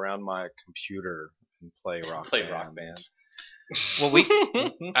together around my computer and play Rock Play Band. Rock Band. Well,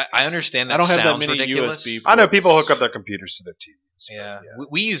 I understand that I don't have that sounds many ridiculous. USB I know people hook up their computers to their TVs. Yeah,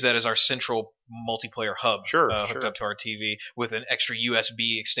 we use that as our central multiplayer hub. Sure, hooked sure. up to our TV with an extra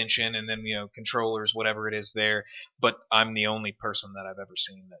USB extension and then controllers, whatever it is there. But I'm the only person that I've ever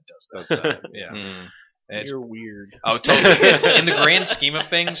seen that does that. Yeah, Mm. it's, You're weird. oh, totally. In the grand scheme of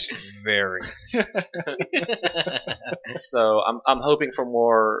things, very. So I'm hoping for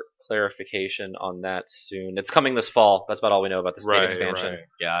more clarification on that soon. It's coming this fall. That's about all we know about this big expansion.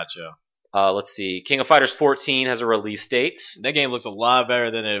 Gotcha. Let's see. King of Fighters 14 has a release date. That game looks a lot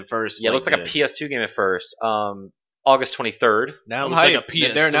better than it first. Yeah, it looks like a PS2 game at first. August 23rd. Now it I'm looks like a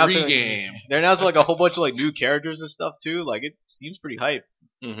hyped. PS3 game. They're announcing like a whole bunch of like new characters and stuff too. Like it seems pretty hype.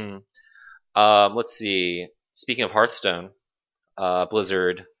 Mm-hmm. Let's see. Speaking of Hearthstone,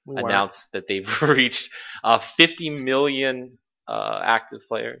 Blizzard Wow. announced that they've reached 50 million active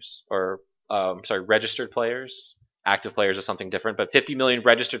players, or registered players. Active players is something different, but 50 million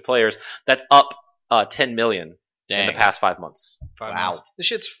registered players. That's up 10 million in the past 5 months. 5 Wow. months. This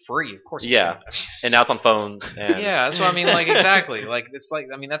shit's free, of course. Yeah. And now it's on phones. And Yeah, that's what I mean. Like exactly. Like it's like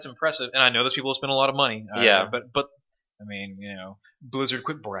I mean that's impressive, and I know there's people who spend a lot of money. Yeah. But I mean Blizzard,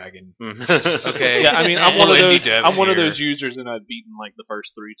 quit bragging. Mhm. Okay. Yeah, I mean, I'm one of Indie those. devs I'm one of here. those users, and I've beaten like the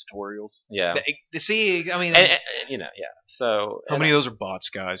first 3 tutorials. Yeah. See, I mean, And, yeah. So how many of those are bots,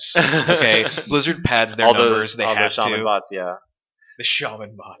 guys? Okay, Blizzard pads their all numbers. those, They all have those shaman to. bots, yeah. The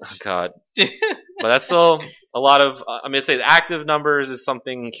shaman Oh, bots. God. But that's still a lot of. I mean, I'd say the active numbers is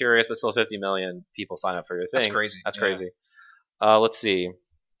something curious, but still 50 million people sign up for your thing. That's crazy. That's Yeah. crazy. Let's see.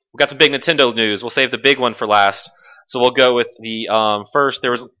 We got some big Nintendo news. We'll save the big one for last. So we'll go with the first.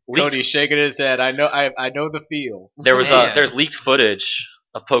 There was leaked, Cody's shaking his head. I know the feel. Man. there's leaked footage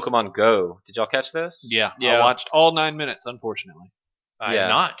of Pokemon Go. Did y'all catch this? Yeah, Yeah. I watched all 9 minutes. Unfortunately, I Yeah. am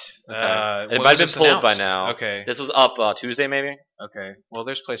not. Okay. It when might have was been this pulled by announced? now. Okay. This was up Tuesday, maybe. Okay. Well,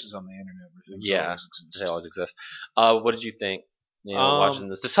 there's places on the internet where things Yeah. always exist. They always exist. What did you think? Um, Watching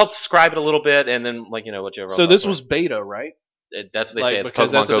this. Just help describe it a little bit, and then what your overall so this thoughts was beta, right? were. That's what they like, say. It's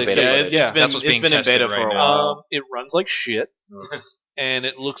because Pokemon that's what Go they beta. say. footage. Yeah, That's what's it's being been in tested beta right for a now. while. It runs like shit, and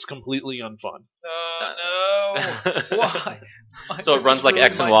it looks completely unfun. No. Why? So it runs like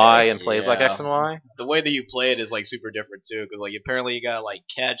X and Y and plays like Yeah. X and Y. The way that you play it is like super different too, because like apparently you gotta like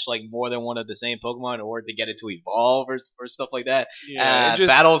catch like more than one of the same Pokemon in order to get it to evolve or stuff like that. Yeah, it just-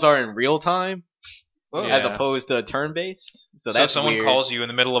 Battles are in real time Oh. as Yeah. opposed to turn based. So So that's if someone weird. calls you in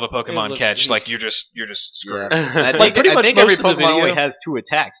the middle of a Pokemon looks- catch, it's- like you're just screwed. Yeah. I Like, think, pretty I much think every most of the Pokemon only video- has 2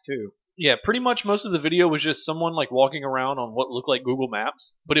 attacks too. Yeah, pretty much most of the video was just someone like walking around on what looked like Google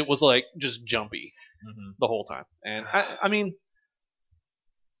Maps, but it was like just jumpy Mhm. the whole time. And I mean,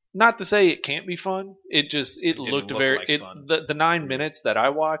 not to say it can't be fun. It didn't looked look very like fun. the 9 minutes that I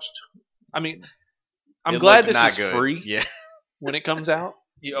watched. I mean, I'm It glad looked this not is good. free Yeah. when it comes out.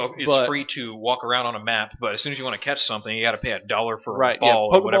 It's But- free to walk around on a map, but as soon as you want to catch something, you got to pay $1 for Right? a ball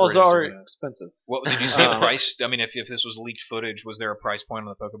Yeah, or whatever Pokeballs it is. are expensive. What did you see a Um, price? I mean, if this was leaked footage, was there a price point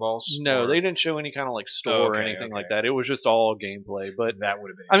on the Pokeballs? No, Or- they didn't show any kind of like store or Okay, anything like okay. that. It was just all gameplay. But that would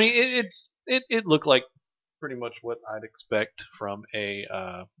have been. I mean, interesting. it looked like pretty much what I'd expect from a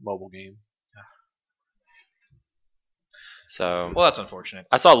mobile game. So Well, that's unfortunate.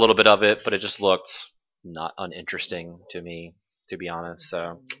 I saw a little bit of it, but it just looked not uninteresting to me, to be honest.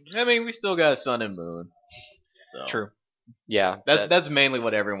 So I mean, we still got Sun and Moon. So True. yeah, That's mainly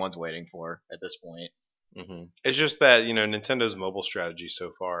what everyone's waiting for at this point. hmm It's just that Nintendo's mobile strategy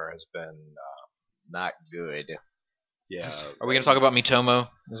so far has been, Not good. yeah. Are we going to talk about Mitomo?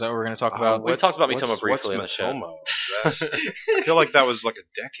 Is that what we're going to talk about? we talked about What's- Mitomo briefly on the what's show. Mitomo? I feel like that was like a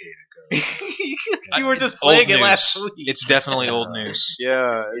decade ago. You were just Old playing it news. last week. It's definitely old news.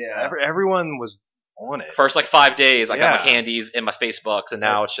 Yeah, Yeah. everyone was on it. First, like 5 days, I got my Yeah. candies in my space bucks, and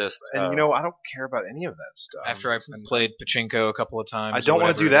now it's just. And you know, I don't care about any of that stuff. After I played pachinko a couple of times, I don't or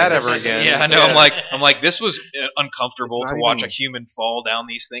wanna do whatever. that ever again. Yeah, I know. Yeah. I'm like, this was uncomfortable It's to not watch even- a human fall down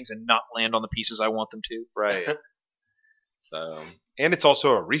these things and not land on the pieces I want them to. Right. So And it's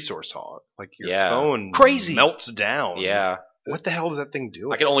also a resource hog. Like your Yeah. phone Crazy. melts down. yeah, What the hell does that thing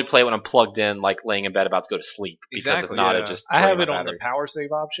do? I can only play when I'm plugged in, like laying in bed about to go to sleep. Because Exactly, if not, yeah. it just. I drains have my it on the battery. power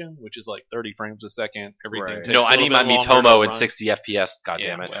save option, which is like 30 frames a second. Everything Right. takes No, a I little need my bit longer to Mitomo at run. 60 FPS. God Yeah,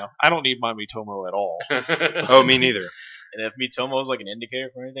 damn it. well, I don't need my Mitomo at all. Oh, me neither. And if Mitomo is like an indicator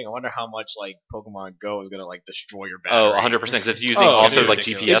for anything, I wonder how much like Pokemon Go is gonna like destroy your battery. Oh, 100%. Because it's using Oh, also dude, like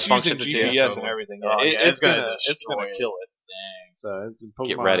ridiculous. GPS It's using functions GPS too. and totally. everything. Oh, yeah, it's gonna it's destroy gonna it. kill it. Dang. So it's Pokemon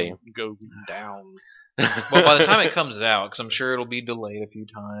Get ready. Go down. Well, by the time it comes out, because I'm sure it'll be delayed a few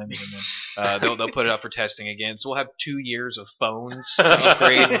times, and then they'll put it up for testing again. So we'll have 2 years of phones to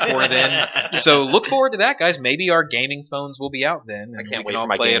upgrade before then. So look forward to that, guys. Maybe our gaming phones will be out then. And I can't we wait can all for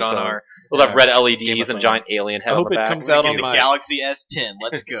my play it gaming on phone. our. We'll have red Game LEDs of and giant alien head I on hope the it back. comes out Get on the my. Galaxy S10.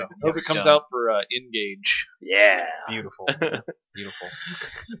 Let's go. I hope it comes Done. out for Engage. Yeah. Beautiful, beautiful.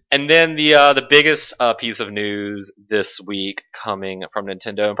 And then the biggest piece of news this week coming from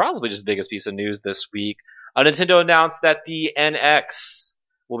Nintendo, and probably just the biggest piece of news this week, Nintendo announced that the NX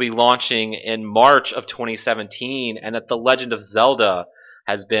will be launching in March of 2017, and that The Legend of Zelda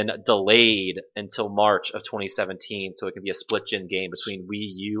has been delayed until March of 2017, so it can be a split-gen game between Wii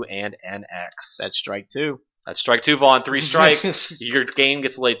U and NX. That's strike 2. That's strike 2, Vaughn. 3 strikes. Your game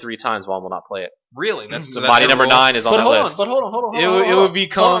gets delayed 3 times. Vaughn will not play it. Really? That's So Mighty Number 9 is on But that hold list. on, but hold on. It hold would on.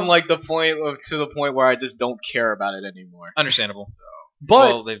 become like the point where I just don't care about it anymore. understandable. But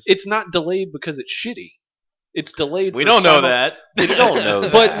Well, they've- it's not delayed because it's shitty. It's delayed. We for don't know simul- that. We don't know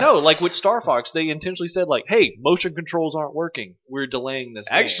But that. no, like with Star Fox, they intentionally said like, "Hey, motion controls aren't working. We're delaying this."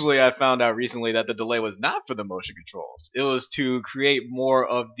 game." Actually, I found out recently that the delay was not for the motion controls. It was to create more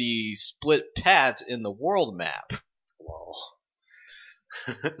of the split paths in the world map.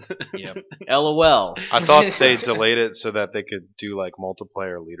 Yep. LOL. I thought they delayed it so that they could do like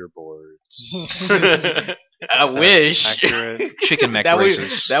multiplayer leaderboards. I wish. Accurate. Chicken mech That would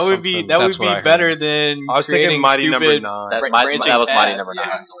races. that would be something. that would That's what I be heard. better than I was thinking creating Mighty Number stupid 9. That, branching that was Mighty paths. Number 9.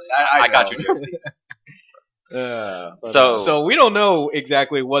 Yeah, I got know. you, Josie. So So we don't know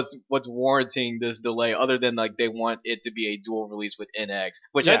exactly what's warranting this delay, other than like they want it to be a dual release with NX,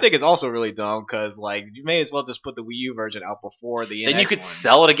 which I Yeah. think is also really dumb because like you may as well just put the Wii U version out before the then NX you could one.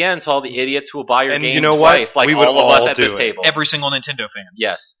 sell it again to all the idiots who will buy your And game you know what? twice, like We would all of us all at this do it. table. Every single Nintendo fan.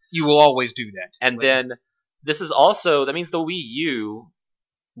 Yes. You will always do that. And then this is also that means the Wii U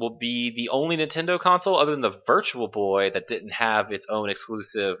will be the only Nintendo console other than the Virtual Boy that didn't have its own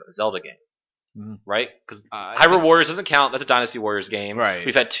exclusive Zelda game. Mhm. Right? Because I Hyrule think- Warriors doesn't count. That's a Dynasty Warriors game. Right.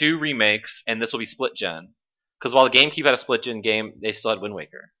 We've had 2 remakes, and this will be split gen. Because while the GameCube had a split gen game, they still had Wind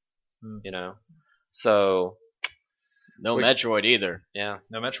Waker. Hmm. You know, so No Wait. Metroid either. yeah.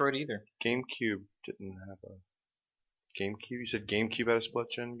 No Metroid either. GameCube didn't have a GameCube. You said GameCube had a split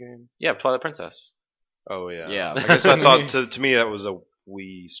gen game. Yeah, Twilight Princess. Oh yeah. Yeah. I guess I thought to me that was a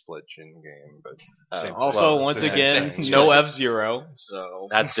Wii split gen game, but same. Also, well, once same again, thing. no F-Zero. So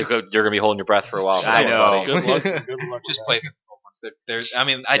That you're gonna be holding your breath for a while. I know. Good luck. Good luck. Just with play the ones that there's. I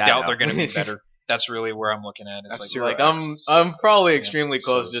mean, I Yeah, I doubt know. they're going to be better. That's really where I'm looking at. It's like, F-Zero. like I'm probably Yeah. extremely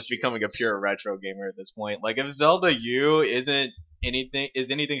close So to just becoming a pure retro gamer at this point. Like if Zelda U isn't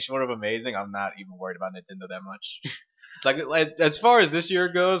anything short of amazing, I'm not even worried about Nintendo that much. like as far as this year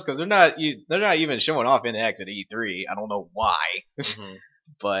goes, because they're not even showing off NX at E3. I don't know why, Mhm.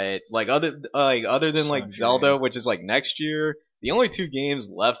 but like other than like Sounds Zelda, which is like next year. The only 2 games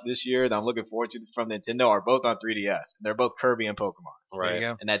left this year that I'm looking forward to from Nintendo are both on 3DS. They're both Kirby and Pokemon, there Right. you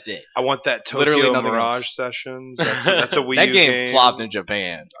go. and that's it. I want that Tokyo Literally nothing Mirage else. Sessions. That's a Wii That U game flopped in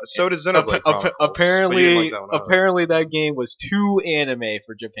Japan. So did Xenoblade Chronicles. But you Apparently, didn't like that one either. apparently that game was too anime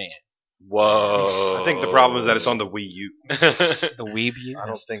for Japan. Whoa. I think the problem is that it's on the Wii U. The Weeb. I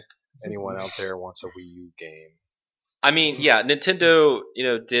don't think anyone out there wants a Wii U game. I mean, yeah, Nintendo,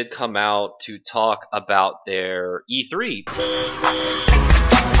 did come out to talk about their E3.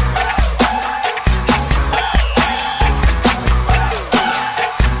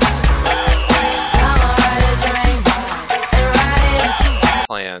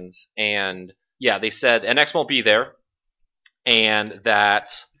 Plans, and yeah, they said NX won't be there, and that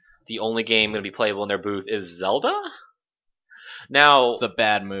the only game going to be playable in their booth is Zelda. Now, It's a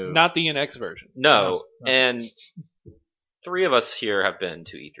bad move. Not the NX version. no, No. and 3 of us here have been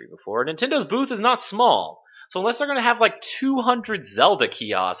to E3 before. Nintendo's booth is not small. So unless they're gonna have like 200 Zelda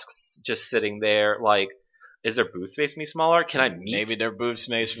kiosks just sitting there, like, is their booth space gonna be smaller? Can I meet? Maybe their booth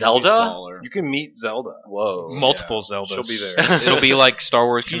space Zelda? will be smaller. You can meet Zelda. Whoa. Multiple Yeah, Zeldas. she'll be there. It'll be like Star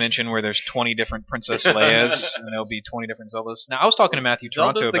Wars convention where there's 20 different Princess Leias, and there'll be 20 different Zeldas. Now, I was talking to Matthew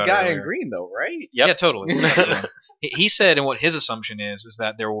Toronto Zelda's the about guy it earlier. in green, though, right? Yep. Yeah, totally. That's the one. He said, and what his assumption is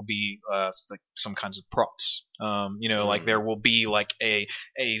that there will be like some kinds of props. Like there will be like a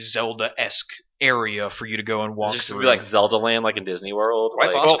Zelda-esque area for you to go and walk Is this through. gonna be like Zelda Land, like in Disney World?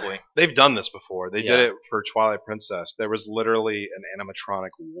 Quite Like, possibly. They've done this before. They Yeah. did it for Twilight Princess. There was literally an animatronic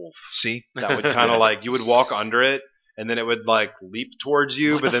wolf See, that would kind of like you would walk under it, and then it would like leap towards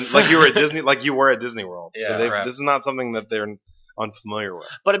you, What but the then fuck? like you were at Disney World. Yeah, so they, crap. this is not something that they're unfamiliar with.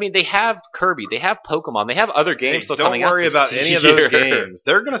 But I mean, they have Kirby, they have Pokemon, they have other games Hey, still don't coming out worry this about any of those year. games.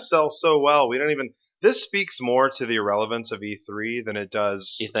 They're going to sell so well. We don't even. This speaks more to the irrelevance of E3 than it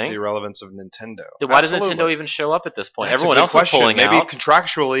does You think? the irrelevance of Nintendo. Then why does Absolutely. Nintendo even show up at this point? That's a Everyone good else question. is pulling Maybe out.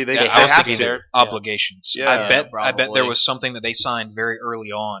 contractually they, Yeah, they I was have thinking to. there. obligations. Yeah. I bet probably. there was something that they signed very early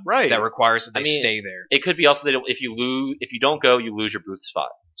on Right. that requires that they I mean, stay there. It could be also that if you don't go, you lose your booth spot,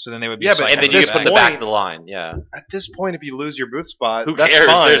 So then they would be Yeah, but cycling and then at you this get put in the point- back of the line. Yeah, At this point, if you lose your booth spot, Who that's cares?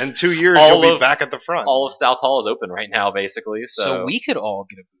 fine. There's In 2 years, all you'll be of- back at the front. all of South Hall is open right now, basically. So we could all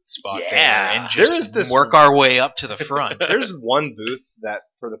get a booth spot Yeah. there and There just is this- work our way up to the front. There's one booth that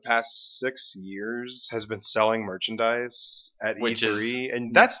for the past 6 years has been selling merchandise at Which E3,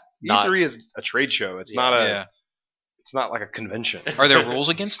 and that's not- E3 is a trade show. It's Yeah. not a. Yeah. It's not like a convention. Are there rules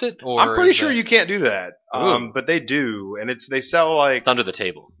against it? Or I'm pretty is sure that- you can't do that, but they do, and they sell like it's under the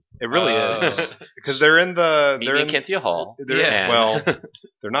table. it really Oh. is because they're in the Meet they're me in in Kentia Hall. they're, Yeah. well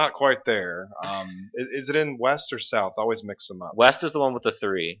they're not quite there. Is it in west or south? I always mix them up. West is the one with the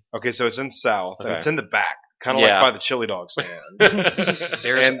 3. Okay, so it's in south and Okay. it's in the back, kind of Yeah. like by the chili dog stand.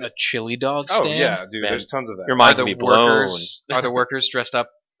 There's And- a chili dog Oh stand. yeah, dude, Man. there's tons of that. Your Are mind's the gonna be blown. workers are the workers dressed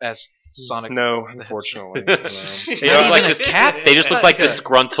up as Sonic? No, unfortunately. No. They just Not look like even a this, cat? They just look like Okay.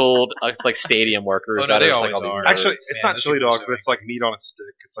 disgruntled, like stadium workers. Oh, no, that they are just, always like all these are. nerds. Actually, it's Man, not those chili people are dogs, but it's like meat on a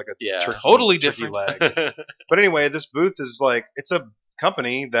stick. It's like a Yeah. turkey, Totally turkey different. leg. But anyway, this booth is like it's a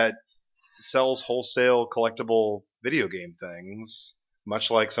company that sells wholesale collectible video game things,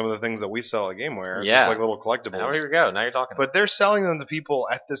 much like some of the things that we sell at GameWare. Yeah. Just like little Now collectibles. here we go. Now you're talking. But they're selling them to people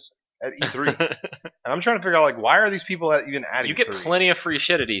at E3. And I'm trying to figure out like why are these people even at you E3? get plenty of free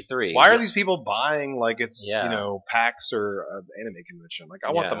shit at E3. Why are these people buying like it's Yeah. PAX or an anime convention? Like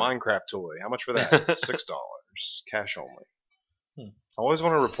I want the Yeah. Minecraft toy. How much for that? $6, cash only. I always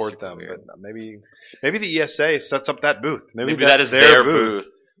want to report them, Weird. but maybe the ESA sets up that booth. Maybe Maybe that's that is their booth.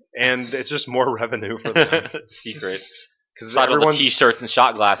 and it's just more revenue for them Secret. because Talk about the everyone's, T-shirts and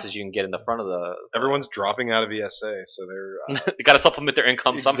shot glasses you can get in the front of the. everyone's dropping out of ESA, so they're They got to supplement their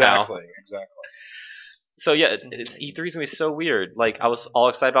income somehow. Exactly. So yeah, it's E3's gonna be so weird. Like I was all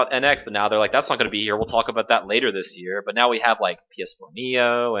excited about NX, but now they're like, that's not gonna be here. We'll talk about that later this year. But now we have like PS4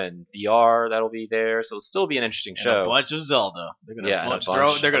 Neo and VR that'll be there, so it'll still be an interesting And a show. bunch of Zelda. They're gonna, Yeah, and a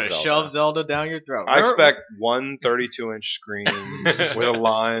bunch they're gonna of Zelda. shove Zelda down your throat. I expect one 32-inch screen with a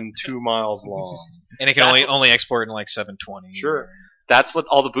line 2 miles long. And it can only export in like 720. Sure. That's what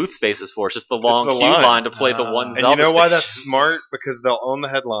all the booth space is for. It's just the long the queue line. line to play the one And Zelda. And you know why station. that's smart? Because they'll own the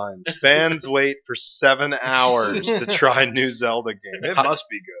headlines. Fans wait for 7 hours to try a new Zelda game. It must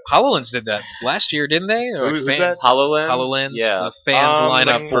be good. HoloLens did that last year, didn't they? Or Who's fans- that? HoloLens. HoloLens. Yeah. The fans line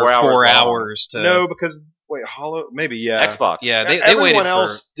like up for 4 hours 4 long. hours to. No, because wait, maybe yeah. Xbox. Yeah, they Everyone waited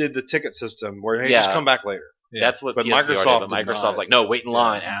else did the ticket system where hey, Yeah. just come back later. Yeah. That's what But PSVR Microsoft did, but did Microsoft's not. like, no, wait in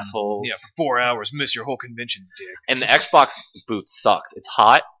line, assholes. Yeah, for 4 hours, miss your whole convention, dick. And the Xbox booth sucks. It's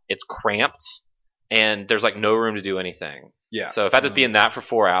hot, it's cramped, and there's like no room to do anything. Yeah. So if I had to be in that for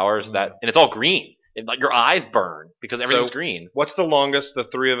 4 hours, and it's all green, like your eyes burn because everything's So- green. What's the longest the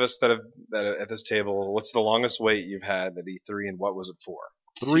three of us that are at this table? What's the longest wait you've had at E3, and what was it for?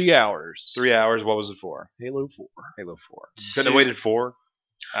 3 hours. 3 hours. What was it for? Halo 4. Halo 4. Couldn't have waited 4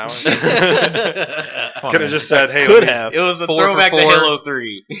 hours. Come on, Could have man. just said, "Hey, Could let me- have. It was a 4 for throwback to 4. Halo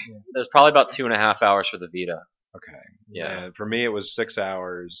 3. There's probably about 2.5 hours for the Vita. Okay. Yeah. For me, it was 6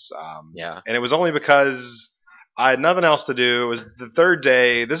 hours. Yeah. And it was only because I had nothing else to do. It was the third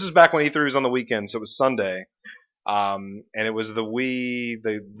day. This is back when E3 was on the weekend, so it was Sunday. And it was the Wii,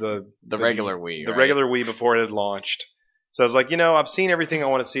 The regular Wii. the right? regular Wii before it had launched. So I was like, I've seen everything I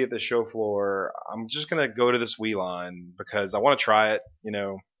want to see at the show floor. I'm just gonna go to this Wii line because I want to try it.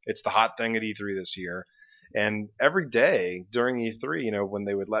 It's the hot thing at E3 this year. And every day during E3, when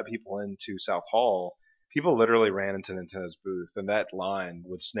they would let people into South Hall, people literally ran into Nintendo's booth, and that line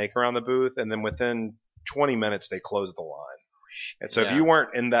would snake around the booth, and then within 20 minutes they closed the line. And so if Yeah. you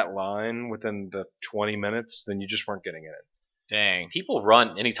weren't in that line within the 20 minutes, then you just weren't getting in. Dang. People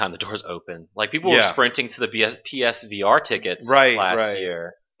run anytime the doors open. Like people were Yeah. sprinting to the PSVR tickets Right, last right.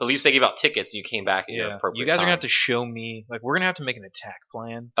 year. At least they gave out tickets and you came back at your Yeah, appropriate you guys are time. gonna have to show me. Like, we're gonna have to make an attack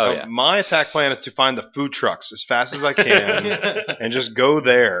plan. Oh yeah. My attack plan is to find the food trucks as fast as I can and just go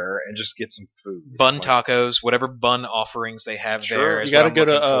there and just get some food. Bun Like, tacos, whatever bun offerings they have Sure. there. You is got to what I'm go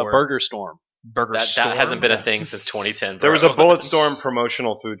to looking for. Burger Storm. Burger That Storm. hasn't been a thing since 2010. There was bro. a Bulletstorm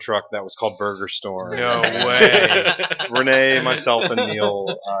promotional food truck that was called Burger Storm. No way. Renee, myself, and Neil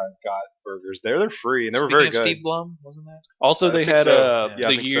got burgers there. They're free and they were Speaking very of good. Steve Blum, wasn't that? Also, I they think had so. Yeah, I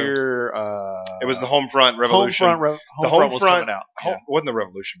the think so. year. It was the Homefront Revolution. Homefront The was Homefront- coming out. Wasn't the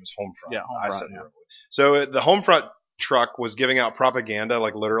Revolution? It was Homefront. Yeah, I Homefront, said yeah. Revolution. So the Homefront truck was giving out propaganda,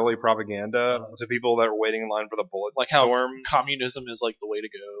 like literally propaganda, to people that were waiting in line for the Bullet Like how Storm. communism is like the way to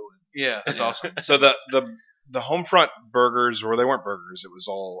go. Yeah, that's awesome. So the Homefront burgers, or they weren't burgers, it was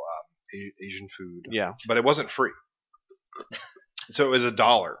all Asian food. Yeah. But it wasn't free. So it was $1. it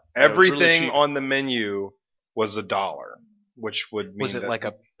was Everything really cheap. on the menu was $1, which would mean Was it that like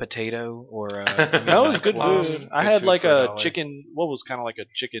a potato or a? No, it was good Wow. food. Good I had food like for a $1. chicken. What was kind of like a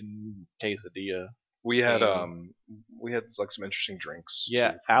chicken quesadilla? we had like some interesting drinks.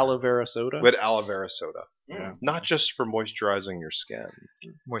 Yeah, too. aloe vera soda. We had aloe vera soda. Yeah. Not just for moisturizing your skin.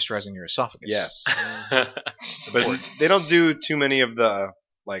 Moisturizing your esophagus. Yes. But they don't do too many of the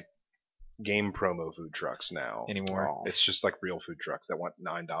like game promo food trucks now Anymore. It's just like real food trucks that want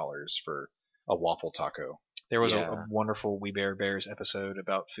 $9 for a waffle taco. There was Yeah. a wonderful We Bear Bears episode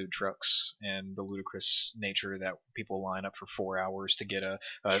about food trucks and the ludicrous nature that people line up for 4 hours to get a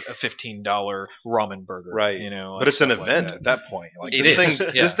 $15 ramen burger. Right. You know, But it's an stuff like event that. at that point. Like It this is, thing,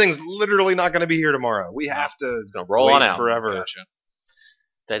 yeah. this thing's literally not going to be here tomorrow. We have to It's gonna roll wait on out. forever. Gotcha.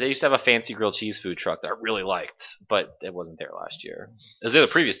 They used to have a fancy grilled cheese food truck that I really liked, but it wasn't there last year. It was there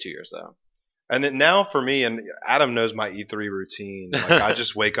the previous 2 years though. And then now for me, and Adam knows my E3 routine. Like I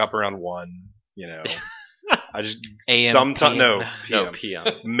just wake up around 1. You know, I just AM, sometimes PM. no No PM.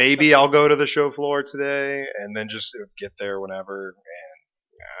 PM. Maybe I'll go to the show floor today and then just get there whenever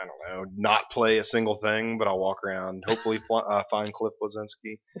and I don't know, not play a single thing, but I'll walk around, hopefully find Cliff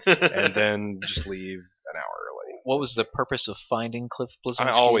Blazinski, and then just leave an hour early. What was the purpose of finding Cliff Blazinski?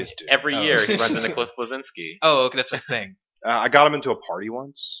 I always do. Every Oh. year he runs into Cliff Blazinski. Oh, okay, that's a thing. I got him into a party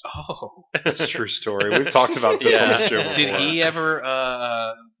once. Oh. That's a true story. We've talked about this on the Yeah. show before. Did he ever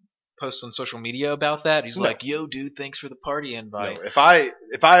post on social media about that? He's No. like, "Yo, dude, thanks for the party No, invite." if I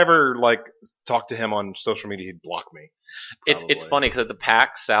ever like talk to him on social media, he'd block me. It's Probably. funny because at the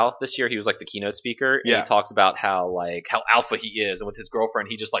PAX South this year he was like the keynote speaker and Yeah. he talks about how alpha he is and with his girlfriend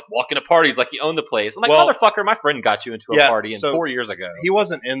he just like walk into parties like he owned the place. I'm like, Well- motherfucker, my friend got you into a Yeah, party so 4 years ago. He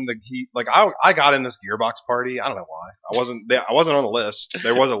wasn't in the I got in this Gearbox party. I don't know why. I wasn't on the list.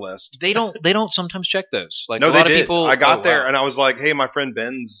 There was a list. They don't sometimes check those. Like No, a they lot did. of people. I got oh, there wow. and I was like, "Hey, my friend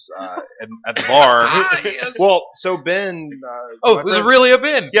Ben's at the bar." Yes. Well, so Ben. Oh, my was it friend- really a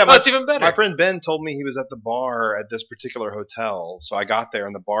bin? Yeah, oh, my- that's even better. My friend Ben told me he was at the bar at this particular hotel. So I got there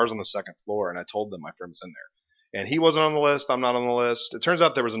and the bar's on the second floor, and I told them my friend was in there. And he wasn't on the list. I'm not on the list. It turns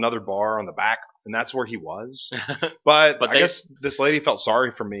out there was another bar on the back, and that's where he was. But I they- guess this lady felt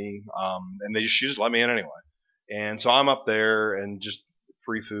sorry for me, and she just let me in anyway. And so I'm up there and just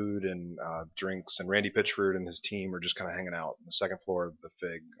free food and drinks, and Randy Pitchford and his team are just kind of hanging out on the second floor of the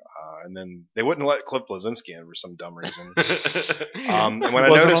Fig. And then they wouldn't let Cliff Blazinski in for some dumb reason. And when He I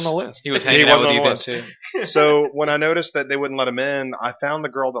wasn't noticed, on the list. he was he hanging out wasn't with on you the then list. too. So when I noticed that they wouldn't let him in, I found the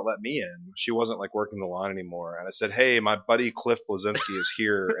girl that let me in. She wasn't like working the line anymore, and I said, "Hey, my buddy Cliff Blazinski is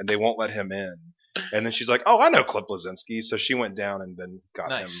here, and they won't let him in." And then she's like, "Oh, I know Cliff Blazinski." So she went down and then got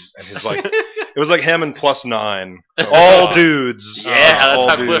Nice. him, and his like it was like him and plus 9, Oh, all wow. dudes. yeah, that's all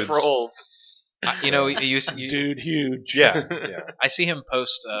how dudes. Cliff rolls. You know, you Dude, huge. Yeah, yeah. I see him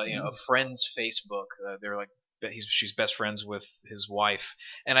post, a friend's Facebook. They're like, she's best friends with his wife,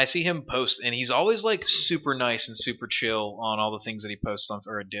 and I see him post, and he's always like super nice and super chill on all the things that he posts on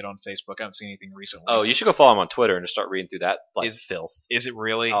or did on Facebook. I haven't seen anything recently. Oh, you should go follow him on Twitter and just start reading through that Is- filth. Is it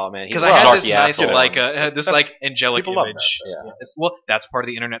really? Oh man, he's Because a I had this snarky nice, asshole. this That's- angelic people love image. that, Yeah. Well, that's part of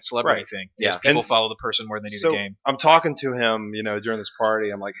the internet celebrity Right. thing. Yeah. Is people And- follow the person more than they do So the game. I'm talking to him, during this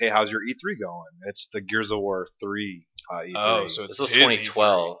party. I'm like, "Hey, how's your E3 going?" It's the Gears of War 3 E3. Oh, so it's This was his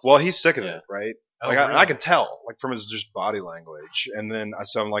 2012. Well, he's sick of Yeah. it, right? Oh, Like really? I can tell, like from his just body language. And then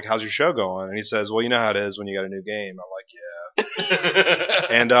so I'm like, "How's your show going?" And he says, "Well, you know how it is when you got a new game." I'm like, "Yeah."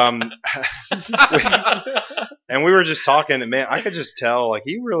 And and we were just talking, and man, I could just tell, like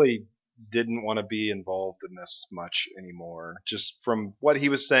he really didn't want to be involved in this much anymore, just from what he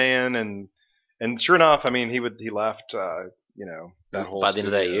was saying. And sure enough, I mean, he left, that whole By the end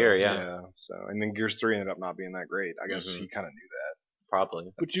of that studio. year, yeah. So and then Gears 3 ended up not being that great. I guess Mhm. he kind of knew that.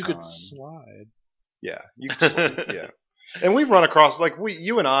 Probably. But you time. could slide. Yeah, you can see, yeah. And we've run across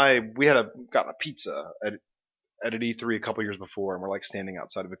you and I had gotten a pizza at an E3 a couple years before, and we're like standing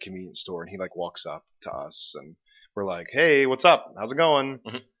outside of a convenience store, and he like walks up to us, and we're like, "Hey, what's up? How's it going?"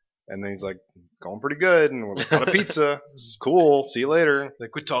 Mhm. And then he's like, "Going pretty good," and we're like, "Got a pizza. It's cool. See you later."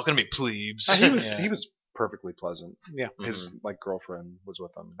 Like, quit talking to me, plebes. He was perfectly pleasant. Yeah. His like girlfriend was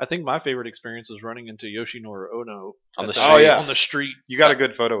with him. I think my favorite experience was running into Yoshinori Ono On the at street. Oh, yeah. on the street, You got a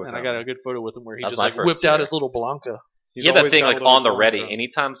good photo with and him. I got a good photo with him where he That's just my like first whipped out year. his little Blanca. He's He had that always thing got a like little on the Blanca. ready.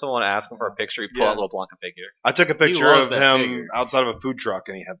 Anytime someone asked him for a picture, he'd pull out a little Blanca figure. I took a picture loves of that him figure. outside of a food truck,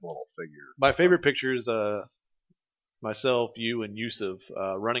 and he had the little figure. My favorite picture is myself, you, and Yusuf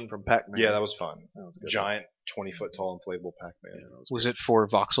running from Pac-Man. Yeah, that was fun. That was good. Giant, 20-foot tall inflatable Pac-Man. Yeah, that was Was it for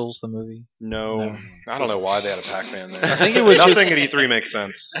Voxels, the movie? No, I don't know why they had a Pac-Man there. I think it was Nothing just- at E3 makes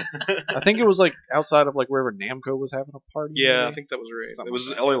sense. I think it was like outside of like wherever Namco was having a party. Yeah, I maybe? think that was right. Something It was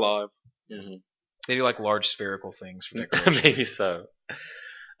like LA Live. They do like large spherical things for decoration. Maybe so.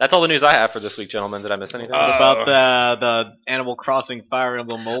 That's all the news I have for this week, gentlemen. Did I miss anything? What about the Animal Crossing Fire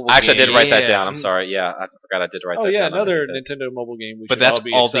Emblem mobile Actually, I game? did write that Yeah. down. I'm sorry. Yeah, I forgot I did write Oh that yeah, down. another underneath it. Nintendo mobile game. We But should that's all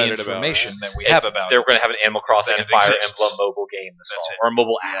be all the excited information that we It's- have about They're it. going to have an Animal Crossing That and Fire exists. Emblem mobile game this That's fall, it. or a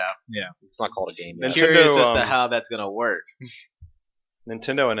mobile app. Yeah. It's not called a game yet. Nintendo, Curious as to um, how that's gonna work.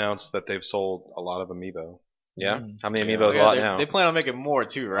 Nintendo announced that they've sold a lot of Amiibo. Yeah, how many Yeah. amiibos? A Yeah, lot they- now. They plan on making more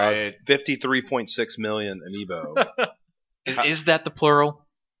too, right? 53.6 million Amiibo. Is that the plural?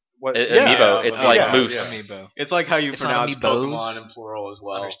 What? Amiibo, it's like yeah, moose. yeah. Amiibo. It's like how you It's not pronounce amiibos. Pokemon in plural as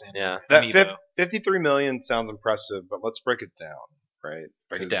well. Understand. Yeah, That Amiibo. 53 million sounds impressive, but let's break it down, right?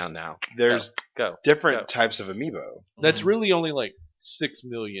 break it 'Cause down now. There's Go. different Go. types of Amiibo. That's really only like 6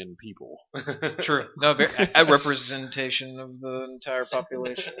 million people. True. No, a representation of the entire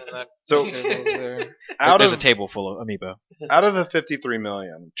population. In that So table there. out There's of a table full of amiibo. out of the 53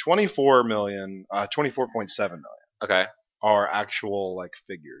 million, 24 million, 24.7 million Okay. are actual like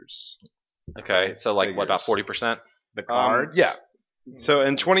figures. Okay. So like what about Figures. 40%? The cards, Yeah. So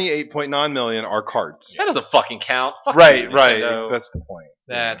and 28.9 million are cards. That doesn't fucking count. Fuck Right, you, right. Nintendo. That's the point.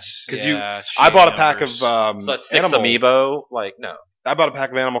 That's 'Cause yeah, I shitty bought a pack numbers. of So that's 6 Animal- amiibo. Like no. I bought a pack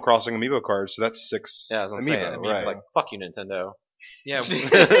of Animal Crossing Amiibo cards, so that's 6 Yeah, that's what I'm Amiibo, saying. I mean, right? it's like fuck you, Nintendo. Yeah.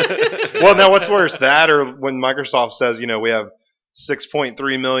 Well, now what's worse, that or when Microsoft says, we have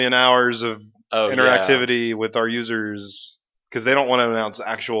 6.3 million hours of Oh, interactivity with our users because they don't want to announce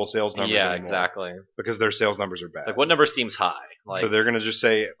actual sales numbers Yeah, anymore exactly. because their sales numbers are bad. It's like what number seems high? Like So they're going to just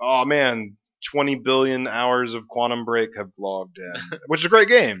say, "Oh man, 20 billion hours of Quantum Break have logged in," which is a great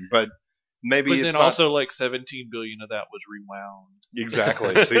game, but maybe But it's then not also like 17 billion of that was rewound.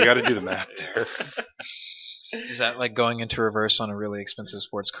 exactly. So you got to do the math there. Is that like going into reverse on a really expensive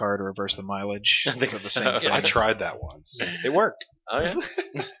sports car to reverse the mileage? I think Is it the so. same thing? I tried that once. It worked. oh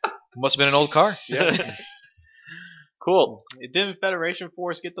yeah, Must have been an old car. Yeah. cool. Didn't Federation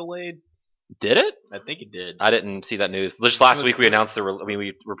Force get delayed? Did it? I think it did. I didn't see that news. Just last week we announced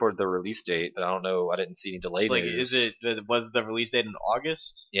we reported the release date, but I don't know. I didn't see any delay Like, news. was the release date in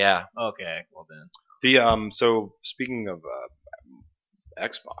August? Yeah. Okay, well then. So speaking of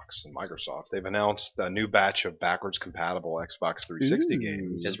Xbox and Microsoft, they've announced a new batch of backwards compatible Xbox 360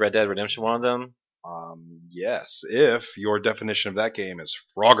 games. Is Red Dead Redemption one of them? Yes, if your definition of that game is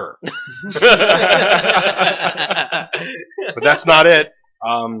Frogger, but that's not it.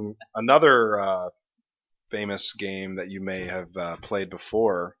 Another famous game that you may have played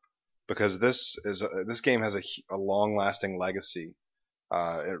before, because this game has a long-lasting legacy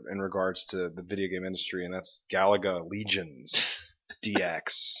in regards to the video game industry, and that's Galaga Legions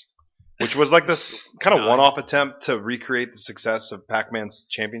DX, which was like this kind of one-off attempt to recreate the success of Pac-Man's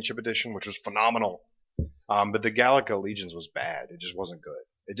Championship Edition, which was phenomenal. But the Galaga Legions was bad. It just wasn't good.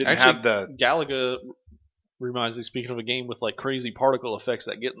 It didn't have the Galaga reminds me, speaking of a game with like crazy particle effects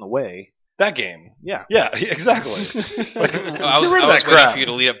that get in the way. that game. Yeah. Yeah, exactly. Like, I was get rid of that waiting crap. for you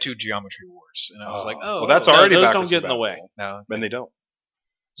to lead up to Geometry Wars, and I was like, well, that's no, already those backwards don't get in the way. compatible. no, Then they don't.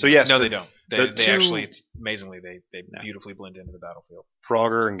 So yes, no, the- they don't. They the two- actually, it's amazingly, they beautifully blend into the battlefield.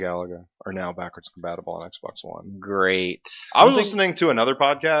 Frogger and Galaga are now backwards compatible on Xbox One. Great. I was listening to another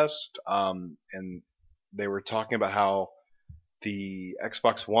podcast, and they were talking about how the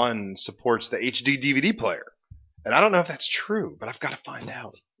Xbox One supports the HD DVD player. And I don't know if that's true, but I've got to find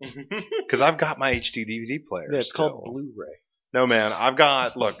out. Because I've got my HD DVD player. Yeah, it's still. called Blu-ray. No, man,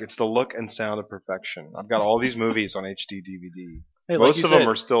 it's the look and sound of perfection. I've got all these movies on HD DVD. Hey, like Most you of them said,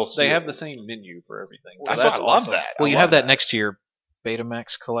 are still they sealed. have the same menu for everything. So That's why I love awesome. that. Well, I you love have that next to your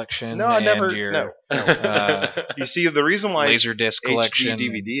Betamax collection. No, I and never. Your, No. Uh, You see, the reason why Laserdisc collection. HD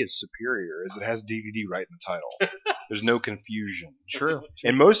DVD is superior is it has DVD right in the title. There's no confusion. True.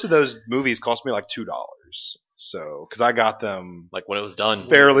 And most of those movies cost me like $2. So, because I got them Like when it was done.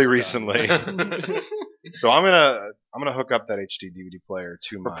 fairly recently. So I'm gonna hook up that HD DVD player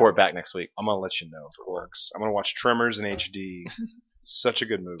to my. Report back next week. I'm gonna let you know if it works. I'm gonna watch Tremors in HD. Such a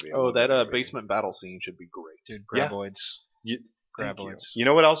good movie. I Oh, love that movie. basement battle scene should be great. Dude, Yeah. Graboids. Thank you. Graboids. You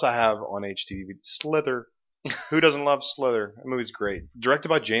know what else I have on HD DVD? Slither. Who doesn't love Slither? That movie's great. Directed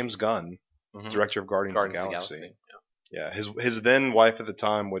by James Gunn, Mhm. director of Guardians of the Galaxy. Galaxy. Yeah, his then wife at the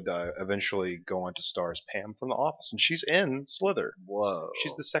time would eventually go on to star as Pam from The Office, and she's in Slither. Whoa.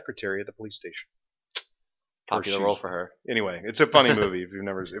 She's the secretary at the police station. popular she- role for her. Anyway, it's a funny movie. If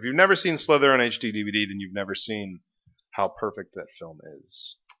you've never seen Slither on HD DVD, then you've never seen how perfect that film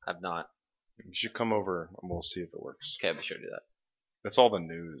is. I've not. You should come over and we'll see if it works. Okay, I'll be sure to do that. That's all the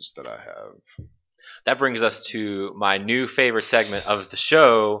news that I have. That brings us to my new favorite segment of the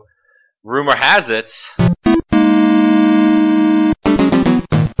show. Rumor has it.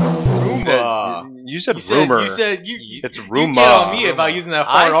 You said You rumor. said you. It's You rumor. get on me about using that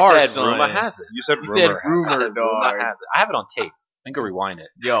hard R, I said son. rumor has it. You said You said rumor. rumor, I said rumor dog. has it. I have it on tape. I can go rewind it.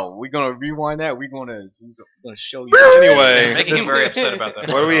 Yo, we're gonna rewind that. We're gonna show you. Anyway, Making him this- very upset about that.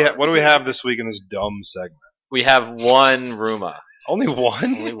 what do we have this week in this dumb segment? We have one rumor. Only one.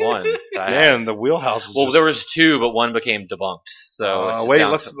 Only one. that I have. Man, the wheelhouse is. Well, just- there was two, but one became debunked. So it's just wait,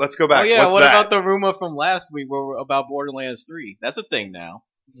 down let's go back. Oh yeah, What's what that? about the rumor from last week about Borderlands 3? That's a thing now.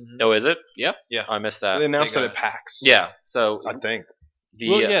 Oh, is it? Yep. Yeah. Oh, I missed that. They announced They that got at PAX. Yeah. So I think. the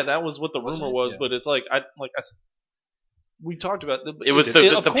Well, yeah, that was what the Wasn't rumor it? was, Yeah. but it's like we talked about it was of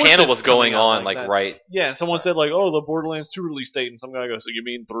the course panel it's was going coming out on like that. right. Yeah, and someone said like, "Oh, the Borderlands 2 release date," and some guy goes, "So you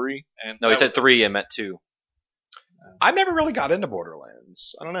mean 3?" And No, he that said was- 3 and meant 2. I never really got into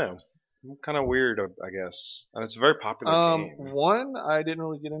Borderlands. I don't know. I'm kind of weird, I guess. And it's a very popular game. One, I didn't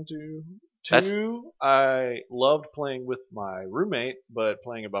really get into. That's- Two, I loved playing with my roommate, but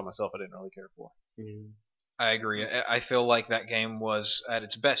playing it by myself, I didn't really care for. I agree. I feel like that game was at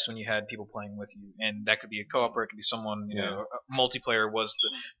its best when you had people playing with you, and that could be a co-op or it could be someone. You know, multiplayer was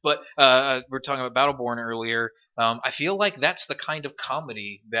the. But we were talking about Battleborn earlier. I feel like that's the kind of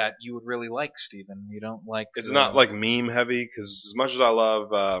comedy that you would really like, Steven. You don't like. It's the- not like meme heavy because as much as I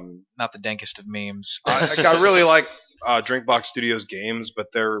love, not the dankest of memes. I really like Drinkbox Studios games, but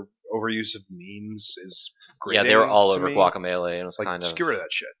their overuse of memes is great. Yeah, they were all to over me. Guacamelee, and it was Like, kind of just get rid of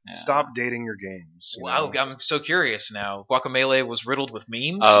that shit. Yeah. Stop dating your games. you Wow, know? I'm so curious now. Guacamelee was riddled with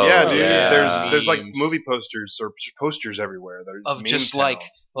memes. Oh, yeah, dude. yeah. There's like Memes. movie posters or posters everywhere. There's Of meme just town.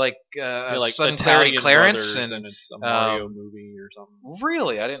 like Yeah, like sudden clarity Italian Clarence Brothers, and it's a Mario movie or something.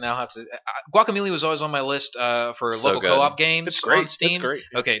 really, I didn't know how to. Guacamelee was always on my list for So local good. co-op games It's great. on Steam. It's great.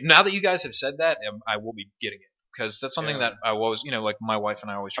 Okay, now that you guys have said that, I will be getting it because that's something Yeah. that I always, like my wife and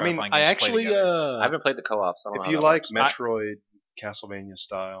I always try I mean, to find. I games to play actually, together. I haven't played the co-op. So I don't if know you how that like works. Metroid, Castlevania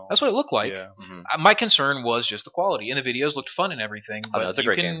style. that's what it looked like. Yeah. Mhm. My concern was just the quality, and the videos looked fun and everything. Oh, But that's a you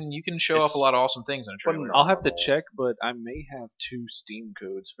great can you can show It's off a lot of awesome things in a trailer. phenomenal. I'll have to check, but I may have 2 Steam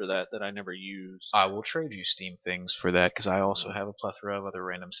codes for that I never used. I will trade you Steam things for that because I also have a plethora of other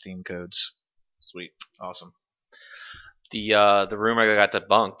random Steam codes. Sweet. Awesome. The rumor that got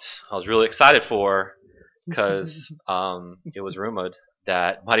debunked, I was really excited for because it was rumored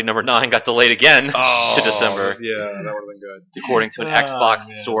that Mighty Number 9 got delayed again to December, Yeah, that would have been good. according to an Oh, Xbox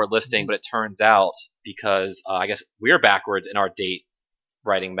man. store listing. But it turns out because I guess we're backwards in our date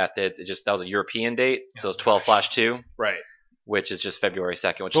writing methods. That was a European date, so it's 12/2, Right. which is just February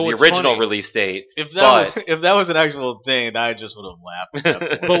 2nd, which But is the what's original funny- release date. If But- that was an actual thing, I just would have laughed. At that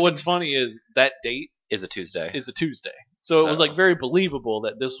point. But what's funny is that date Is a Tuesday. is a Tuesday. So it was So- like very believable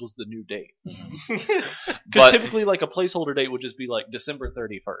that this was the new date. Because But- typically like a placeholder date would just be like December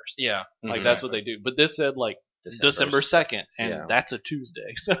 31st. Yeah. Like Mhm. that's what they do. But this said like December 2nd, and Yeah. that's a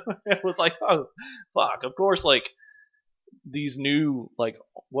Tuesday. So it was like, oh, fuck. Of course, like these new, like,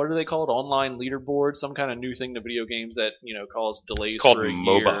 what are they called? Online leaderboards, some kind of new thing to video games that, cause delays It's called for a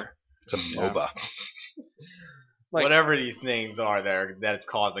MOBA. year. It's a Yeah. MOBA. Like- Whatever these things are, there that's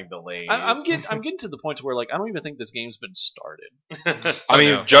causing delays. I'm getting to the point to where like I don't even think this game's been started. I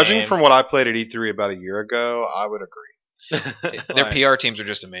mean, know. judging Same. from what I played at E3 about a year ago, I would agree. Their Like- PR teams are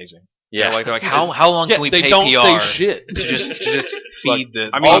just amazing. Yeah. They're like how long Yeah, can we they pay don't PR say shit. to just feed the?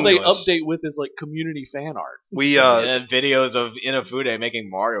 I mean, All they populace? update with is like community fan art. We and videos of Inafude making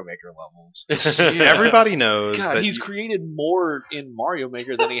Mario Maker levels. everybody knows God, that he's created more in Mario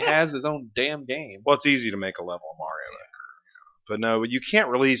Maker than he has his own damn game. well, it's easy to make a level of Mario Maker. But no, you can't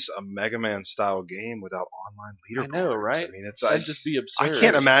release a Mega Man style game without online leaderboards. I know, right? I mean, That'd just be I absurd.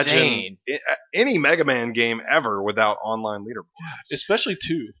 can't That's imagine insane. any Mega Man game ever without online leaderboards. Especially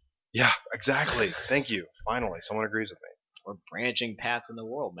 2. Yeah, exactly. Thank you. Finally, someone agrees with me. Or branching paths in the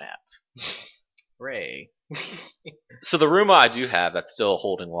world map. Hooray. So the rumor I do have that's still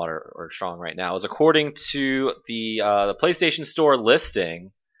holding water or strong right now is according to the PlayStation Store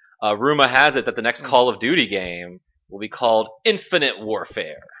listing, rumor has it that the next Call of Duty game will be called Infinite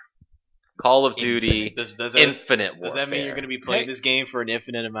Warfare. Call of Duty Does that, Infinite Warfare. does that mean you're going to be playing this game for an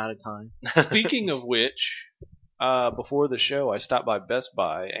infinite amount of time? Speaking of which, before the show, I stopped by Best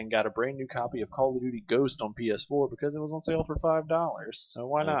Buy and got a brand new copy of Call of Duty Ghost on PS4 because it was on sale for $5. So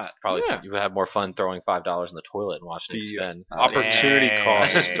why It's not? Probably Yeah. you would have more fun throwing $5 in the toilet and watching it The spin. opportunity dang.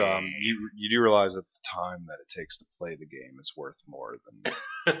 cost, you do realize that the time that it takes to play the game is worth more than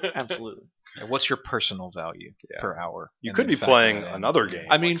Absolutely. And what's your personal value Yeah. per hour? you And could then be factor playing that in. another game.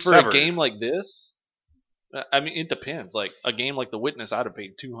 I mean, like for Severed. a game like this, I mean, it depends. Like a game like The Witness, I'd have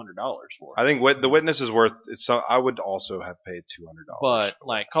paid $200 for. I think The Witness is worth. It's. I would also have paid $200. But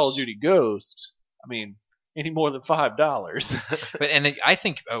like Call of Duty Ghost, I mean, any more than $5. But I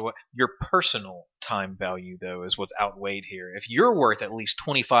think your personal time value though is what's outweighed here. If you're worth at least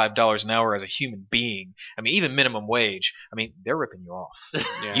 $25 an hour as a human being, I mean even minimum wage, I mean they're ripping you off.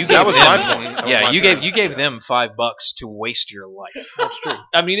 Yeah. You That gave was them, my point. That was yeah, my you point. gave Yeah. them $5 to waste your life. That's true.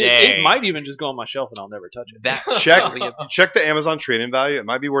 I mean, it Dang. might even just go on my shelf and I'll never touch it. That Check the Amazon trading value. It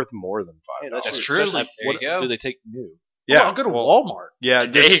might be worth more than $5. That's true. Especially There you what go. do they take new? Yeah. Oh, I'll go to Walmart. Yeah.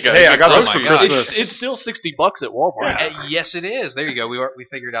 There you go. Hey, I got Oh those my for God. Christmas. It's still $60 at Walmart. Yes, it is. There you go. We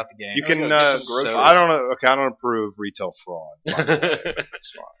figured out the game. You can. get some groceries. I don't know. Okay, I don't approve retail fraud. By the way.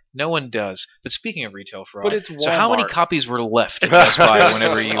 That's fine. No one does. But speaking of retail fraud, But it's Walmart. so how many copies were left at Best Buy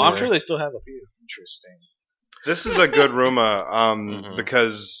whenever you Oh, I'm were? sure they still have a few. Interesting. This is a good rumor. Mhm.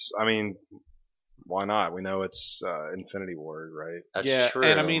 Because I mean, why not? We know it's Infinity Ward, right? That's yeah, true.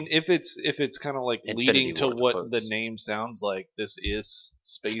 and I mean, if it's kind of like Infinity leading to Ward what quotes. the name sounds like, this is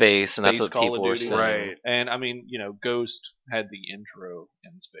Space, and that's what Call people of were Duty. saying. Right. And I mean, Ghost had the intro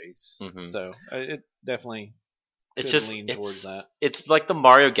in space, Mhm. so it definitely it's could just lean towards that. it's like the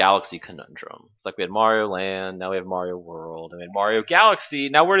Mario Galaxy conundrum. It's like we had Mario Land, now we have Mario World, and we had Mario Galaxy.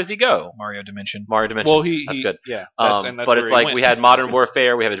 Now where does he go? Mario Dimension. Mario Dimension. Well, that's good. Yeah, But where it's he like went. we had Modern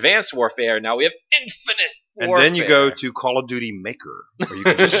Warfare, we have Advanced Warfare, now we have Infinite And Warfare. then you go to Call of Duty Maker, where you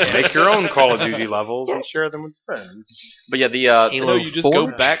can just make your own Call of Duty levels and share them with friends. But yeah, the No, you just go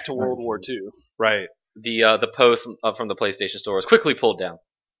Forge? back to World War II. Right. the post from the PlayStation Store was quickly pulled down.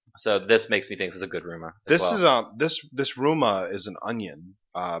 So this makes me think this is a good rumor. This is this rumor is an onion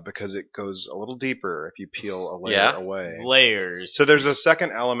because it goes a little deeper if you peel a layer Yeah? away. Layers. So there's a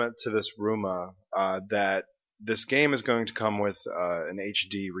second element to this rumor that this game is going to come with an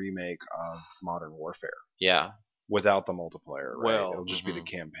HD remake of Modern Warfare yeah. without the multiplayer. Right? Well, It'll just be the mhm.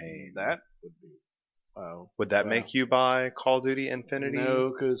 campaign. That would be. Oh, Would that well. make you buy Call of Duty Infinity?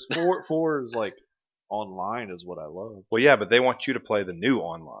 No, because four is like online is what I love. Well, yeah, but they want you to play the new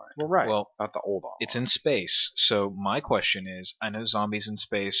online, Well, right. Well, not the old online. it's in space. So my question is, I know zombies in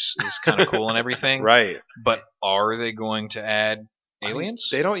space is kind of cool and everything, right. but are they going to add I mean, aliens?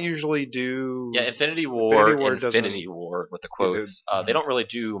 they don't usually do. Yeah, Infinity War doesn't- War with the quotes. They don't really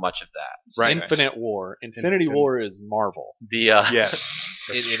do much of that. Right. Infinite War. Infinity War is Marvel. The Yes,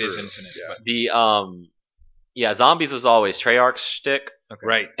 that's It is true. infinite. Yeah. But the zombies was always Treyarch's shtick,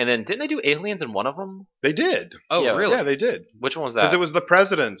 Right. and then didn't they do aliens in one of them? They did. oh, Yeah. really? Yeah, they did. Which one was Because that? it was the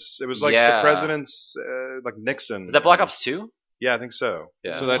presidents. It was like Yeah. the presidents, like Nixon. Is that Black Ops 2? Yeah, I think so.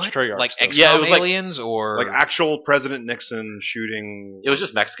 Yeah. So that's What? Treyarch. Like stuff. XCOM Yeah, it was like- aliens or Like actual President Nixon shooting. It was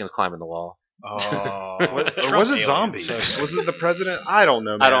just Mexicans climbing the wall. Oh, What, or Trump was it aliens. zombies? Was it the president? I don't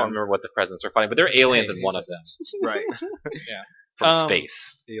know. Man. I don't remember what the presidents were fighting, but there are aliens in one of them Right. from Um,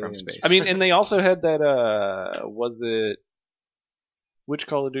 space. Alien space. space. I mean, and they also had that. Was it? Which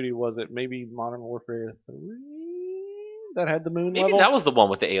Call of Duty was it? Maybe Modern Warfare 3 that had the moon Maybe level. that was the one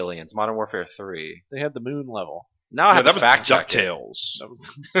with the aliens, Modern Warfare 3. They had the moon level. Now I No, have that to was fact check it. DuckTales. That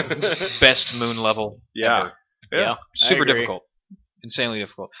was best moon level. Yeah. ever. Yeah. Super agree. difficult. Insanely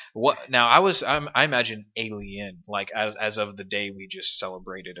difficult. What now? I imagine Alien, like as of the day we just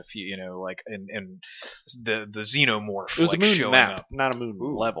celebrated a few, like in the xenomorph. it was like, a moon showing map, up. not a moon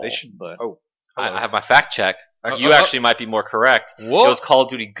Ooh, level. they should- but Oh, I have my fact check. Actually, You actually might be more correct. Whoa. It was Call of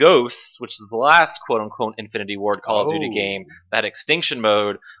Duty Ghosts, which is the last quote unquote Infinity Ward Call of Duty Oh. game that had extinction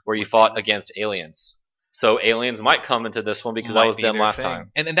mode where you fought against aliens. So aliens might come into this one because that Might was be them their last thing.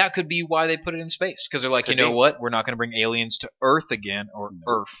 time. And that could be why they put it in space, because they're like, Could you know be. what, we're not going to bring aliens to Earth again, or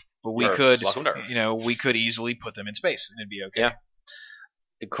Earth, but we Earth. could, Welcome to Earth. we could easily put them in space and it'd be okay. Yeah.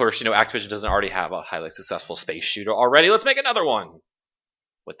 Of course, Activision doesn't already have a highly successful space shooter already. Let's make another one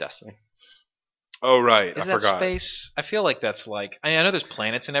with Destiny. Oh right, Is I that forgot. space? I feel like that's like, I know there's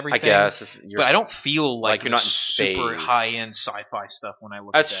planets and everything. I guess, but I don't feel like you're not in super space. high-end sci-fi stuff when I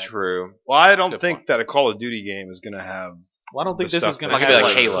look That's at that. true. Well, I Good don't point. think that a Call of Duty game is going to have. Well, I don't think The this is stuff going to that- have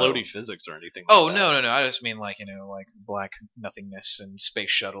Like like Halo. floaty physics or anything. Oh, like that. no. I just mean like, like black nothingness and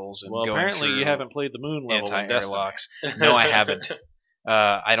space shuttles and Well, going apparently through you haven't played the moon level in Destiny. anti-airlocks. No, I haven't.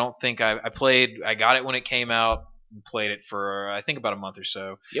 I don't think I got it when it came out and played it for, I think, about a month or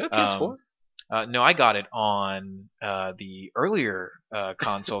so. You have a PS4? No, I got it on the earlier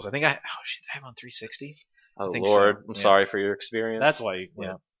consoles. I think did I have it on 360? Oh, think Lord. so, I'm yeah. sorry for your experience. That's why.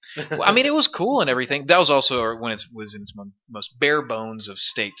 Yeah. Well, I mean, it was cool and everything. That was also when it was in its most bare bones of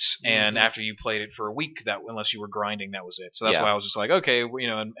states. And Mhm. after you played it for a week, that unless you were grinding, that was it. So that's Yeah. why I was just like, okay,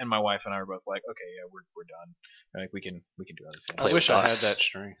 and my wife and I were both like, okay, yeah, we're done. Like we can do other things. Play I wish with I had us. that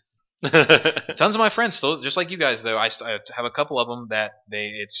strength. Tons of my friends still, just like you guys, though. I have a couple of them that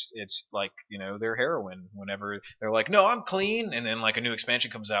it's like they're heroin. Whenever they're like, no, I'm clean, and then like a new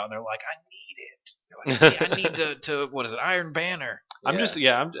expansion comes out, and they're like, I need it. They're like, I need to what is it, Iron Banner?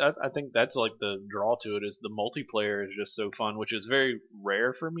 I think that's like the draw to it is the multiplayer is just so fun, which is very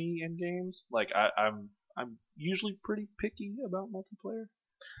rare for me in games. Like I'm usually pretty picky about multiplayer.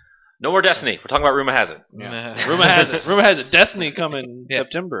 No more Destiny. We're talking about Rumor Has It. Yeah. Rumor has it. Destiny coming Yeah.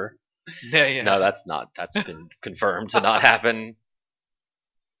 September. Yeah. No, that's been confirmed to not happen.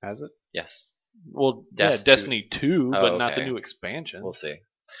 Has it? Yes. Well, Destiny Destiny 2, Oh, but not the okay. new expansion. We'll see.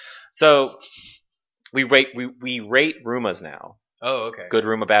 So we rate Rumas now. Oh, okay. Good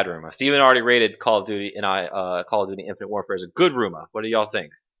Ruma, bad Ruma. Steven already rated Call of Duty Call of Duty Infinite Warfare as a good Ruma. What do y'all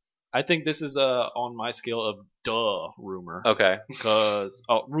think? I think this is on my scale of rumor. Okay.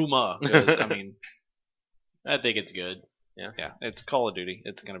 Ruma. 'Cause, I mean, I think it's good. Yeah. Yeah. It's Call of Duty.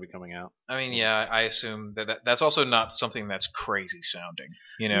 It's going to be coming out. I mean, yeah, I assume that's also not something that's crazy sounding.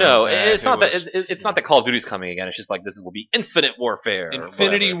 No, it's if not it was- that. It's not that Call of Duty's coming again. It's just like this will be Infinite Warfare. or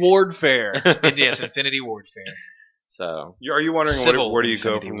Infinity whatever. Wardfare. Yes, Infinity Warfare. So Are you wondering Civil where do you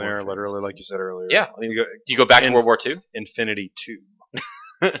go Infinity from there? Warfare. Literally, like you said earlier. yeah, You go do you go back to In- World War II? Infinity 2.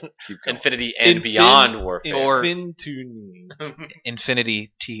 Keep going. Infinity and Beyond Warfare. Or- Infintuni.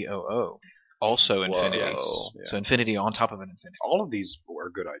 Infinity TOO. Also Infinity. Whoa. Yeah. So Infinity on top of an Infinity. All of these are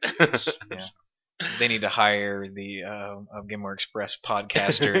good ideas. They need to hire the GameWare Express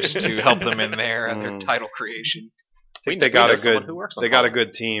podcasters to help them in there at their Mm. title creation. I think We they got know a someone good who works on they got Call a of Duty.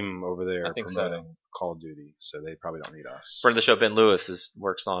 good team over there I think so. promoting Call of Duty, so they probably don't need us. Friend of the show, Ben Lewis,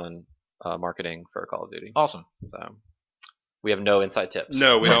 works on marketing for Call of Duty. Awesome. So we have no inside tips.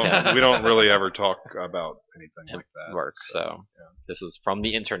 No, we don't. We don't really ever talk about anything like that. work. So this was from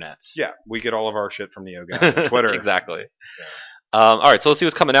the internet. yeah, we get all of our shit from NeoGAF on Twitter. Exactly. All right, so let's see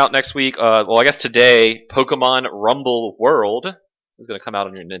what's coming out next week. Well, I guess today, Pokemon Rumble World is going to come out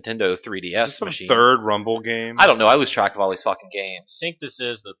on your Nintendo 3DS Is this the machine. third Rumble game? I don't know. I lose track of all these fucking games. I think this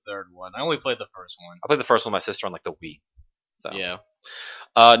is the third one. I only played the first one. I played the first one with my sister on like the Wii. So Yeah.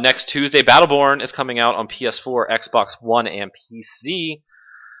 next Tuesday, Battleborn is coming out on PS4, Xbox One, and PC.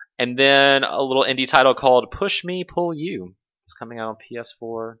 And then a little indie title called Push Me, Pull You. It's coming out on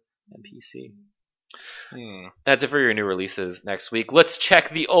PS4 and PC. That's it for your new releases next week. Let's check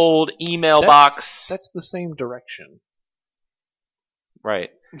the old email box. That's the same direction. Right.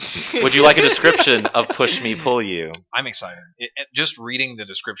 Would you like a description of Push Me, Pull You? I'm excited. Just reading the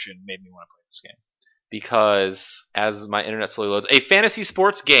description made me want to play this game. Because, as my internet slowly loads, a fantasy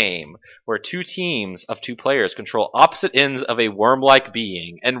sports game where two teams of two players control opposite ends of a worm-like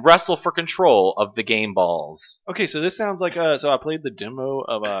being and wrestle for control of the game balls. Okay, so this sounds like so I played the demo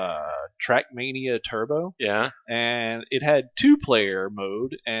of Trackmania Turbo, Yeah? and it had 2-player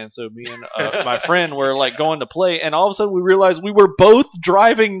mode, and so me and my friend were like going to play, and all of a sudden we realized we were both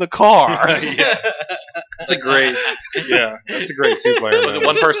driving the car. Yeah. That's a great. Yeah, that's a great two-player. Was it mode.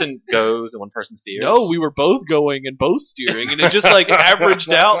 one person goes and one person steers? No, we were both going and both steering, and it just like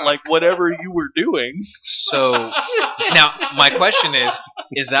averaged out like whatever you were doing. So now my question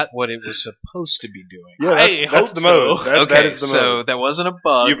is that what it was supposed to be doing? Yeah, I that's hope the mode. so. That is the so mode. that wasn't a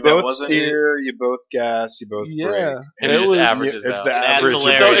bug. You that both wasn't steer, you both gas, you both Yeah. brake. And It it just was- averages It's out. the That's average.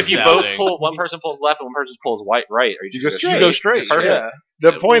 hilarious. So if you both sounding. pull, one person pulls left and one person pulls right, or you You just go You go straight. Perfect. Yeah.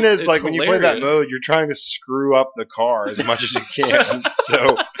 The point is, It's like, when you play that hilarious. mode, you're trying to screw up the car as much as you can.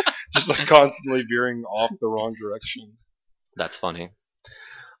 So, just like constantly veering off the wrong direction. That's funny.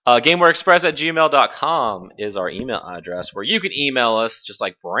 GamewareExpress@gmail.com is our email address where you can email us just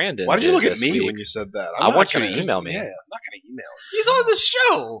like Brandon. Why did you look at this me week. when you said that? I want you to email me. Yeah, I'm not going to email He's on the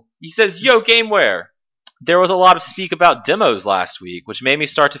show. He says, "Yo, Gameware. There was a lot of speak about demos last week, which made me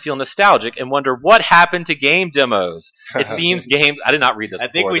start to feel nostalgic and wonder what happened to game demos. It seems games. I did not read this. I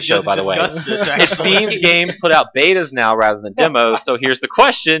think before we the show, just by the way. discussed this. It Actually, seems games put out betas now rather than demos. So here's the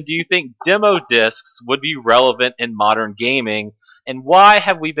question: do you think demo discs would be relevant in modern gaming? And why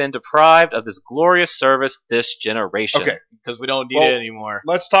have we been deprived of this glorious service this generation?" Okay. because we don't need Well, it anymore.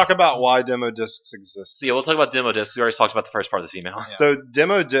 Let's talk about why demo discs exist. So yeah, we'll talk about demo discs. We already talked about the first part of this email. So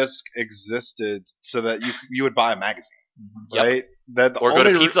demo disc existed so that you would buy a magazine, Yep. right? That the Or go to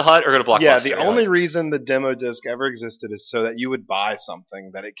only Pizza Hut or go to Blockbuster. Yeah, the only reason the demo disc ever existed is so that you would buy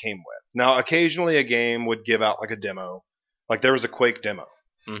something that it came with. Now, occasionally a game would give out like a demo, like there was a Quake demo.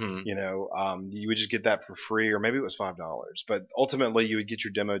 Mm-hmm. You would just get that for free, or maybe it was $5. But ultimately, you would get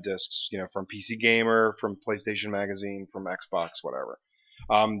your demo discs, from PC Gamer, from PlayStation Magazine, from Xbox, whatever.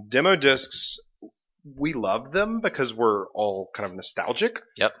 Demo discs, we love them because we're all kind of nostalgic.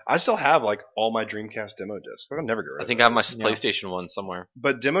 Yep. I still have like all my Dreamcast demo discs. I'll never get rid I of think I have my those. PlayStation one somewhere.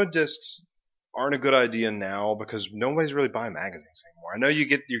 But demo discs aren't a good idea now because nobody's really buying magazines anymore. I know you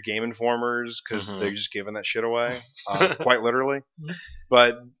get your Game Informers because Mhm. they're just giving that shit away, quite literally.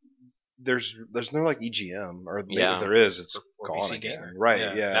 But there's no like EGM, or maybe Yeah. if there is, it's Or gone PC again. Gamer. Right?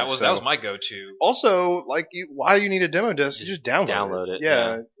 Yeah. That was so- my go-to. Also, like, why do you need a demo disc? You just download, download it,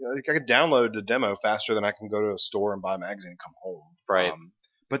 Yeah, like I could download the demo faster than I can go to a store and buy a magazine and come home. Right.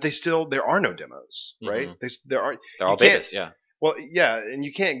 But there are no demos, right? Mhm. There are. They're all you can't- betas, yeah. Well, yeah, and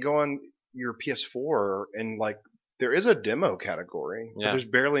you can't go on your PS4 and like there is a demo category, but Yeah. there's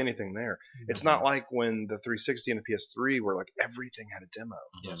barely anything there. It's not like when the 360 and the PS3 were like everything had a demo.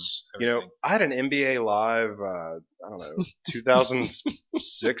 Yes. I had an NBA Live,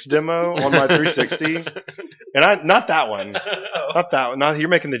 2006 demo on my 360, and not that one, not that one. Not you're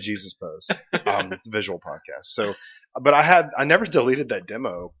making the Jesus pose, it's a visual podcast. So, but I never deleted that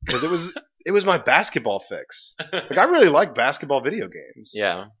demo because it was my basketball fix. Like I really like basketball video games,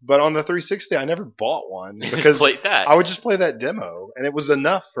 Yeah. but on the 360 I never bought one You just because played that. I would just play that demo, and it was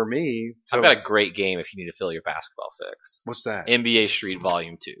enough for me. I've got a great game if you need to fill your basketball fix. What's that? NBA Street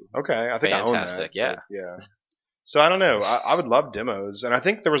Volume 2. Okay, I think I own that. Fantastic, yeah. but yeah. So I don't know. I would love demos, and I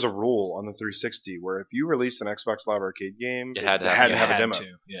think there was a rule on the 360 where if you released an Xbox Live Arcade game, It had to it have- had you to have a Had demo. to,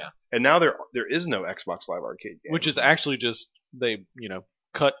 yeah. And now there is no Xbox Live Arcade game, Which is actually just they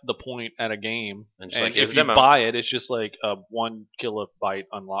cut the point at a game, And and just like, here's if a you demo. buy it, it's just like a 1 kilobyte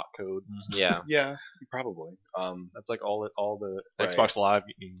unlock code. Yeah. yeah, probably. That's like all the Right. Xbox Live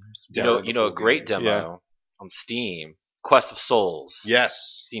games. You Download the know a full great game. demo on Steam. Quest of Souls.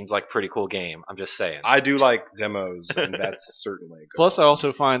 Yes, Seems like a pretty cool game. I'm just saying. I do like demos, and that's certainly a good. Plus, I one.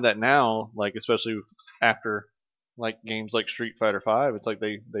 also find that now, like especially after like games like Street Fighter V, it's like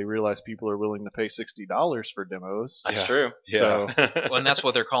they realize people are willing to pay $60 for demos. That's Yeah. true. Yeah. So Well, and that's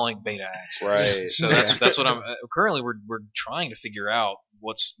what they're calling beta access. Right. So that's what I'm currently we're trying to figure out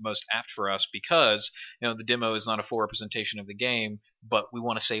what's most apt for us because the demo is not a full representation of the game, but we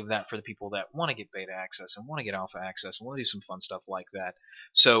want to save that for the people that want to get beta access and want to get alpha access and want to do some fun stuff like that.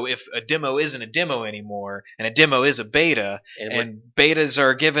 So if a demo isn't a demo anymore and a demo is a beta and betas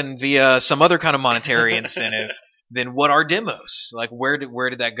are given via some other kind of monetary incentive, then what are demos? Like where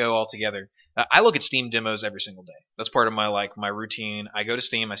did that go altogether? I look at Steam demos every single day. That's part of my routine. I go to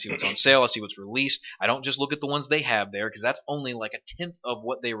Steam, I see what's on sale, I see what's released. I don't just look at the ones they have there because that's only like a tenth of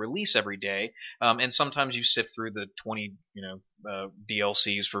what they release every day. And sometimes you sift through the 20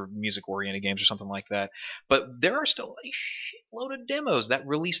 DLCs for music-oriented games or something like that. But there are still a shitload of demos that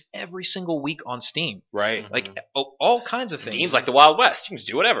release every single week on Steam. right. Like all kinds of things. Steam's like the Wild West. You can just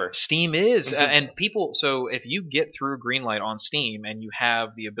do whatever. Steam is, and people. So if you get through Greenlight on Steam and you have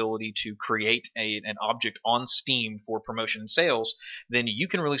the ability to create an object on Steam for promotion and sales, then you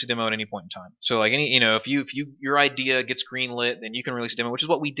can release a demo at any point in time. So like if your idea gets greenlit, then you can release a demo, which is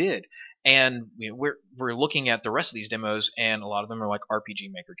what we did. And we're looking at the rest of these demos, and a lot of them are like RPG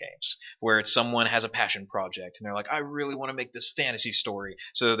Maker games, where it's someone has a passion project and they're like, I really want to make this fantasy story.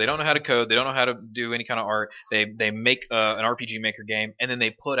 So they don't know how to code, they don't know how to do any kind of art. They make an RPG Maker game, and then they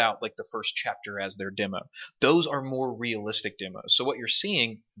put out like the first chapter as their demo. Those are more realistic demos. So what you're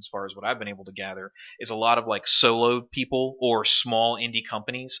seeing, as far as what I've been able to gather, is a lot of like solo people or small indie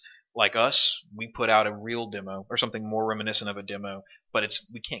companies like us. We put out a real demo or something more reminiscent of a demo, but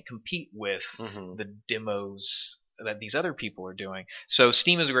we can't compete with Mhm. the demos that these other people are doing. So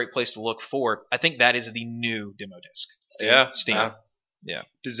Steam is a great place to look for. I think that is the new demo disc. Yeah. Steam. Yeah.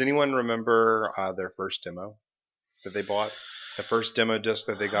 Does anyone remember their first demo that they bought? The first demo disc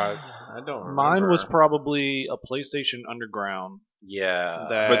that they got. I don't remember. Mine was probably a PlayStation Underground. yeah.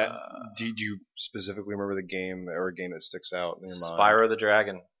 That But do you specifically remember the game or a game that sticks out in your mind? Spyro the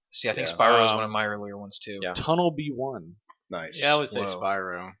Dragon. See, I think Yeah. Spyro is one of my earlier ones too. Yeah. Tunnel B1. Nice. Yeah, I would say Whoa.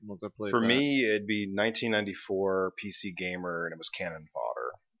 Spyro. Once I played For that. me, it'd be 1994 PC Gamer, and it was Cannon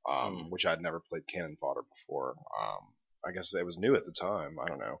Fodder, Hmm. which I'd never played Cannon Fodder before. I guess it was new at the time. I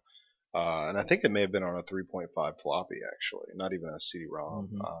don't know. And I think it may have been on a 3.5 floppy, actually, not even a CD-ROM.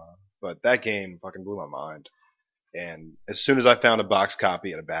 Mhm. But that game fucking blew my mind. And as soon as I found a box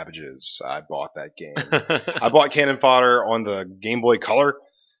copy at a Babbage's, I bought that game. I bought Cannon Fodder on the Game Boy Color.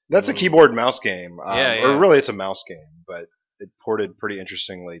 That's a keyboard and mouse game. Yeah. Or really, it's a mouse game, but it ported pretty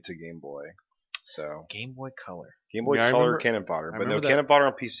interestingly to Game Boy. So Game Boy Color. Game Boy Yeah, I Color, remember- Cannon Fodder, I but no, remember that- Cannon Fodder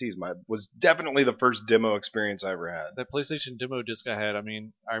on PCs was definitely the first demo experience I ever had. That PlayStation demo disc I had, I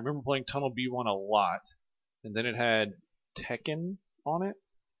mean, I remember playing Tunnel B1 a lot, and then it had Tekken on it,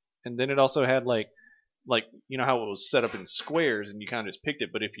 and then it also had like you know how it was set up in squares, and you kind of just picked it,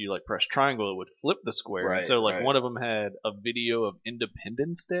 but if you like press triangle, it would flip the square. Right, so like right. one of them had a video of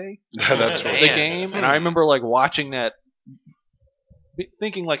Independence Day, That's Man. right. the game, and I remember like watching that,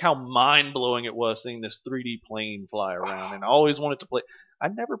 thinking like how mind blowing it was seeing this 3D plane fly around, and I always wanted to play. I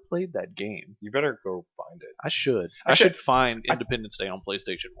never played that game. You better go find it. I should. Actually, I should find Independence Day on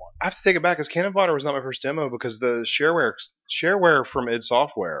PlayStation 1. I have to take it back because Cannon Fodder was not my first demo because the shareware from id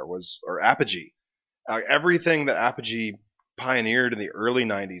Software or Apogee. Everything that Apogee pioneered in the early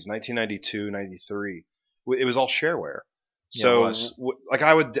 90s, 1992, 93, it was all shareware. Yeah, So, it was.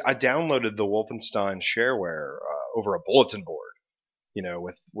 I downloaded the Wolfenstein shareware over a bulletin board,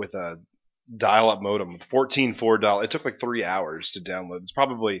 with a dial-up modem, 14.4 dial. It took like 3 hours to download. It's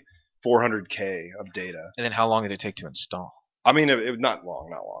probably 400K of data. And then how long did it take to install? I mean, it not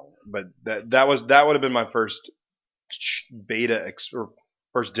long, but that would have been my first beta or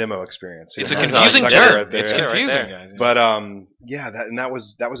first demo experience. It's a Yeah, confusing that's term. right there. It's Yeah, right confusing, there. guys. But that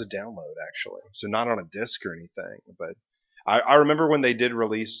was a download actually, so not on a disc or anything. But I remember when they did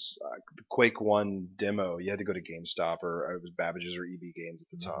release the Quake 1 demo, you had to go to GameStop or it was Babbage's or EB Games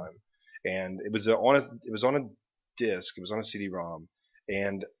at the time, and it was on a disc, it was on a CD-ROM,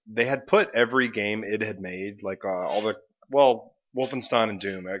 and they had put every game it had made, like Wolfenstein and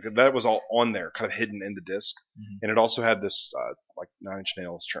Doom, that was all on there, kind of hidden in the disc, and it also had this like Nine Inch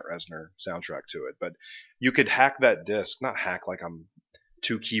Nails, Trent Reznor soundtrack to it. But you could hack that disc, not hack like I'm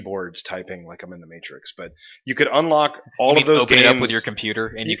two keyboards typing like I'm in the Matrix, but you could unlock all of those open games it up with your computer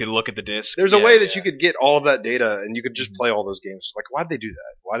and you could look at the disc. There's a Yeah, way that yeah. you could get all of that data and you could just play all those games. Like, why'd they do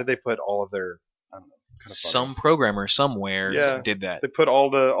that? Why did they put all of their? I don't know. Kind of funny. Some programmer somewhere Yeah. did that. They put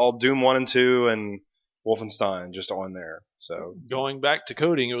all Doom 1 and 2 and Wolfenstein just on there. So Going back to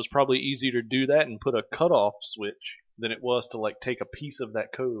coding, it was probably easier to do that and put a cutoff switch than it was to like take a piece of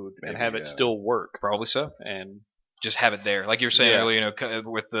that code and Maybe, have it yeah. still work. Probably so. And Just have it there, like you were saying Yeah. earlier.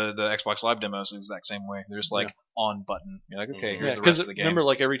 With the Xbox Live demos, the exact same way. There's like on button. You're like, okay, Mhm. here's yeah, the because rest of the game. remember,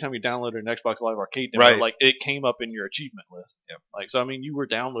 like every time you downloaded an Xbox Live Arcade demo, Right. like it came up in your achievement list. Yep. Like so, I mean, you were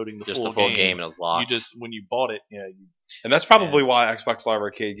downloading the Just full the full game. game and it was locked. You just when you bought it, and that's probably why Xbox Live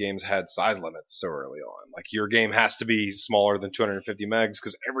Arcade games had size limits so early on. Like your game has to be smaller than 250 megs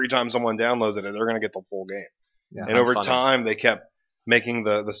because every time someone downloads it, they're going to get the full game. Yeah, and that's over funny. time, they kept making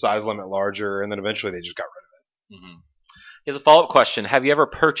the size limit larger, and then eventually they just got rid of Mhm. Here's a follow-up question: have you ever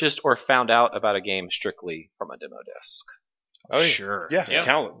purchased or found out about a game strictly from a demo disc? it. Oh, sure. Yeah, Yeah.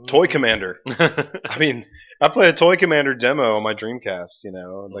 count Toy Commander. I mean, I played a Toy Commander demo on my Dreamcast.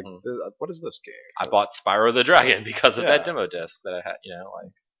 Like Mhm. what is this game? I bought Spyro the Dragon because of Yeah. that demo disc that I had.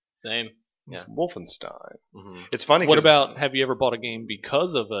 Same. Yeah. Wolfenstein. Mhm. It's funny. What 'cause- about have you ever bought a game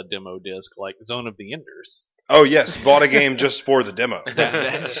because of a demo disc like Zone of the Enders? Oh yes, bought a game just for the demo. Same I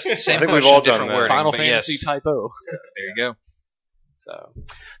think we've question, all done different that. wording, Final but Fantasy yes. Type O. There you go. So,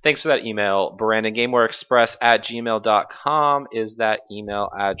 thanks for that email. BrandonGamewareExpress@gmail.com is that email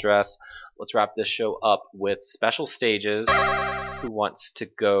address. Let's wrap this show up with special stages. Who wants to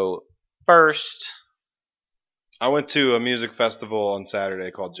go first? I went to a music festival on Saturday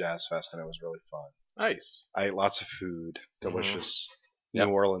called Jazz Fest, and it was really fun. Nice. I ate lots of food, delicious Yep.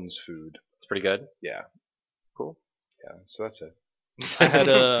 New Orleans food. It's pretty good. Yeah, Cool. yeah. So that's it. I had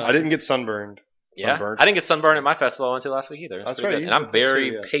a I didn't get sunburned. Yeah. Sunburnt. I didn't get sunburned at my festival I went to last week either. It's That's pretty right, good. you And I'm did that too,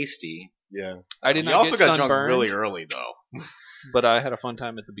 very yeah. pasty. Yeah. I did You not also get got drunk sunburned, really early though. but I had a fun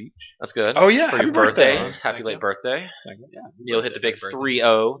time at the beach. That's good. Oh yeah. For happy your birthday. birthday. Happy Thank late you. birthday. Yeah, Neil hit the big Birthday.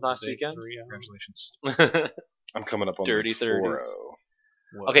 3-0 last weekend. Congratulations. I'm coming up on Dirty the 30s. 4-0.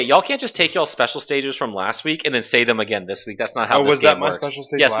 Okay, y'all can't just take y'all special stages from last week and then say them again this week. That's not how Oh, this was game that my works. special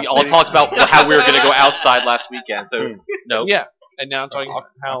stage? Yes, last we all week? talked about how we were going to go outside last weekend. So no. Yeah, and now I'm talking I'll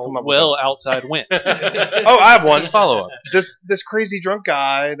how come up with well outside went. Oh, I have one. Just follow up. This crazy drunk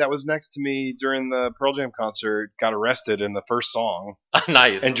guy that was next to me during the Pearl Jam concert got arrested in the first song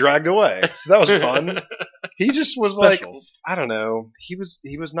Nice. and dragged away. So that was fun. He just was like, Special. I don't know. He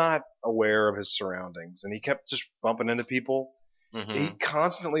was not aware of his surroundings, and he kept just bumping into people. Mhm. He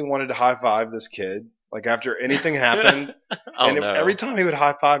constantly wanted to high five this kid. Like after anything happened, Oh and no. every time he would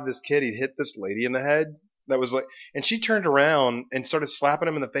high five this kid, he'd hit this lady in the head. That was like, and she turned around and started slapping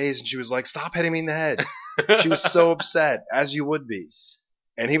him in the face, and she was like, "Stop hitting me in the head." She was so upset, as you would be.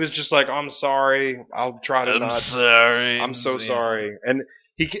 And he was just like, "I'm sorry. I'll try to not. sorry. I'm so sorry." And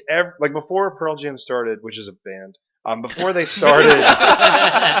like before Pearl Jam started, which is a band, before they started,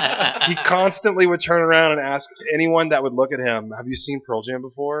 he constantly would turn around and ask anyone that would look at him, "Have you seen Pearl Jam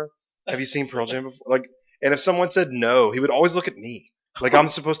before? Have you seen Pearl Jam before?" Like, and if someone said no, he would always look at me. Like I'm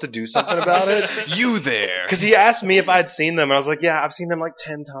supposed to do something about it. You there? Because he asked me if I had seen them, and I was like, "Yeah, I've seen them like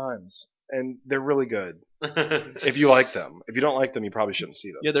 10 times, and they're really good. If you like them, if you don't like them, you probably shouldn't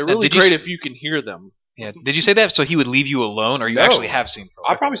see them." Yeah, they're really did you great s- if you can hear them. Yeah. Did you say that so he would leave you alone, or you No. actually have seen Pearl?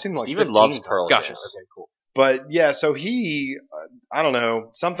 I've probably seen them like Steven 15 loves times. Pearl Gotcha. Jam. Okay, cool. But yeah, so he, I don't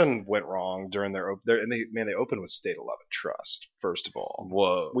know, something went wrong during their and they opened with "State of Love and Trust." First of all,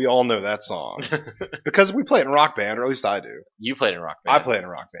 Whoa. we all know that song because we play it in Rock Band, or at least I do. You played in Rock Band. I play it in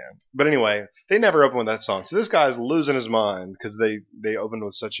Rock Band. But anyway, they never open with that song, so this guy's losing his mind because they opened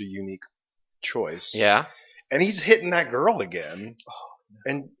with such a unique choice. Yeah. And he's hitting that girl again.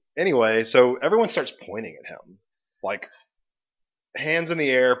 And anyway, so everyone starts pointing at him, like hands in the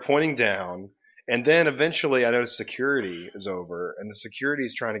air, pointing down. And then eventually I notice security is over, and the security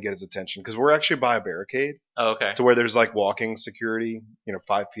is trying to get his attention because we're actually by a barricade Oh, okay. to where there's like walking security,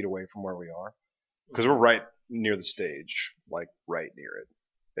 5 feet away from where we are. Because we're right near the stage, like right near it.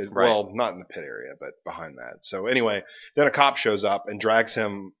 Right. Well, not in the pit area, but behind that. So anyway, then a cop shows up and drags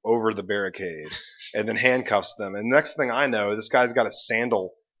him over the barricade and then handcuffs them. And next thing I know, this guy's got a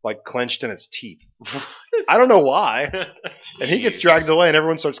sandal like clenched in his teeth. I don't know why. And he gets dragged away and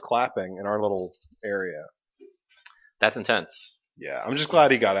everyone starts clapping in our little area. That's intense. Yeah, I'm just glad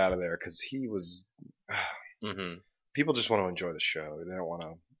he got out of there because he was. Hmm. People just want to enjoy the show. They don't want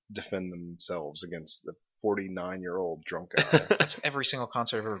to defend themselves against the 49-year-old drunk guy. That's every single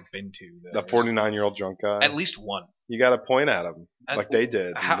concert I've ever been to. The 49-year-old drunk guy. At least one. You got to point at him like they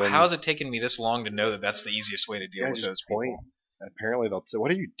did. How, and then how's it taken me this long to know that that's the easiest way to deal with just those point. people? Apparently they'll say, "What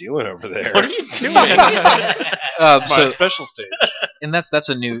are you doing over there?" What are you doing? It's my So, special stage. and that's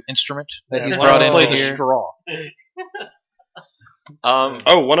a new instrument that he's Yeah, brought in play the here. straw.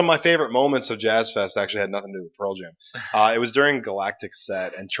 Oh, one of my favorite moments of Jazz Fest actually had nothing to do with Pearl Jam. It was during Galactic's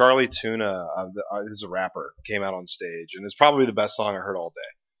set, and Charlie Tuna, who's a rapper, came out on stage, and it's probably the best song I heard all day.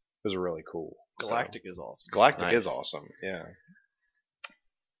 It was really cool. Galactic is awesome. Galactic Nice. is awesome. Yeah.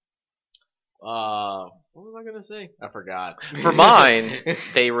 What was I gonna say? I forgot. For mine,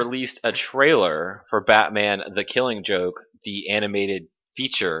 they released a trailer for Batman: The Killing Joke, the animated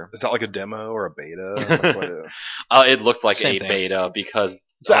feature. Is that like a demo or a beta? Like, It looked like Same a thing. beta because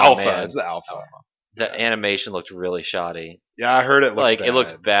it's the oh, alpha. man, It's the alpha. the animation looked really shoddy. Yeah, I heard it. It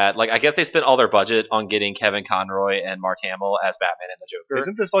looked bad. Like I guess they spent all their budget on getting Kevin Conroy and Mark Hamill as Batman and the Joker.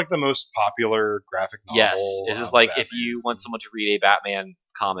 Isn't this like the most popular graphic novel? Yes, it's just like Batman? if you want someone to read a Batman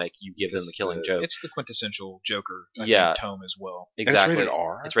comic, you give them the This, Killing Joke. It's the quintessential Joker Yeah. tome as well. And Exactly. It's rated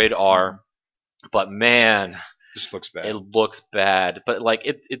R. It's rated R. But man, Just looks bad. it looks bad. But like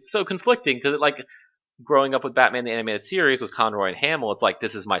it's so conflicting because like growing up with Batman the animated series with Conroy and Hamill, it's like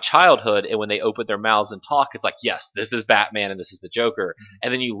this is my childhood, and when they open their mouths and talk, it's like yes, this is Batman and this is the Joker.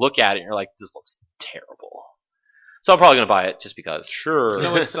 And then you look at it and you're like, this looks terrible. So I'm probably gonna buy it just because. Sure.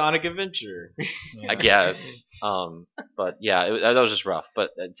 So it's Sonic Adventure. I guess. But yeah, that was just rough. But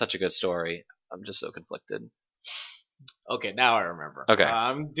it's such a good story. I'm just so conflicted. Okay, now I remember. Okay.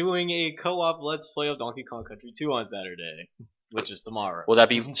 I'm doing a co-op Let's Play of Donkey Kong Country 2 on Saturday, which is tomorrow. Will that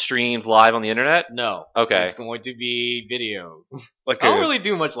be streamed live on the internet? No. Okay. It's going to be video. Like I don't a- really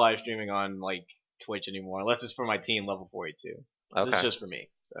do much live streaming on like Twitch anymore, unless it's for my team level 482. This Okay. is just for me.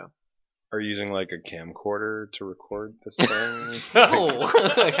 So are you using like a camcorder to record this thing? No,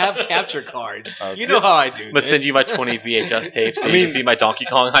 I have capture cards. Okay. You know how I do. I'm gonna send you my 20 VHS tapes so I you mean- can see my Donkey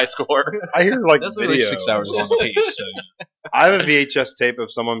Kong high score. I hear like That's video. only 6 hours long piece. So. I have a VHS tape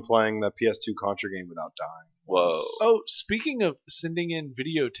of someone playing the PS2 Contra game without dying. Whoa. Oh, speaking of sending in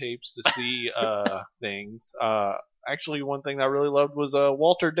videotapes to see things, actually one thing I really loved was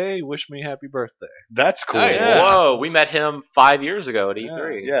Walter Day wish me happy birthday. That's cool. Oh, yeah. Whoa, we met him 5 years ago at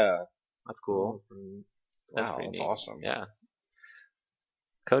E3. Yeah. That's cool. That's Wow, pretty that's neat. awesome. Yeah.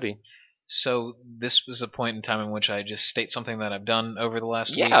 Cody. So this was a point in time in which I just state something that I've done over the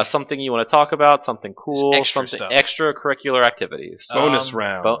last Yeah, week. something you want to talk about, something cool, extra something stuff. extracurricular activities. Bonus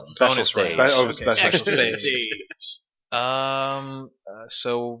round. Special bonus stage. round. Oh, Okay. special Extra stage. stage.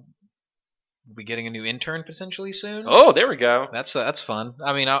 So we'll be getting a new intern potentially soon. Oh, there we go. That's fun.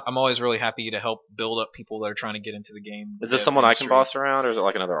 I mean, I'm always really happy to help build up people that are trying to get into the game. Is this dev someone I can industry. boss around, or is it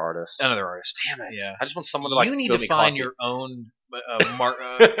like another artist? Another artist. Damn it. Yeah. I just want someone to like you need go to me find coffee. your own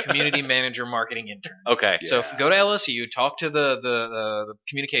community manager marketing intern. Okay. So if you go to LSU, talk to the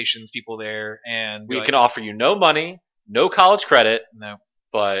communications people there, and be We like, can offer you no money, no college credit, no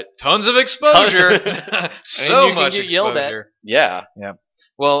but tons of exposure, And so you can much get yelled at. exposure. yeah.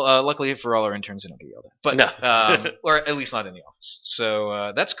 Well, luckily for all our interns, they don't get yelled at, but No. or at least not in the office.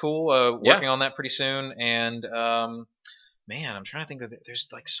 So that's cool. Yeah. Working on that pretty soon, and man, I'm trying to think of there's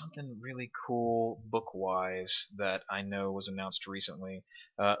like something really cool book wise that I know was announced recently,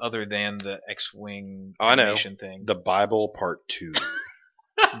 other than the X-wing Oh, I know. animation thing. The Bible Part 2.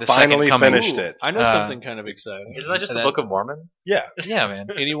 The Finally second coming. finished it. I know Uh, something kind of exciting. Isn't that just the That- Book of Mormon? Yeah. Yeah, man.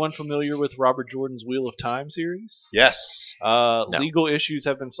 Anyone familiar with Robert Jordan's Wheel of Time series? Yes. No. Legal issues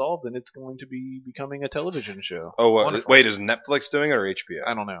have been solved, and it's going to be becoming a television show. Oh, Wonderful. wait, is Netflix doing it or HBO?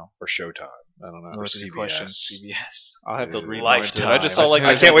 I don't know. Or Showtime? I don't know. Or Those are the CBS. questions. CBS. I'll have to Ooh. read more into it. Lifetime. I just saw like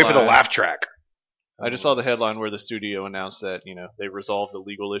I the can't wait for the headline. laugh track. I just saw the headline where the studio announced that they resolved the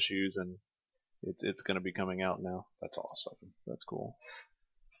legal issues and it's going to be coming out now. That's awesome. So that's cool.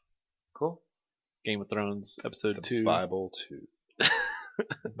 Cool. Game of Thrones episode 2. Bible 2.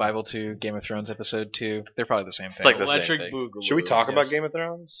 Bible 2, Game of Thrones episode 2. They're probably the same thing. Like the same Electric thing. Boogaloo. Should we talk about Yes. Game of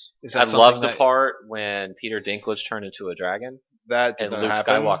Thrones? Is I that love something the that- part when Peter Dinklage turned into a dragon. That did And not Luke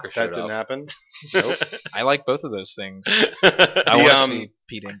happen. Skywalker That showed didn't up. happen. I like both of those things. I The, want to um, see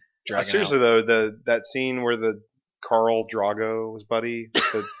Pete and Dragon. Seriously though, that scene where the Carl Drago was buddy,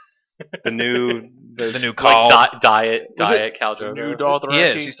 the new the new call. Like diet Was it Khal The Drogo. new Dothraki. He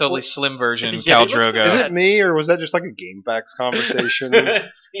is. He's totally slim version Yeah, Khal he looks- Drogo. Is it me or was that just like a GameFAQs conversation?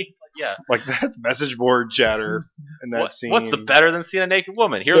 yeah. Like that's message board chatter in that scene. What's the better than seeing a naked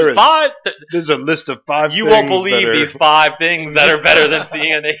woman? Here There are is. 5. There's a list of 5. You things won't believe that are- these 5 things that are better than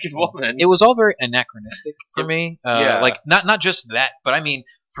seeing a naked woman. It was all very anachronistic for me. Yeah. Like not just that, but I mean,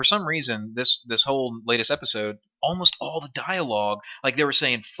 for some reason, this whole latest episode, almost all the dialogue, like they were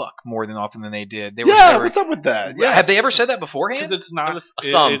saying "fuck" more than often than they did. They Yeah, were, what's up with that? Yeah, Have they ever said that beforehand? Because it's not. It was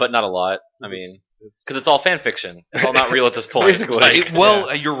some, but it's- not a lot. I mean, it's- because it's all fan fiction. It's all not real at this point. Basically.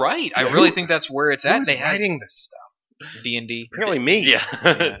 Like, You're right. I Yeah, really who- think that's where it's at. Who's They had writing this stuff? D&D. Apparently me.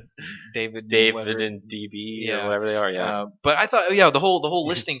 yeah. David David and DB Yeah. or whatever they are. Yeah. But I thought, the whole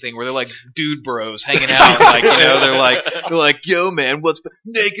listing thing where they're like dude bros hanging out, like they're like, yo man, what's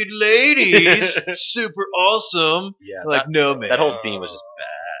naked ladies, super awesome. yeah. Like no man, That whole scene was just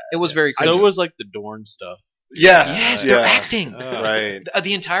bad. it was very So cool. was like the Dorn stuff. Yes. Yes, yeah. they're acting. Right.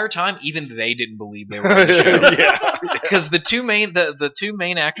 The entire time, even they didn't believe they were on the show. yeah. Because the two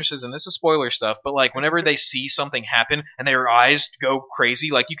main actresses, and this is spoiler stuff, but like whenever they see something happen and their eyes go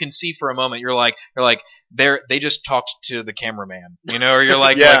crazy, like you can see for a moment, you're like they just talked to the cameraman, or you're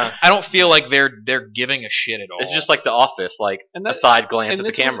like, Yeah. like, I don't feel like they're giving a shit at all. It's just like The Office, like And a that- side glance at And the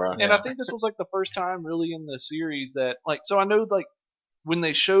this was- camera. and I think this was like the first time really in the series that so I know like when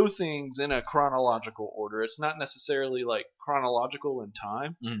they show things in a chronological order, it's not necessarily like chronological in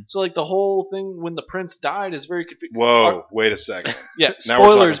time. Mm. So like the whole thing when the prince died is very confusing. Whoa, wait a second. Yeah, Now we're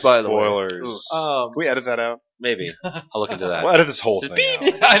talking spoilers by the way. spoilers. Um, Can we edit that out? Maybe. I'll look into that. We'll edit this whole Just thing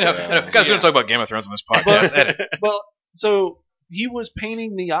beep. out. I know, Yeah. guys. We're gonna talk about Game of Thrones on this podcast. Edit. well, so he was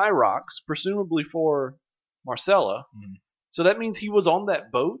painting the eye rocks, presumably for Marcella. Mm. So that means he was on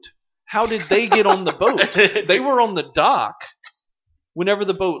that boat. How did they get on the boat? They were on the dock whenever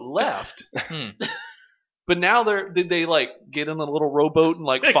the boat left. Hmm. But now did they like get in a little rowboat and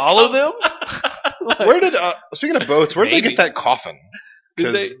like follow them? Like, Where did speaking of boats, where did they Maybe. get that coffin? Did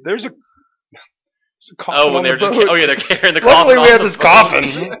Because they- there's a coffin Oh, when on they're the just boat. they're carrying the Luckily, coffin. we off had the this boat.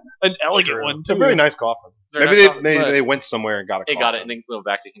 coffin. an elegant one It's a too. very nice coffin. Very Maybe nice they, song. they, but- they went somewhere and got a It got it coffin. and then went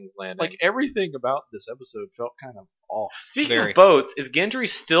back to King's Landing. Like everything about this episode felt kind of off. Speaking Very. of boats, is Gendry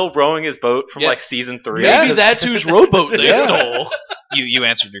still rowing his boat from Yes. like season 3? Yes. Maybe that's whose rowboat they Yeah. stole. You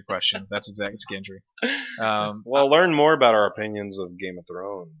answered your question. That's exactly Gendry. Well, learn more about our opinions of Game of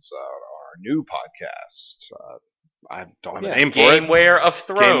Thrones on our new podcast. I don't have a name for it. Gameware of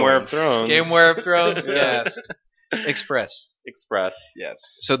Thrones. Gameware of Thrones. Gameware of Thrones Yeah. cast. Express. Express. Yes.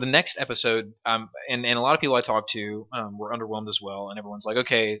 So the next episode, and a lot of people I talked to were underwhelmed as well, and everyone's like,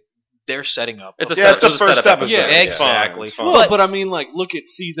 okay, they're setting up. It's a Yeah, it's the it's a first setup episode. Yeah, It's exactly. fine, it's fine. Well, but I mean, like, look at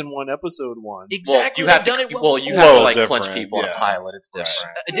season 1, episode 1. Exactly. Well, you have they've done to. it Well, you before. have to Well, like punch different, people on a yeah. pilot. It's Right.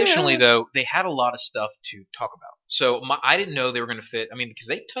 different. Additionally, though, they had a lot of stuff to talk about. So I didn't know they were going to fit. I mean, because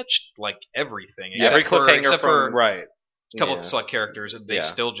they touched like everything. Yeah. Every except for- cliffhanger except for from- Right. a couple Yeah. of select characters that they Yeah.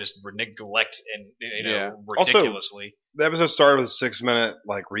 still just neglect and Yeah. Also- ridiculously. The episode started with a 6-minute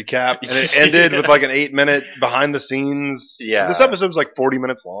like recap, and it ended with like an 8-minute behind the scenes. Yeah. So this episode was like 40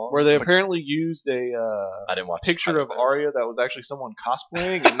 minutes long. Where they It's like, apparently used a I didn't watch picture I of didn't Arya that was actually someone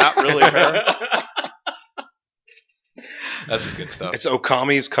cosplaying and not really her. That's some good stuff. it's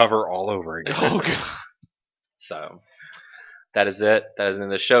Okami's cover all over again. Oh, God. So that is it. That is in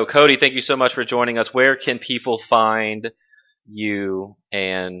the show. Cody, thank you so much for joining us. Where can people find you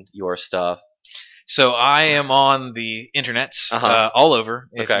and your stuff? So I am on the internets Uh-huh. all over.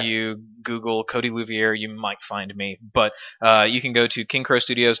 If Okay. you Google Cody Louvier, you might find me. But you can go to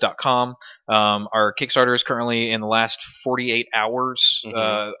kingcrowstudios.com. Our Kickstarter is currently in the last 48 hours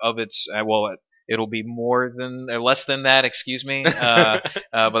Mhm. of its. It'll be less than that. Excuse me. By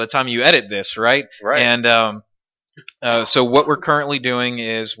the time you edit this, right? Right. And so what we're currently doing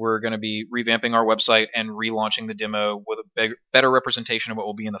is we're going to be revamping our website and relaunching the demo with a better representation of what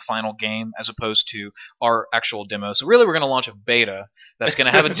will be in the final game as opposed to our actual demo. So really we're going to launch a beta that's going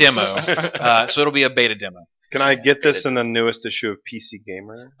to have a demo. So it'll be a beta demo. Can I get this in the newest issue of PC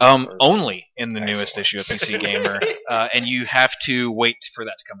Gamer? Only in the newest Excellent. issue of PC Gamer. And you have to wait for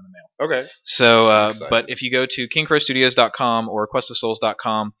that to come in the mail. Okay. So, Exciting. but if you go to kingcrowstudios.com or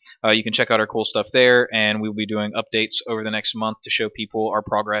questofsouls.com, you can check out our cool stuff there, and we'll be doing updates over the next month to show people our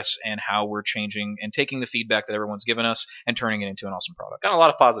progress and how we're changing and taking the feedback that everyone's given us and turning it into an awesome product. Got a lot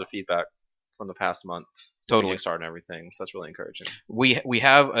of positive feedback from the past month. Totally. Kickstarter and everything, so that's really encouraging. We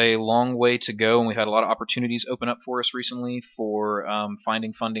have a long way to go, and we've had a lot of opportunities open up for us recently for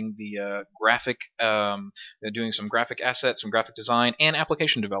finding funding via graphic, doing some graphic assets, some graphic design, and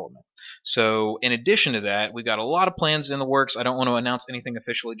application development. So in addition to that, we've got a lot of plans in the works. I don't want to announce anything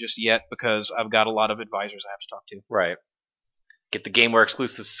officially just yet because I've got a lot of advisors I have to talk to. Right. Get the Gameware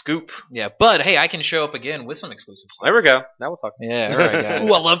exclusive scoop. Yeah, but hey, I can show up again with some exclusive stuff. There we go. Now we'll talk. Yeah, all right, guys.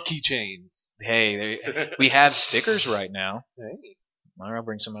 Ooh, I love keychains. Hey, we have stickers right now. Hey. All right, I'll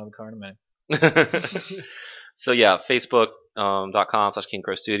bring some out of the car in a minute. So yeah, Facebook.com/King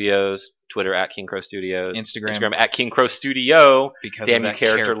Crow Studios, Twitter @King Crow Studios, Instagram @King Crow Studio. because Damn of you, that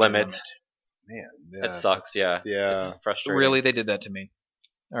character limit. Man, It sucks. Yeah. Yeah. It's frustrating. Really, they did that to me.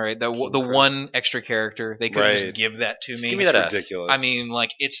 All right, the King the Crow. one extra character they could have Right. just give that to Just me. give me that S. ridiculous. I mean,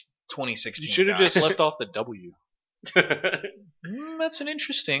 like it's 2016. You should have guys. just left off the W. That's an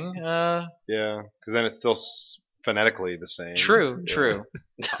interesting. Yeah, because then it's still phonetically the same. True, Yeah. true.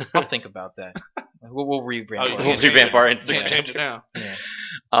 I'll think about that. We'll revamp. Oh, our We'll change Instagram. revamp our Can't Instagram. change it now. Yeah.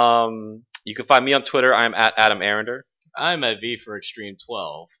 You can find me on Twitter. I'm @Adam Arender. I'm at V for Extreme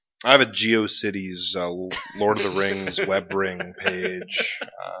 12. I have a GeoCities Lord of the Rings web ring page.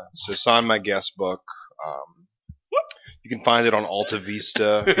 So sign my guest book. You can find it on Alta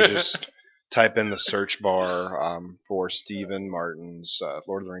Vista. You just type in the search bar for Stephen Martin's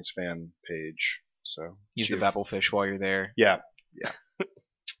Lord of the Rings fan page. So Use the Geo- Babblefish while you're there. Yeah.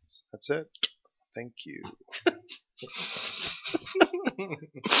 That's it. Thank you.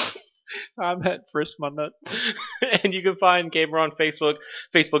 I'm at Frisk My Nuts. And you can find Gamer on Facebook,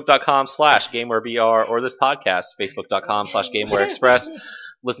 facebook.com/GamerBR, or this podcast, facebook.com/GamewareExpress.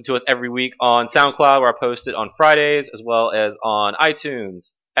 Listen to us every week on SoundCloud, where I post it on Fridays, as well as on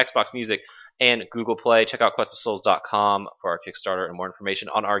iTunes, Xbox Music, and Google Play. Check out questofsouls.com for our Kickstarter and more information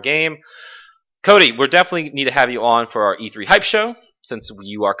on our game. Cody, we definitely need to have you on for our E3 hype show, since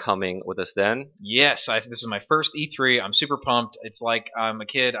you are coming with us then. Yes, this is my first E3. I'm super pumped. It's like I'm a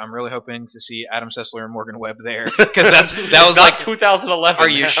kid. I'm really hoping to see Adam Sessler and Morgan Webb there because that was Not like 2011. Are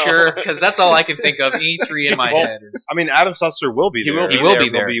you now. sure? Because that's all I can think of. E3 in my Well, head is. I mean, Adam Sussler will be He there. will be He will there. be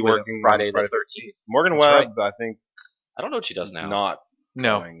there. He'll be with working Friday on the 13th. Morgan That's Webb, I think, I don't know what she does now. not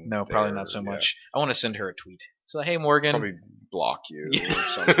No, going probably there, not so yeah. much. I want to send her a tweet. So hey, Morgan. probably block you Yeah. or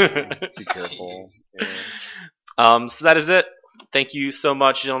something. Be careful. Yeah. So that is it. Thank you so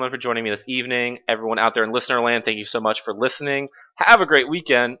much, gentlemen, for joining me this evening. Everyone out there in listener land, thank you so much for listening. Have a great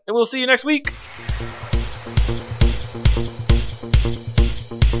weekend, and we'll see you next week.